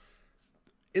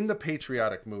 In the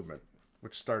patriotic movement,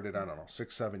 which started, I don't know,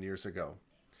 6-7 years ago,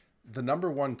 the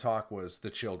number one talk was the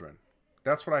children.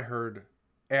 That's what I heard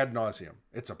ad nauseum.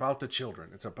 It's about the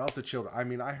children. It's about the children. I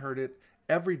mean, I heard it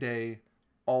every day,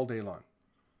 all day long.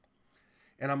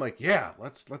 And I'm like, yeah,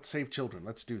 let's save children.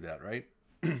 Let's do that, right?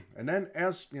 And then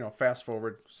as, you know, fast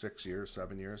forward 6 years,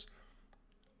 7 years,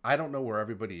 I don't know where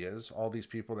everybody is, all these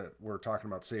people that were talking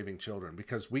about saving children,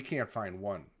 because we can't find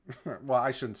one. Well,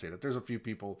 I shouldn't say that. There's a few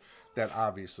people that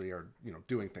obviously are, you know,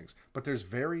 doing things, but there's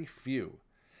very few.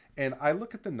 And I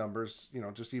look at the numbers, you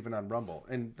know, just even on Rumble,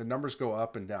 and the numbers go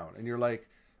up and down. And you're like,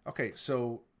 okay,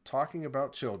 so talking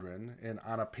about children and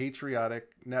on a patriotic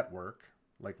network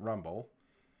like Rumble,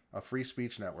 a free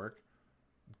speech network,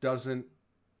 doesn't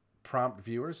prompt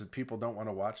viewers that people don't want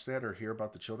to watch that or hear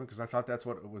about the children, because I thought that's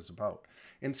what it was about.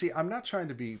 And see, I'm not trying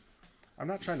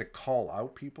to call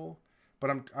out people,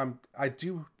 but I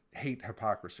do hate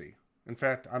hypocrisy. In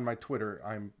fact, on my Twitter,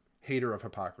 I'm hater of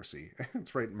hypocrisy.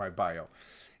 It's right in my bio.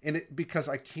 And because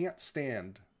I can't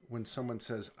stand when someone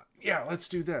says, yeah, let's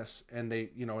do this. And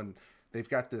and they've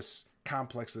got this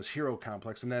complex, this hero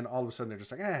complex. And then all of a sudden they're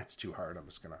just like, it's too hard. I'm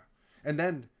just going to. And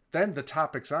then the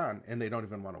topic's on and they don't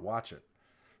even want to watch it.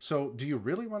 So do you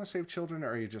really want to save children, or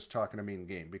are you just talking a mean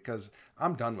game? Because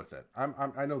I'm done with it.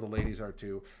 I know the ladies are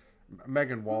too.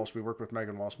 Megan Walsh, we work with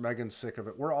Megan Walsh. Megan's sick of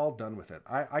it. We're all done with it.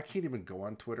 I can't even go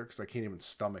on Twitter because I can't even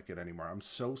stomach it anymore. I'm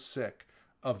so sick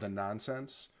of the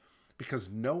nonsense because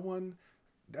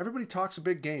everybody talks a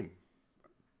big game.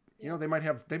 They might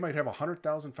have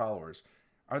 100,000 followers.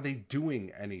 Are they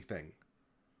doing anything?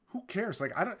 Who cares?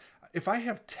 Like, if I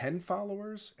have 10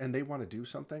 followers and they want to do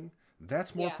something,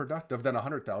 that's more productive than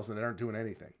 100,000 that aren't doing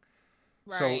anything.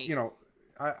 Right. So,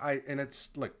 and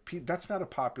it's like, that's not a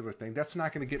popular thing. That's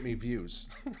not going to get me views.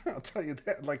 I'll tell you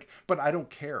that. Like, but I don't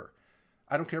care.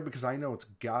 I don't care because I know it's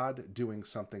God doing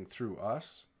something through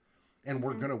us, and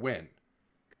we're going to win.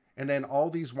 And then all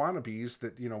these wannabes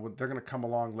that, they're going to come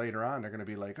along later on. They're going to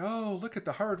be like, oh, look at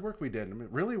the hard work we did. I mean,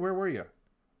 really? Where were you?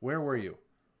 Where were you?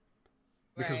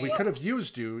 Because we could have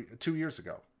used you 2 years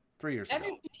ago, 3 years ago.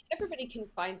 Everybody can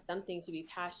find something to be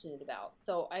passionate about.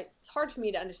 So it's hard for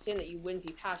me to understand that you wouldn't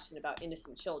be passionate about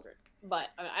innocent children. But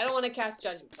I don't want to cast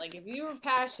judgment. Like, if you're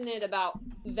passionate about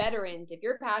veterans, if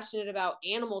you're passionate about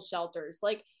animal shelters,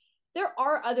 like, there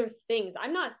are other things.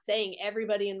 I'm not saying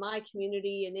everybody in my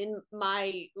community and in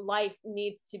my life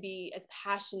needs to be as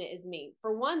passionate as me.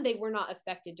 For one, they were not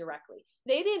affected directly.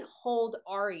 They didn't hold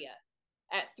Aria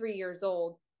at 3 years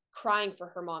old crying for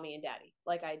her mommy and daddy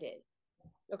like I did.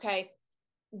 Okay?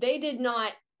 They did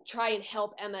not try and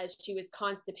help Emma as she was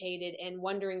constipated and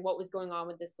wondering what was going on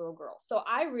with this little girl. So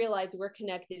I realize we're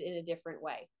connected in a different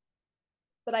way.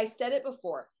 But I said it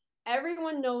before.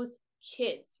 Everyone knows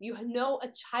kids. You know a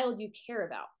child you care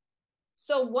about.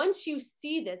 So once you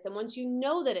see this and once you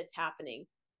know that it's happening,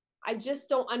 I just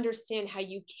don't understand how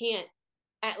you can't,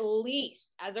 at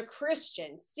least as a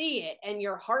Christian, see it and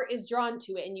your heart is drawn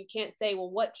to it and you can't say, well,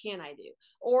 what can I do?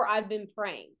 Or I've been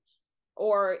praying.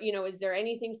 Or, is there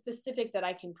anything specific that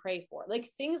I can pray for? Like,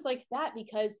 things like that,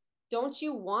 because don't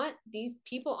you want these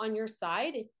people on your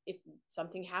side if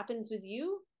something happens with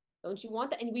you? Don't you want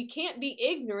that? And we can't be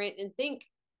ignorant and think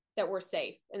that we're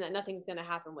safe and that nothing's going to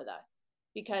happen with us,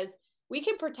 because we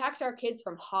can protect our kids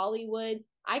from Hollywood.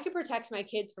 I can protect my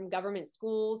kids from government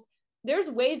schools.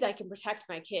 There's ways I can protect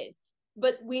my kids,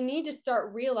 but we need to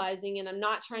start realizing, and I'm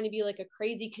not trying to be like a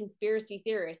crazy conspiracy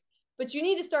theorist, but you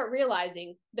need to start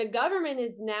realizing the government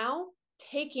is now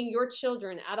taking your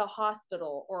children out of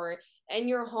hospital or in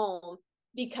your home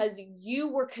because you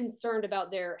were concerned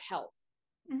about their health.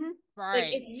 Mm-hmm. Right.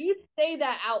 Like, if you say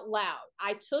that out loud,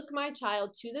 I took my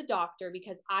child to the doctor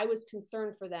because I was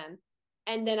concerned for them,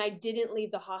 and then I didn't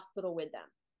leave the hospital with them.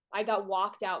 I got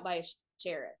walked out by a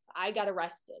sheriff. I got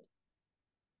arrested.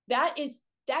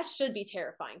 That should be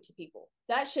terrifying to people.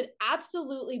 That should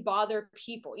absolutely bother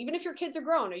people. Even if your kids are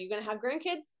grown, are you going to have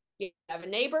grandkids? You have a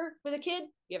neighbor with a kid?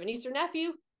 You have a niece or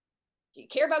nephew? Do you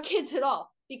care about kids at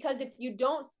all? Because if you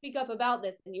don't speak up about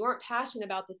this and you aren't passionate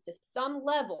about this to some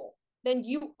level, then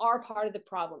you are part of the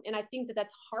problem. And I think that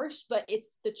that's harsh, but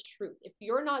it's the truth. If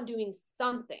you're not doing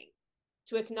something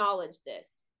to acknowledge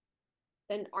this,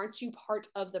 then aren't you part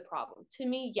of the problem? To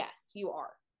me, yes, you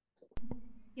are.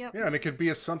 Yep. Yeah, and it could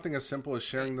be something as simple as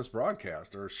sharing this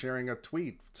broadcast or sharing a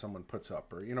tweet someone puts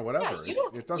up, or whatever. Yeah,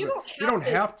 you don't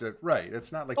have to. Right?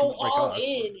 It's not like go like all us.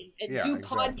 in and do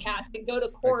exactly. podcast and go to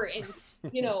court and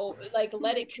like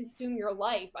let it consume your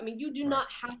life. I mean, you do not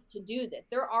have to do this.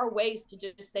 There are ways to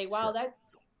just say, "Wow, that's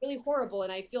really horrible,"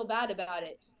 and I feel bad about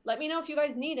it. Let me know if you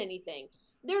guys need anything.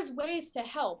 There's ways to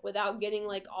help without getting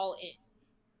like all in.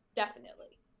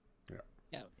 Definitely.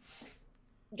 Yeah.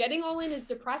 Getting all in is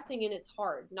depressing and it's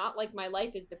hard. Not like my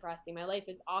life is depressing. My life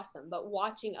is awesome. But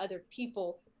watching other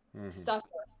people suffer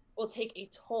will take a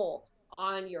toll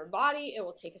on your body. It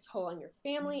will take a toll on your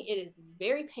family. It is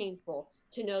very painful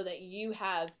to know that you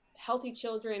have healthy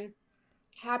children,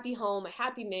 happy home, a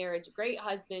happy marriage, a great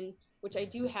husband, which I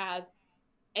do have,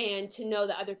 and to know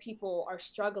that other people are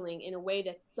struggling in a way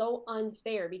that's so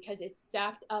unfair because it's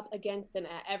stacked up against them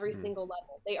at every single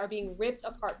level. They are being ripped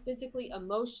apart physically,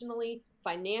 emotionally,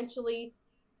 financially.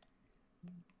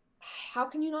 How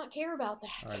can you not care about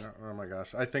that? I know. Oh my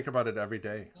gosh, I think about it every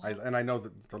day. I know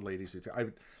that the ladies do too.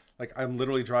 I'm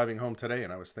literally driving home today,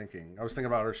 and I was thinking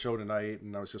about our show tonight,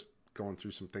 and I was just going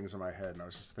through some things in my head, and I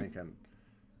was just thinking,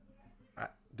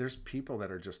 there's people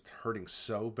that are just hurting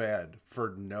so bad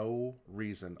for no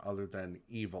reason other than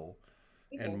evil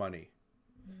and money.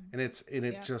 And it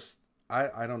Yeah. just,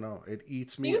 I don't know. It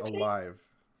eats me Do you think- alive.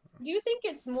 Do you think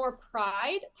it's more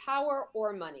pride, power,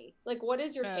 or money? Like, what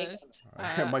is your take on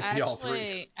it? It might be all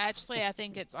three. Actually, I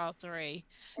think it's all three,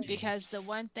 because the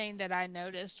one thing that I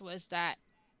noticed was that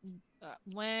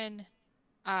when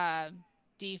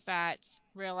DFATS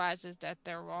realizes that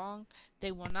they're wrong,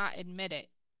 they will not admit it.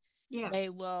 Yeah. They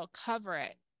will cover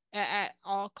it at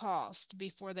all cost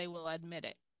before they will admit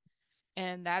it,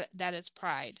 and that is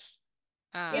pride.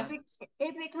 It,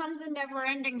 it becomes a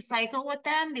never-ending cycle with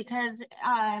them because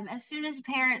as soon as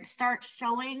parents start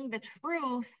showing the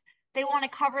truth, they want to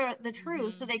cover the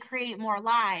truth, so they create more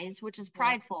lies, which is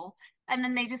prideful, and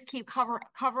then they just keep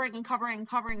covering and covering and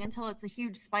covering until it's a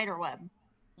huge spider web.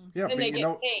 Yeah, And but they you get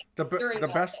know, paid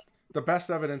the best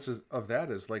evidence of that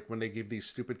is like when they give these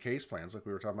stupid case plans, like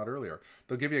we were talking about earlier.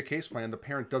 They'll give you a case plan. The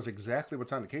parent does exactly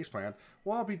what's on the case plan.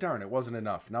 Well, I'll be darned, it wasn't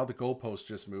enough. Now the goalpost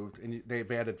just moved, and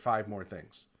they've added 5 more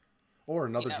things, or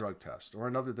another drug test, or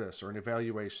another this, or an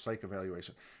evaluation, psych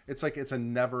evaluation. It's like it's a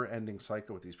never-ending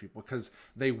cycle with these people because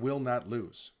they will not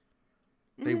lose.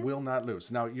 They will not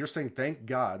lose. Now you're saying, thank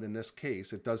God, in this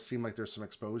case, it does seem like there's some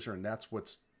exposure, and that's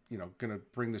what's going to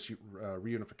bring this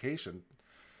reunification.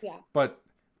 Yeah.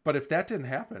 But if that didn't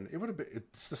happen, it would have been.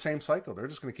 It's the same cycle. They're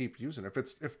just going to keep using it.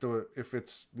 If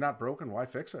it's not broken, why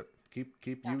fix it?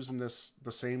 Keep using the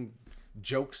same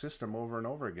joke system over and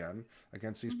over again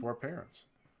against these poor parents.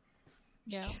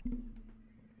 Yeah.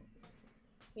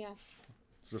 Yeah.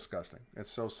 It's disgusting.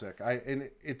 It's so sick.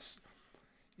 It's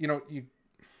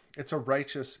it's a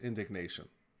righteous indignation.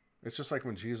 It's just like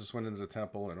when Jesus went into the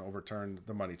temple and overturned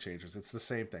the money changers. It's the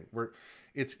same thing.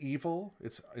 It's evil,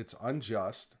 it's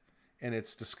unjust, and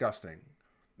it's disgusting.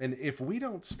 And if we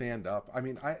don't stand up, I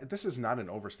mean, this is not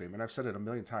an overstatement. I've said it a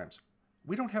million times.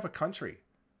 We don't have a country.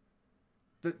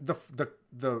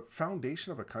 The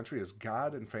foundation of a country is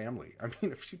God and family. I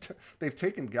mean, they've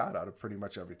taken God out of pretty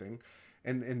much everything,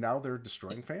 and now they're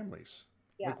destroying families.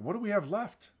 Yeah. Like, what do we have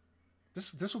left?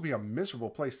 This will be a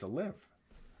miserable place to live.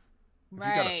 If you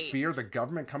Right. gotta fear the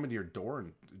government coming to your door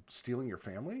and stealing your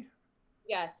family.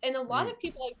 Yes. And a lot of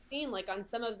people I've seen, like on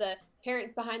some of the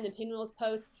parents behind the pinwheels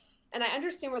posts, and I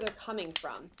understand where they're coming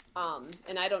from.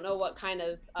 And I don't know what kind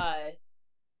of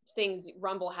things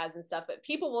Rumble has and stuff, but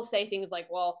people will say things like,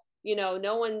 well,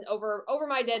 no one over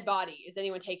my dead body is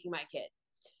anyone taking my kid.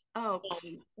 Oh,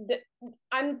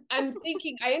 I'm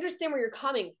thinking, I understand where you're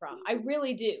coming from. I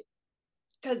really do.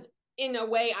 Because in a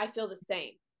way, I feel the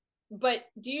same. But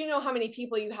do you know how many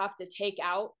people you have to take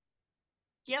out?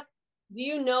 yep. Do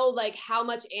you know like how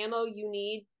much ammo you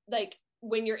need like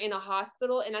when you're in a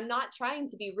hospital? And I'm not trying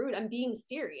to be rude. I'm being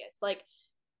serious. Like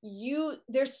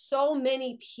there's so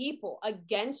many people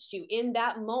against you in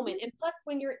that moment. And plus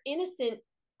when you're innocent,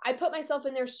 I put myself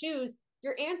in their shoes.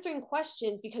 You're answering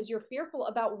questions because you're fearful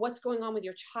about what's going on with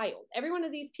your child. Every one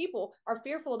of these people are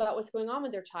fearful about what's going on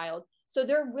with their child. So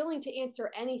they're willing to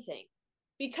answer anything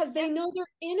because they know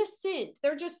they're innocent.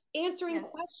 They're just answering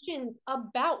questions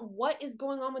about what is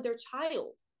going on with their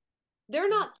child. They're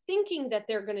not thinking that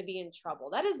they're going to be in trouble.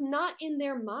 That is not in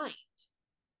their mind.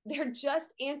 They're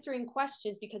just answering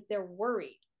questions because they're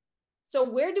worried. So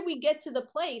where do we get to the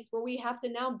place where we have to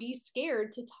now be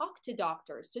scared to talk to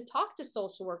doctors, to talk to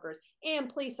social workers and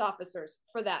police officers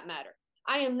for that matter?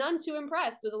 I am none too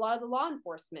impressed with a lot of the law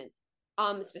enforcement,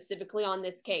 specifically on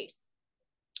this case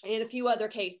and a few other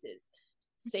cases.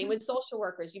 Same with social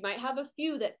workers. You might have a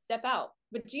few that step out,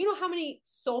 but do you know how many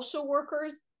social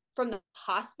workers from the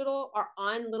hospital are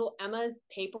on little Emma's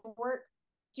paperwork?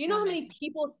 Do you know how many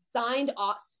people signed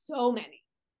off? So many.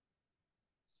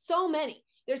 So many.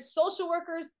 There's social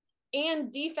workers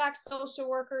and de-facto social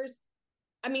workers.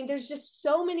 I mean, there's just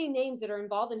so many names that are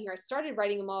involved in here. I started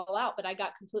writing them all out, but I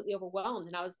got completely overwhelmed.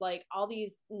 And I was like, all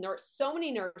these so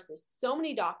many nurses, so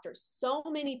many doctors, so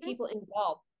many people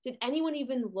involved. Did anyone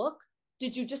even look?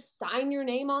 Did you just sign your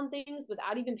name on things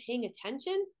without even paying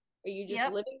attention? Are you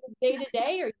just living day to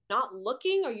day? Are you not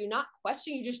looking? Are you not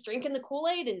questioning? You just drinking the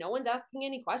Kool-Aid and no one's asking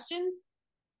any questions?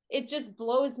 It just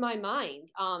blows my mind.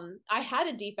 I had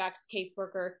a DFACS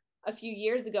caseworker a few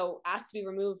years ago asked to be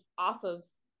removed off of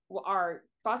our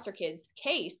foster kids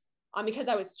case because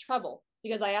I was trouble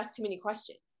because I asked too many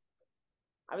questions.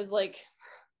 I was like,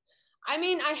 I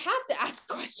mean, I have to ask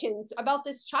questions about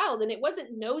this child, and it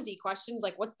wasn't nosy questions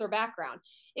like what's their background.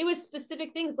 It was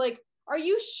specific things like, are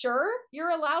you sure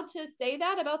you're allowed to say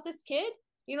that about this kid?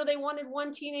 They wanted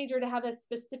one teenager to have a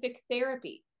specific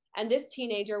therapy, and this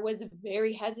teenager was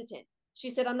very hesitant.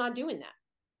 She said, I'm not doing that.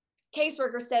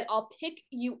 caseworker said, I'll pick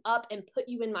you up and put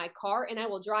you in my car and I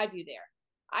will drive you there.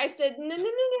 I said, no,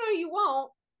 you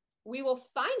won't. We will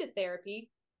find a therapy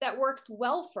that works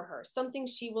well for her, something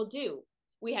she will do.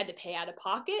 We had to pay out of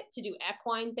pocket to do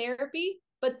equine therapy,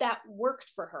 but that worked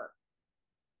for her.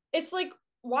 It's like,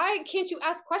 why can't you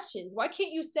ask questions? Why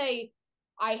can't you say,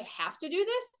 I have to do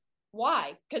this?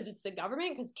 Why? Because it's the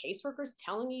government, because caseworkers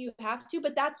telling you have to,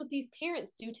 but that's what these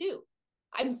parents do too.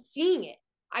 I'm seeing it.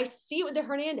 I see it with the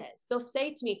Hernandez. They'll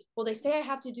say to me, well, they say I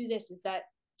have to do this. Is that,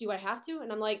 do I have to?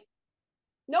 And I'm like,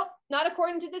 nope, not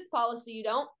according to this policy. You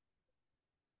don't.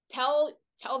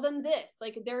 Tell them this.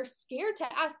 Like, they're scared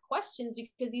to ask questions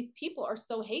because these people are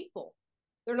so hateful.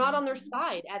 They're not on their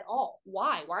side at all.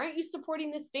 Why? Why aren't you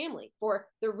supporting this family for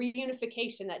the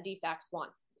reunification that DFACS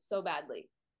wants so badly,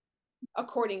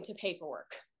 according to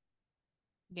paperwork?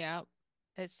 Yeah,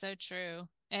 it's so true.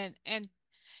 And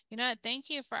you know, thank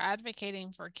you for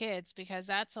advocating for kids, because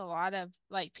that's a lot of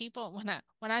like people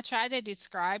when I try to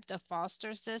describe the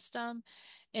foster system,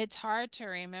 it's hard to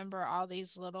remember all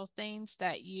these little things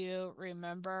that you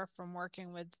remember from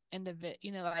working with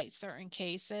like certain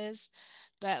cases.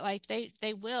 But like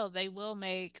they will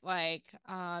make like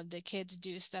the kids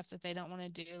do stuff that they don't want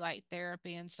to do, like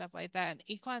therapy and stuff like that. And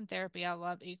equine therapy, I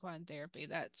love equine therapy.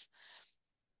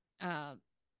 Um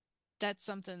that's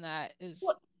something that is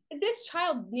Well, this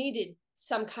child needed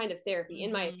some kind of therapy,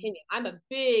 in my hmm opinion. I'm a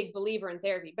big believer in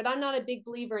therapy, but I'm not a big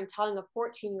believer in telling a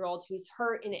 14-year-old who's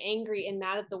hurt and angry and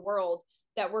mad at the world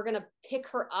that we're going to pick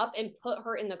her up and put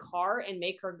her in the car and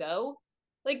make her go.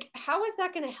 Like, how is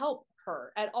that going to help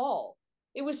her at all?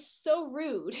 It was so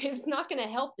rude. It's not going to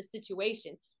help the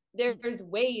situation. There's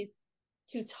ways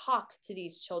to talk to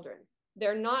these children.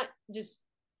 They're not just,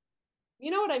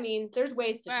 you know what I mean? There's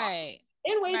ways to talk to them, right,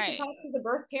 and ways to right. talk to the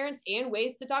birth parents and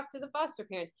ways to talk to the foster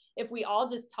parents. If we all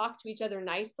just talk to each other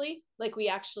nicely, like we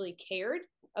actually cared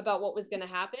about what was going to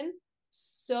happen,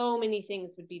 so many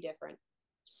things would be different.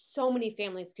 So many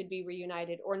families could be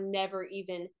reunited or never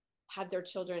even have their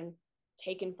children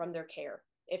taken from their care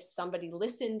if somebody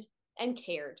listened and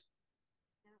cared.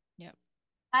 Yep.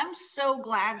 I'm so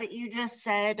glad that you just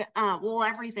said, well,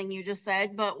 everything you just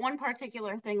said, but one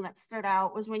particular thing that stood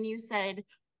out was when you said,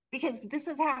 because this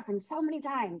has happened so many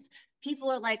times, people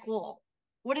are like, well,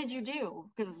 what did you do?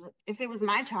 Because if it was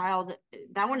my child,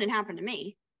 that wouldn't happen to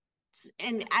me.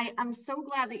 And I'm so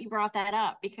glad that you brought that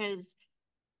up, because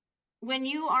when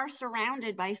you are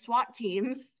surrounded by SWAT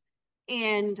teams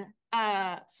and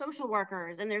social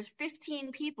workers, and there's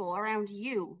 15 people around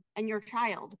you and your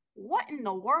child, what in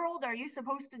the world are you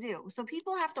supposed to do? So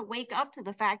people have to wake up to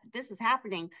the fact that this is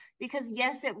happening, because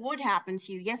yes, it would happen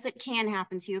to you. Yes, it can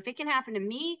happen to you. If it can happen to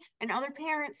me and other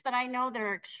parents that I know that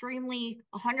are extremely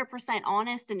 100%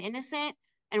 honest and innocent,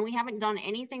 and we haven't done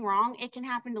anything wrong, it can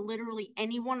happen to literally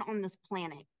anyone on this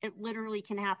planet. It literally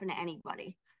can happen to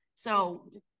anybody. So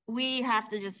we have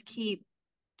to just keep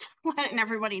letting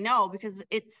everybody know, because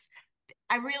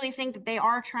I really think that they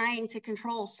are trying to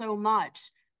control so much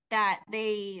that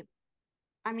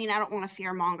I mean, I don't want to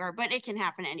fear monger, but it can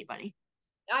happen to anybody.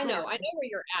 I know Literally. where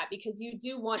you're at, because you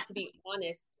do want to be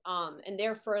honest. And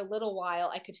there for a little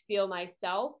while, I could feel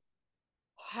myself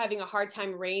having a hard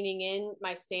time reining in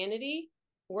my sanity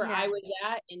where I Yeah. was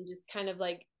at, and just kind of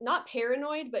like not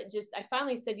paranoid, but just I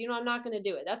finally said, I'm not going to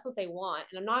do it. That's what they want,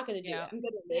 and I'm not going to do it. Yeah. I'm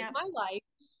going to live Yep. my life.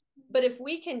 But if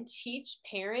we can teach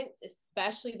parents,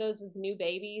 especially those with new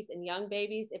babies and young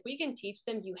babies, if we can teach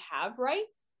them you have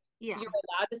rights, Yeah. you're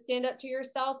allowed to stand up to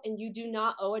yourself, and you do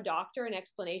not owe a doctor an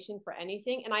explanation for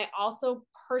anything. And I also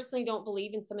personally don't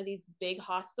believe in some of these big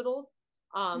hospitals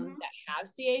that have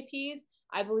CAPs.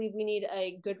 I believe we need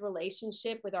a good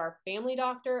relationship with our family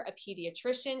doctor, a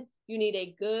pediatrician. You need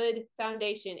a good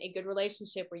foundation, a good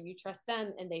relationship where you trust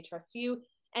them and they trust you,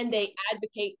 and they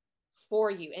advocate for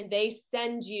you, and they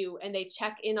send you and they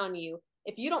check in on you.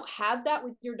 If you don't have that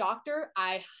with your doctor,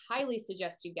 I highly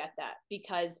suggest you get that,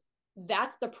 because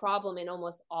that's the problem in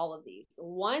almost all of these.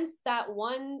 Once that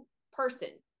one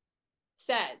person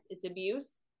says it's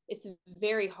abuse, it's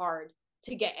very hard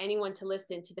to get anyone to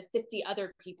listen to the 50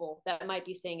 other people that might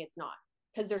be saying it's not,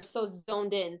 because they're so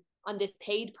zoned in on this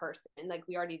paid person, like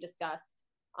we already discussed.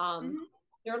 Mm-hmm.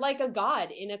 They're like a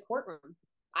god in a courtroom.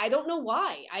 I don't know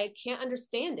why. I can't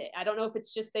understand it. I don't know if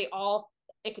it's just they all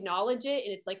acknowledge it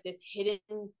and it's like this hidden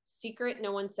secret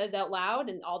no one says out loud,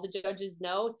 and all the judges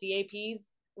know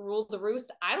CAPs rule the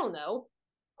roost. I don't know.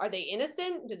 Are they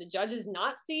innocent? Do the judges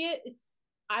not see it?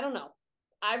 I don't know.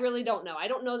 I really don't know. I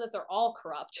don't know that they're all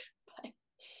corrupt, but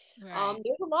Right.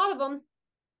 there's a lot of them.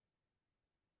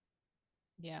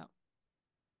 Yeah.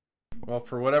 Well,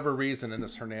 for whatever reason, in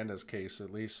this Hernandez case,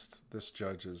 at least this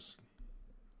judge is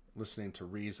listening to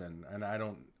reason. And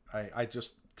I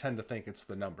just tend to think it's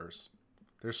the numbers.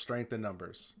 There's strength in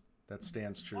numbers. That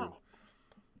stands true.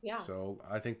 Yeah. So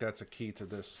I think that's a key to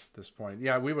this point.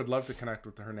 Yeah, we would love to connect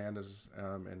with the Hernandez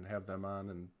and have them on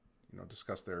and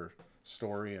discuss their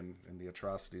story and the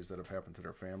atrocities that have happened to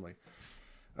their family.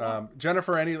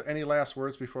 Jennifer, any last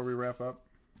words before we wrap up?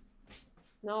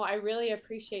 No, I really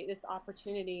appreciate this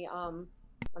opportunity. I'm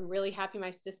really happy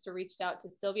my sister reached out to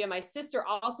Sylvia. My sister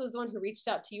also is the one who reached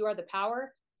out to You Are the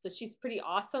Power. So she's pretty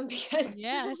awesome because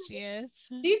Yeah, she is.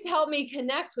 she's helped me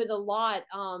connect with a lot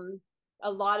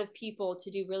of people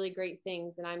to do really great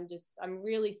things. And I'm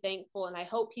really thankful. And I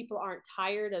hope people aren't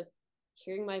tired of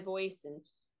hearing my voice and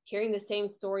hearing the same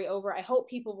story over. I hope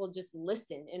people will just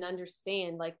listen and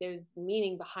understand, like, there's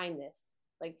meaning behind this.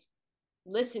 Like,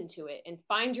 listen to it and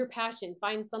find your passion,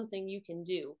 find something you can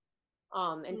do.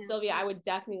 And Sylvia, I would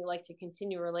definitely like to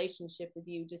continue a relationship with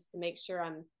you just to make sure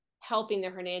I'm helping the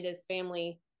Hernandez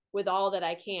family with all that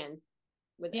I can,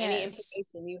 with any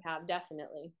information you have,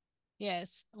 definitely.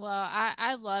 Yes. Well,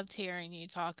 I loved hearing you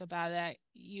talk about it.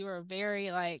 You were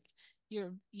very like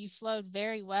you flowed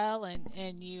very well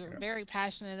and you're very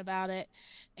passionate about it.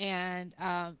 And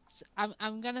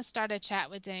I'm gonna start a chat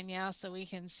with Danielle so we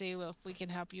can see if we can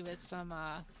help you with some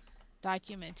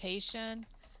documentation.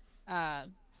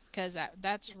 Because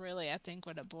that's really I think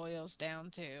what it boils down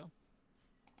to.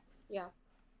 Yeah.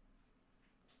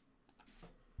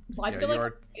 Well, I feel like I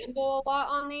ramble a lot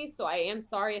on these, so I am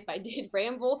sorry if I did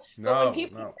ramble. But when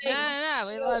people say, no,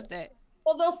 we loved it.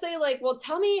 Well, they'll say, like, well,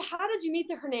 tell me, how did you meet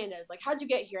the Hernandez? Like, how'd you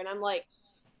get here? And I'm like,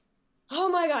 oh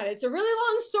my God, it's a really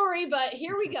long story, but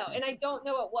here we go. And I don't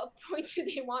know at what point do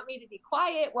they want me to be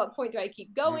quiet? What point do I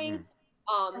keep going?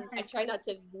 I try not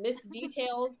to miss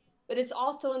details, but it's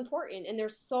also important. And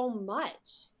there's so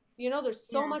much, there's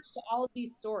so much to all of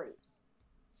these stories.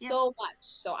 So much.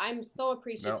 So I'm so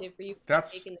appreciative for you.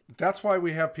 That's why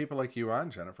we have people like you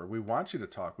on, Jennifer. We want you to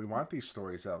talk. We want these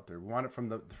stories out there. We want it from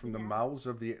the mouths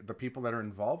of the people that are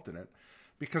involved in it,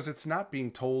 because it's not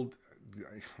being told.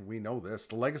 We know this.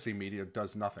 The legacy media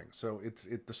does nothing. So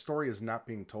the story is not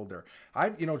being told there.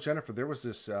 Jennifer, there was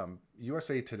this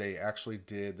USA Today actually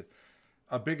did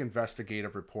a big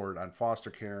investigative report on foster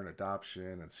care and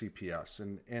adoption and CPS,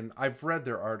 and I've read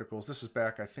their articles. This is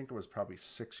back, I think it was probably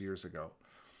 6 years ago.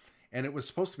 And it was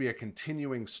supposed to be a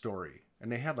continuing story.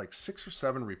 And they had like 6 or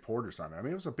 7 reporters on it. I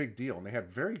mean, it was a big deal. And they had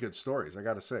very good stories, I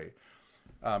got to say.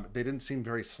 They didn't seem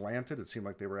very slanted. It seemed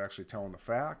like they were actually telling the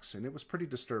facts. And it was pretty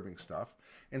disturbing stuff.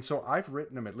 And so I've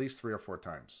written them at least 3 or 4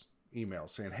 times,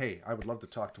 emails saying, hey, I would love to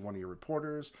talk to one of your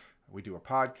reporters. We do a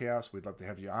podcast. We'd love to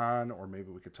have you on. Or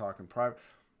maybe we could talk in private.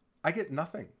 I get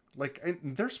nothing. Like,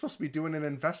 they're supposed to be doing an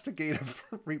investigative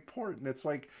report. And it's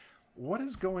like, what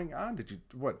is going on?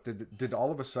 Did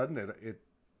all of a sudden it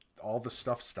all the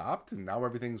stuff stopped and now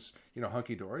everything's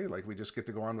hunky dory, like we just get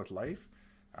to go on with life?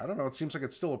 I don't know. It seems like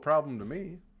it's still a problem to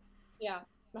me. Yeah,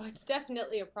 no, it's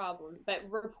definitely a problem. But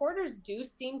reporters do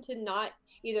seem to not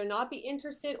be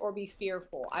interested or be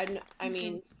fearful. I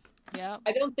mean, yeah.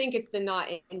 I don't think it's the not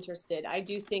interested. I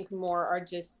do think more are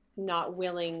just not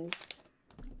willing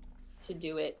to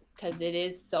do it because it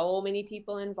is so many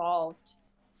people involved,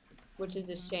 which is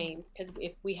a shame, because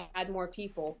if we had more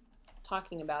people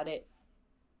talking about it,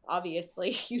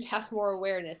 obviously you'd have more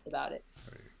awareness about it.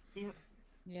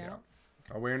 Yeah.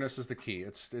 Awareness is the key.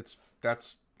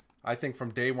 That's I think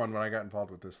from day one when I got involved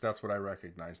with this, that's what I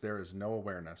recognized. There is no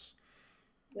awareness.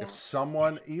 Yeah. If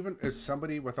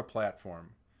somebody with a platform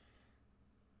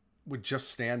would just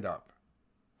stand up,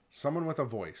 someone with a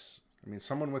voice, I mean,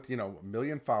 someone with, a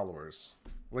million followers,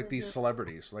 like these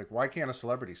celebrities, like, why can't a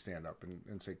celebrity stand up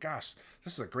and say, gosh,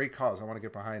 this is a great cause, I want to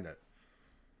get behind it,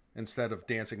 instead of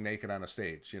dancing naked on a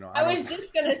stage? I was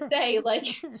just going to say, like,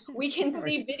 we can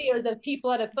see videos of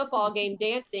people at a football game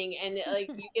dancing, and like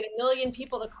you get 1 million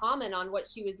people to comment on what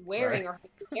she was wearing or her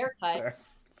haircut.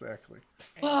 Exactly.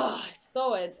 Oh,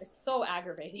 it's so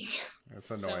aggravating.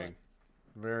 It's annoying.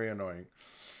 Very annoying.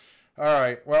 All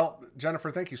right. Well,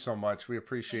 Jennifer, thank you so much. We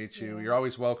appreciate you. You're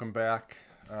always welcome back.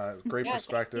 Great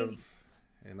perspective.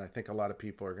 And I think a lot of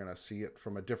people are going to see it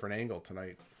from a different angle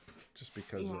tonight, just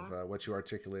because of what you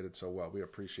articulated so well. We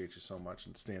appreciate you so much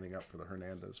and standing up for the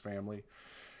Hernandez family.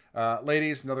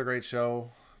 Ladies, another great show.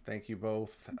 Thank you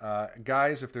both.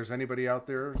 Guys, if there's anybody out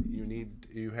there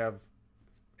you have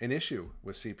an issue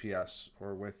with CPS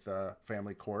or with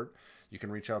family court, you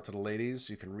can reach out to the ladies.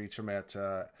 You can reach them at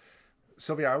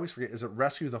Sylvia, I always forget, is it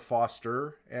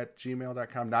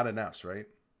rescuethefoster@gmail.com? Not an S, right?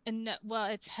 And no, well,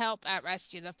 it's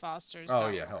help@rescuethefosters. Oh,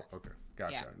 yeah, help. Okay,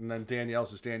 gotcha. Yeah. And then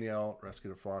Danielle's is Danielle,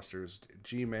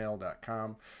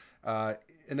 rescuethefosters@gmail.com.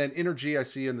 And then Energy, I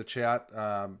see in the chat,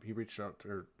 he reached out to,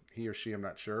 or he or she, I'm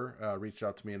not sure, reached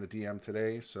out to me in the DM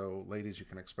today. So ladies, you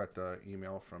can expect an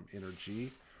email from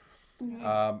Energy.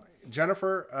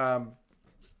 Jennifer,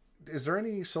 is there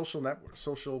any social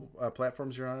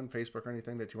platforms you're on, Facebook or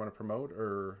anything that you want to promote,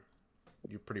 or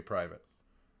you're pretty private?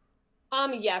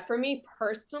 Yeah, for me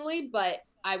personally, but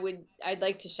I'd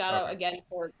like to shout out again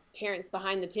for parents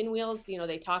behind the pinwheels. You know,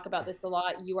 they talk about this a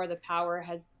lot. You Are the Power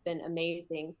has been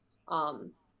amazing.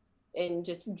 And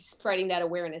just spreading that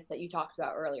awareness that you talked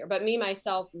about earlier. But me,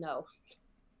 myself, no.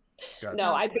 Gotcha.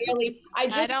 No, I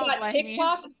just got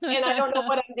TikTok and I don't know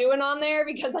what I'm doing on there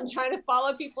because I'm trying to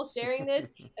follow people sharing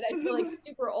this and I feel like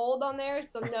super old on there.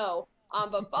 So no,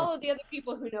 but follow the other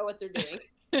people who know what they're doing.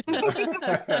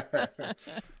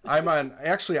 I'm on,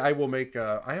 actually, I will make,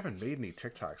 I haven't made any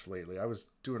TikToks lately. I was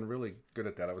doing really good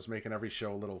at that. I was making every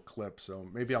show a little clip. So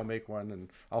maybe I'll make one and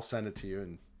I'll send it to you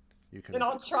and you can. And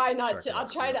I'll try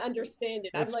to understand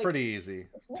it. It's pretty easy.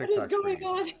 What is going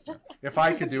on? Yeah. If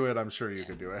I could do it, I'm sure you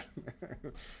could do it.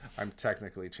 I'm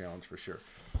technically challenged for sure.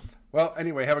 Well,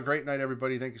 anyway, have a great night,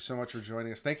 everybody. Thank you so much for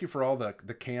joining us. Thank you for all the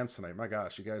cans tonight. My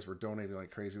gosh, you guys were donating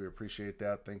like crazy. We appreciate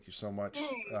that. Thank you so much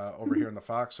over here in the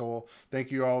Foxhole.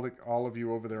 Thank you all of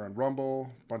you over there on Rumble.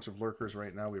 Bunch of lurkers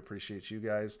right now. We appreciate you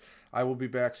guys. I will be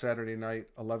back Saturday night,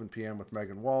 11 p.m. with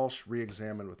Megan Walsh.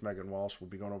 Re-examine with Megan Walsh. We'll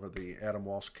be going over the Adam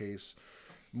Walsh case.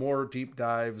 More deep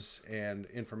dives and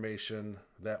information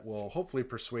that will hopefully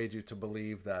persuade you to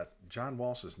believe that John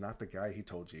Walsh is not the guy he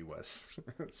told you he was.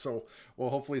 So we'll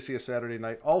hopefully see you Saturday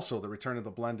night. Also, the return of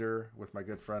the Blender with my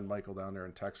good friend Michael down there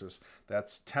in Texas.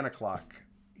 That's 10 o'clock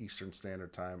Eastern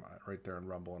Standard Time right there in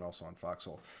Rumble and also on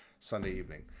Foxhole Sunday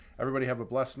evening. Everybody have a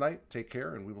blessed night. Take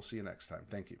care, and we will see you next time.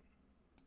 Thank you.